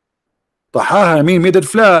 طحاها mean made it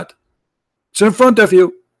flat. It's in front of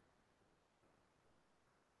you.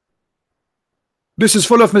 This is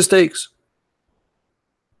full of mistakes.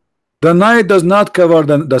 The night does not cover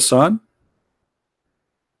the sun,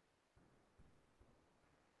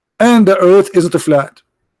 and the earth isn't flat.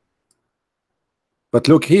 But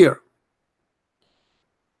look here.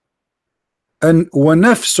 And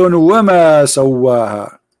وَنَفْسٌ وَمَا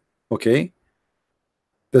سَوَّاهَا. Okay,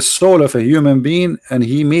 the soul of a human being, and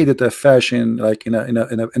he made it a fashion, like in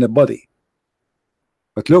a body.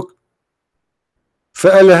 But look,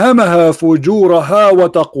 فَأَلْهَمَهَا فُجُورَهَا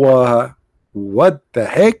وَتَقْوَاهَا. What the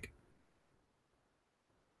heck?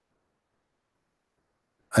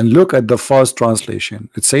 And look at the first translation.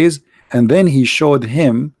 It says, and then he showed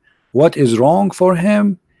him what is wrong for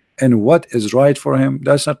him and what is right for him.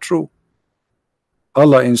 That's not true.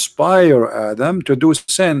 Allah inspired Adam to do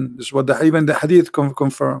sin. This is what even the hadith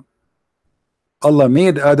confirm. Allah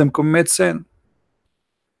made Adam commit sin.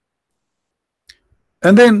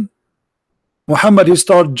 And then Muhammad, he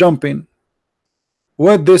start jumping.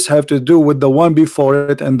 What this have to do with the one before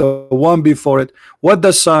it and the one before it? What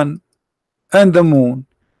the sun and the moon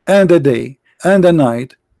and the day and the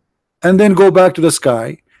night, and then go back to the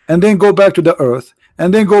sky, and then go back to the earth,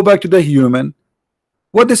 and then go back to the human.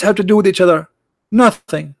 What does have to do with each other?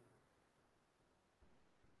 Nothing.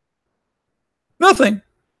 Nothing.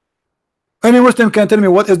 Any Muslim can tell me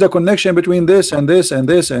what is the connection between this and this and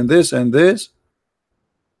this and this and this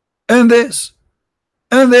and this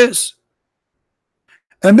and this.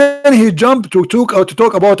 And then he jumped to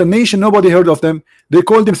talk about a nation nobody heard of them. They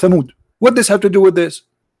called him Thamud. What does have to do with this?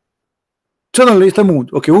 Suddenly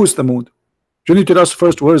Thamud. Okay, who's Thamud? You need to tell us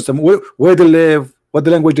first where is Thamud, where they live, what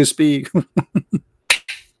the language they speak.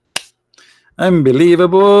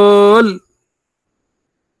 Unbelievable.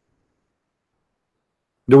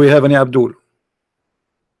 Do we have any Abdul?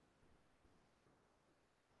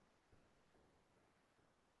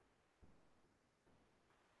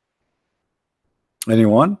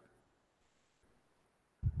 Anyone?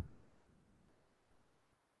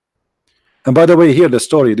 And by the way, hear the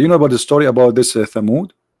story. Do you know about the story about this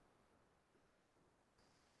Thamud?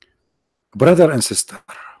 Brother and sister,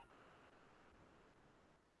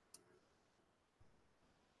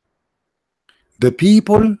 the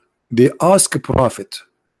people, they ask a prophet,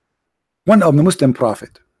 one of the Muslim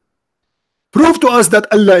prophet, prove to us that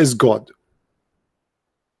Allah is God.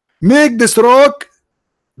 Make this rock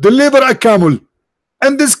deliver a camel,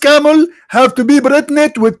 and this camel have to be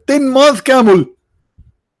pregnant with 10-month camel.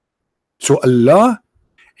 So Allah,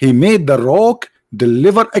 he made the rock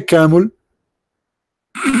deliver a camel,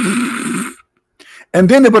 and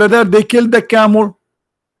then the brother, they killed the camel,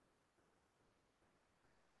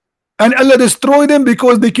 and Allah destroyed them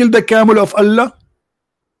because they killed the camel of Allah.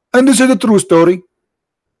 And this is a true story.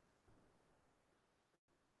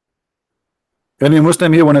 Any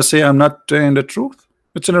Muslim here want to say I'm not telling the truth?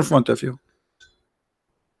 It's in front of you.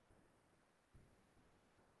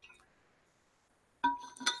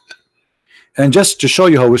 And just to show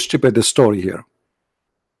you how stupid the story here.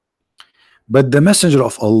 But the messenger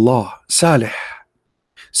of Allah, Salih,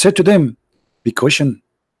 said to them, be caution,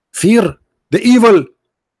 fear the evil.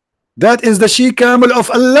 That is the she camel of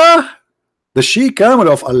Allah. The she camel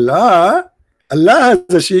of Allah. Allah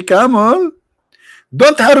has a she camel.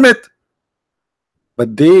 Don't harm it.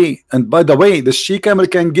 But they, and by the way, the she camel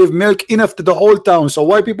can give milk enough to the whole town. So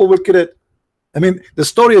why people will kill it? I mean, the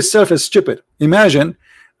story itself is stupid. Imagine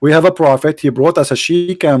we have a prophet. He brought us a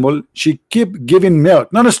she camel. She keep giving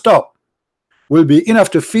milk non-stop. Will be enough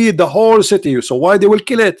to feed the whole city. So why they will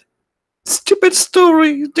kill it? Stupid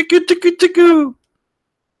story. Tiku.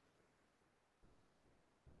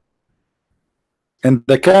 And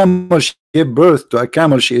the camel, she gave birth to a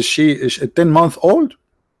camel. She is 10-month-old.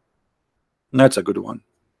 That's a good one.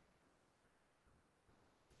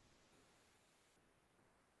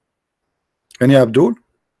 Any Abdul?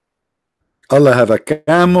 Allah have a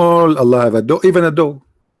camel. Allah have a dog. Even a dog.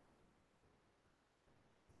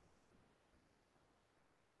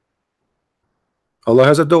 Allah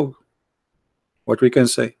has a dog. What we can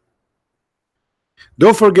say.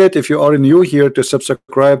 Don't forget, if you are new here, to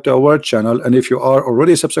subscribe to our channel, and if you are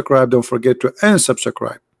already subscribed, don't forget to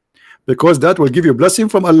unsubscribe, because that will give you blessing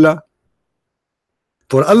from Allah.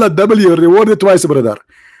 For Allah double your reward twice, brother.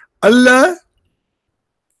 Allah,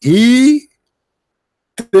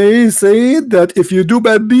 they say that if you do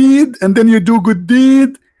bad deed and then you do good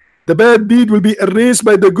deed, the bad deed will be erased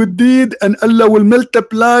by the good deed, and Allah will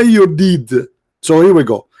multiply your deed. So here we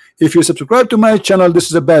go. If you subscribe to my channel, this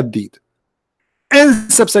is a bad deed.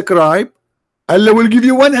 And subscribe, Allah will give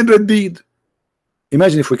you 100 deed.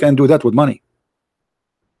 Imagine if we can do that with money.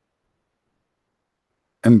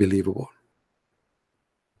 Unbelievable.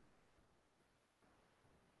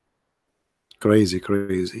 Crazy,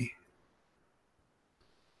 crazy.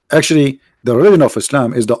 Actually, the religion of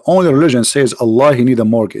Islam is the only religion says Allah he need a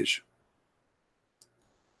mortgage.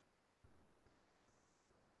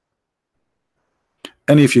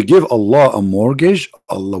 And if you give Allah a mortgage,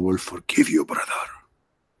 Allah will forgive you, brother.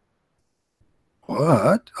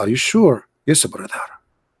 What? Are you sure? Yes, brother.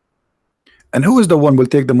 And who is the one will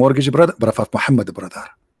take the mortgage, brother? Prophet Muhammad, brother.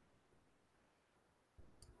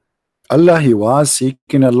 Allah, he was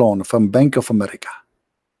seeking a loan from Bank of America.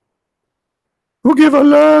 Who give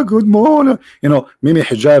Allah good morning? You know, Mimi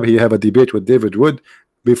Hijab, he have a debate with David Wood.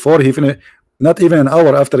 Before he finished, not even an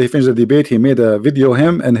hour after he finished the debate, he made a video,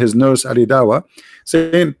 him and his nurse Ali Dawa,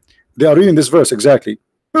 saying they are reading this verse exactly.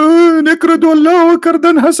 They are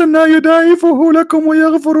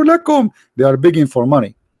begging for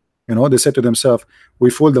money. You know, they said to themselves, we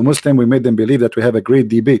fooled the Muslim, we made them believe that we have a great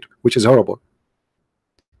debate, which is horrible.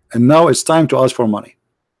 And now it's time to ask for money.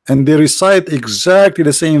 And they recite exactly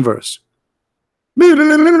the same verse. Allah,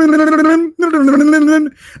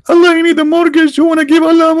 you need a mortgage. You want to give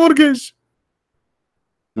Allah a mortgage?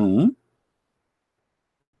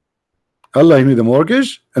 Allah, you need a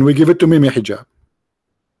mortgage, and we give it to Mimi Hijab.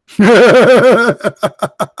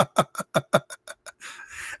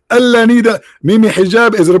 Allah need a Mimi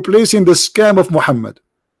Hijab is replacing the scam of Muhammad.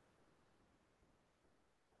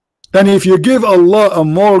 And if you give Allah a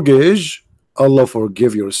mortgage, Allah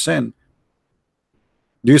forgive your sin.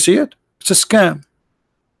 Do you see it? It's a scam.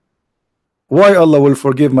 Why Allah will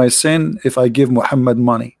forgive my sin if I give Muhammad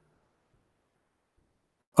money?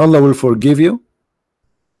 Allah will forgive you.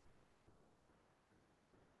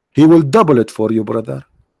 He will double it for you, brother.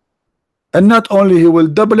 And not only he will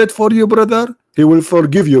double it for you, brother, he will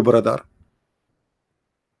forgive you, brother.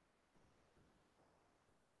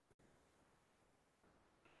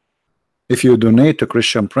 If you donate to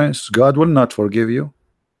Christian Prince, God will not forgive you.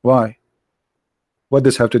 Why? What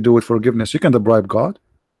does have to do with forgiveness? You can't bribe God.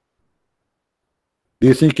 Do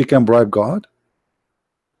you think you can bribe God?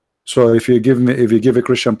 So if you give a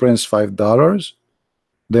Christian Prince $5,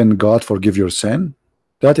 then God forgive your sin?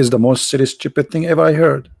 That is the most silly, stupid thing ever I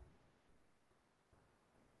heard.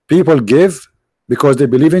 People give because they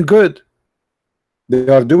believe in good. They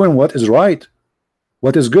are doing what is right,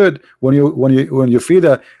 what is good. When you feed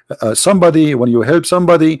somebody, when you help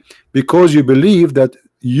somebody, because you believe that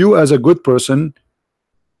you as a good person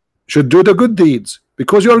should do the good deeds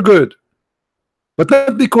because you're good, but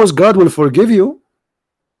not because God will forgive you.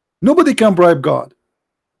 Nobody can bribe God.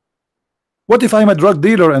 What if I'm a drug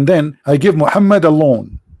dealer and then I give Muhammad a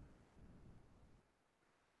loan?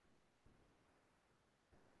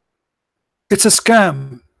 It's a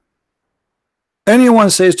scam. Anyone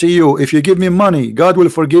says to you, if you give me money, God will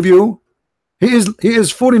forgive you, he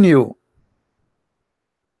is fooling you.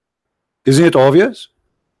 Isn't it obvious?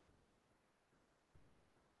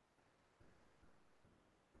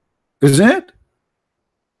 Isn't it?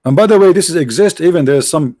 And by the way, this exists. Even there's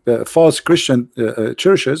some false Christian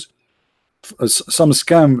churches, some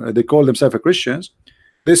scam, they call themselves Christians.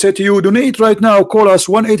 They say to you, donate right now, call us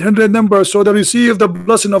 1-800 number so they receive the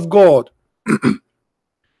blessing of God.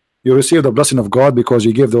 You receive the blessing of God because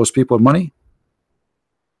you give those people money?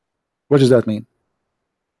 What does that mean?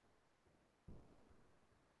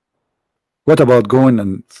 What about going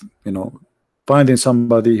and, you know, finding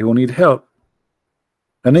somebody who need help,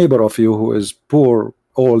 a neighbor of you who is poor,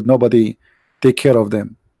 old, nobody take care of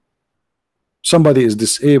them, somebody is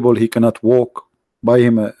disabled, he cannot walk, buy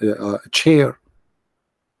him a chair,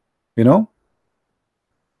 you know?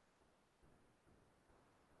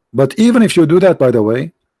 But even if you do that, by the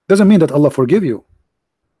way, doesn't mean that Allah forgive you,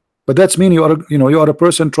 but that's mean you are, you know, you are a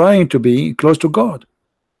person trying to be close to God.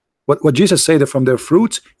 What Jesus said, that from their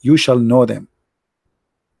fruits you shall know them.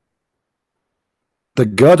 The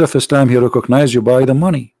God of Islam, he recognized you by the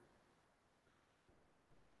money.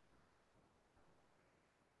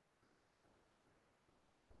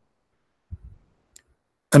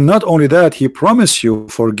 And not only that, he promised you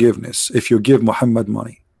forgiveness if you give Muhammad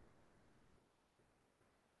money.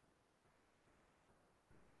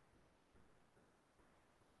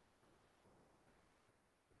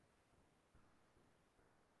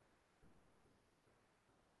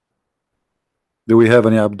 Do we have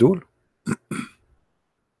any Abdul?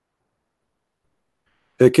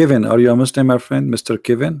 Hey Kevin, are you a Muslim, my friend? Mr.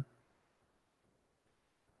 Kevin?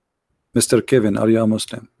 Mr. Kevin, are you a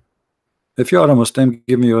Muslim? If you are a Muslim,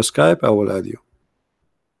 give me your Skype, I will add you.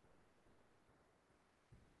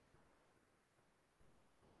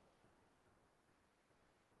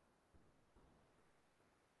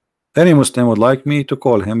 Any Muslim would like me to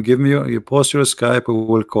call him, give me you post your Skype, we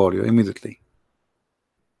will call you immediately.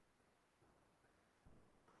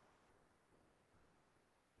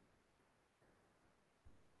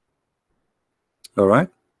 All right.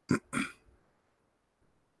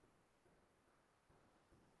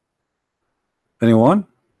 Anyone?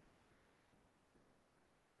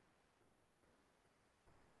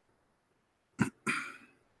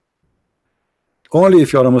 Only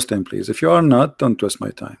if you are a Muslim, please. If you are not, don't waste my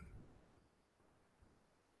time.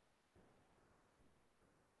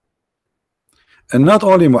 And not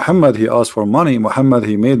only Muhammad, he asked for money. Muhammad,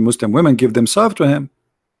 he made Muslim women give themselves to him.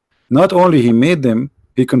 Not only he made them,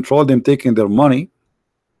 he controlled them taking their money,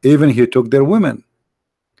 even he took their women.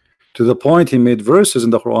 To the point he made verses in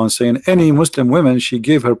the Quran saying any Muslim woman, she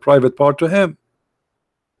gave her private part to him.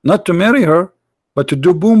 Not to marry her, but to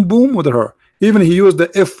do boom boom with her. Even he used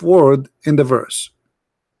the F word in the verse.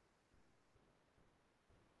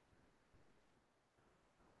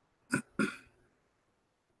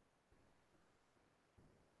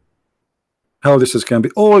 How this can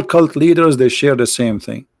be? All cult leaders, they share the same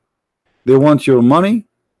thing. They want your money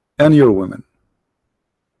and your women.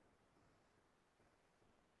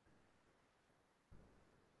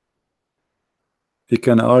 He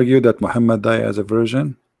can argue that Muhammad died as a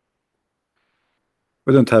virgin.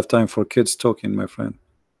 We don't have time for kids talking, my friend.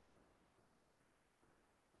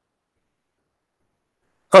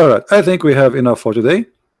 All right, I think we have enough for today.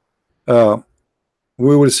 We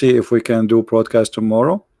will see if we can do broadcast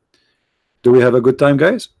tomorrow. Do we have a good time,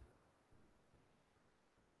 guys?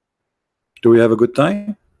 Do we have a good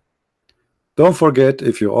time? Don't forget,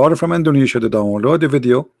 if you are from Indonesia, to download the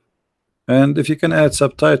video, and if you can add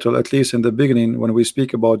subtitle at least in the beginning when we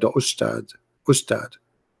speak about the Ustad,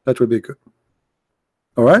 that would be good.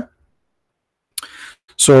 All right.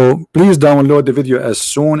 So please download the video as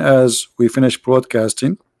soon as we finish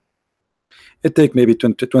broadcasting. It take maybe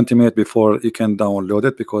 20 minutes before you can download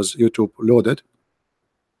it because YouTube loaded.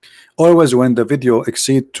 Always when the video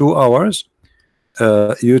exceed 2 hours,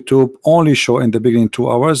 YouTube only show in the beginning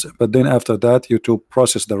 2 hours, but then after that YouTube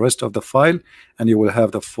process the rest of the file and you will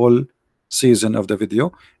have the full season of the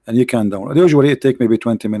video and you can download. Usually it take maybe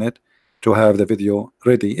 20 minutes to have the video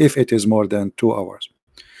ready if it is more than 2 hours.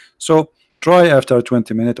 So try after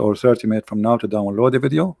 20 minutes or 30 minutes from now to download the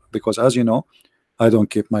video, because as you know, I don't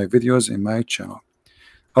keep my videos in my channel.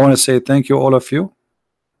 I want to say thank you all of you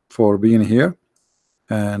for being here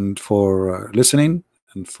and for listening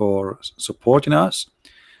and for supporting us.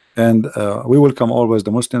 And we welcome always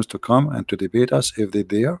the Muslims to come and to debate us if they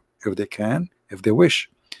dare, if they can, if they wish,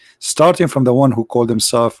 starting from the one who call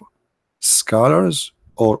themselves scholars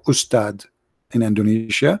or Ustad in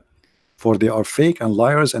Indonesia, for they are fake and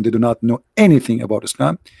liars and they do not know anything about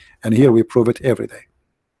Islam, and here we prove it every day.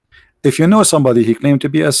 If you know somebody he claimed to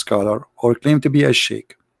be a scholar or claimed to be a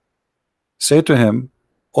sheikh, say to him,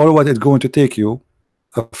 all what it's going to take you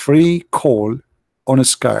a free call on a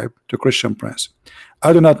Skype to Christian Prince.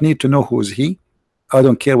 I do not need to know who is he. I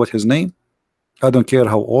don't care what his name. I don't care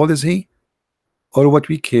how old is he. All what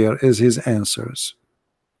we care is his answers.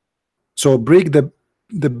 So bring the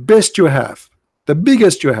best you have, the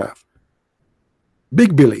biggest you have.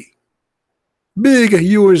 Big Billy, big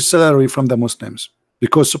huge salary from the Muslims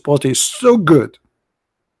because supposedly he's so good.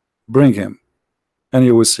 Bring him and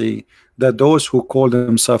you will see that those who call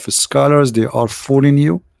themselves scholars, they are fooling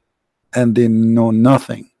you and they know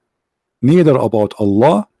nothing, neither about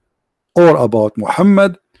Allah or about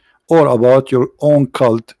Muhammad or about your own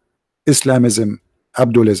cult, Islamism,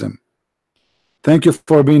 Abdulism. Thank you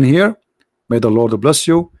for being here. May the Lord bless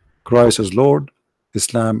you. Christ is Lord,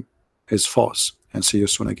 Islam is false, and see you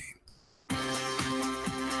soon again.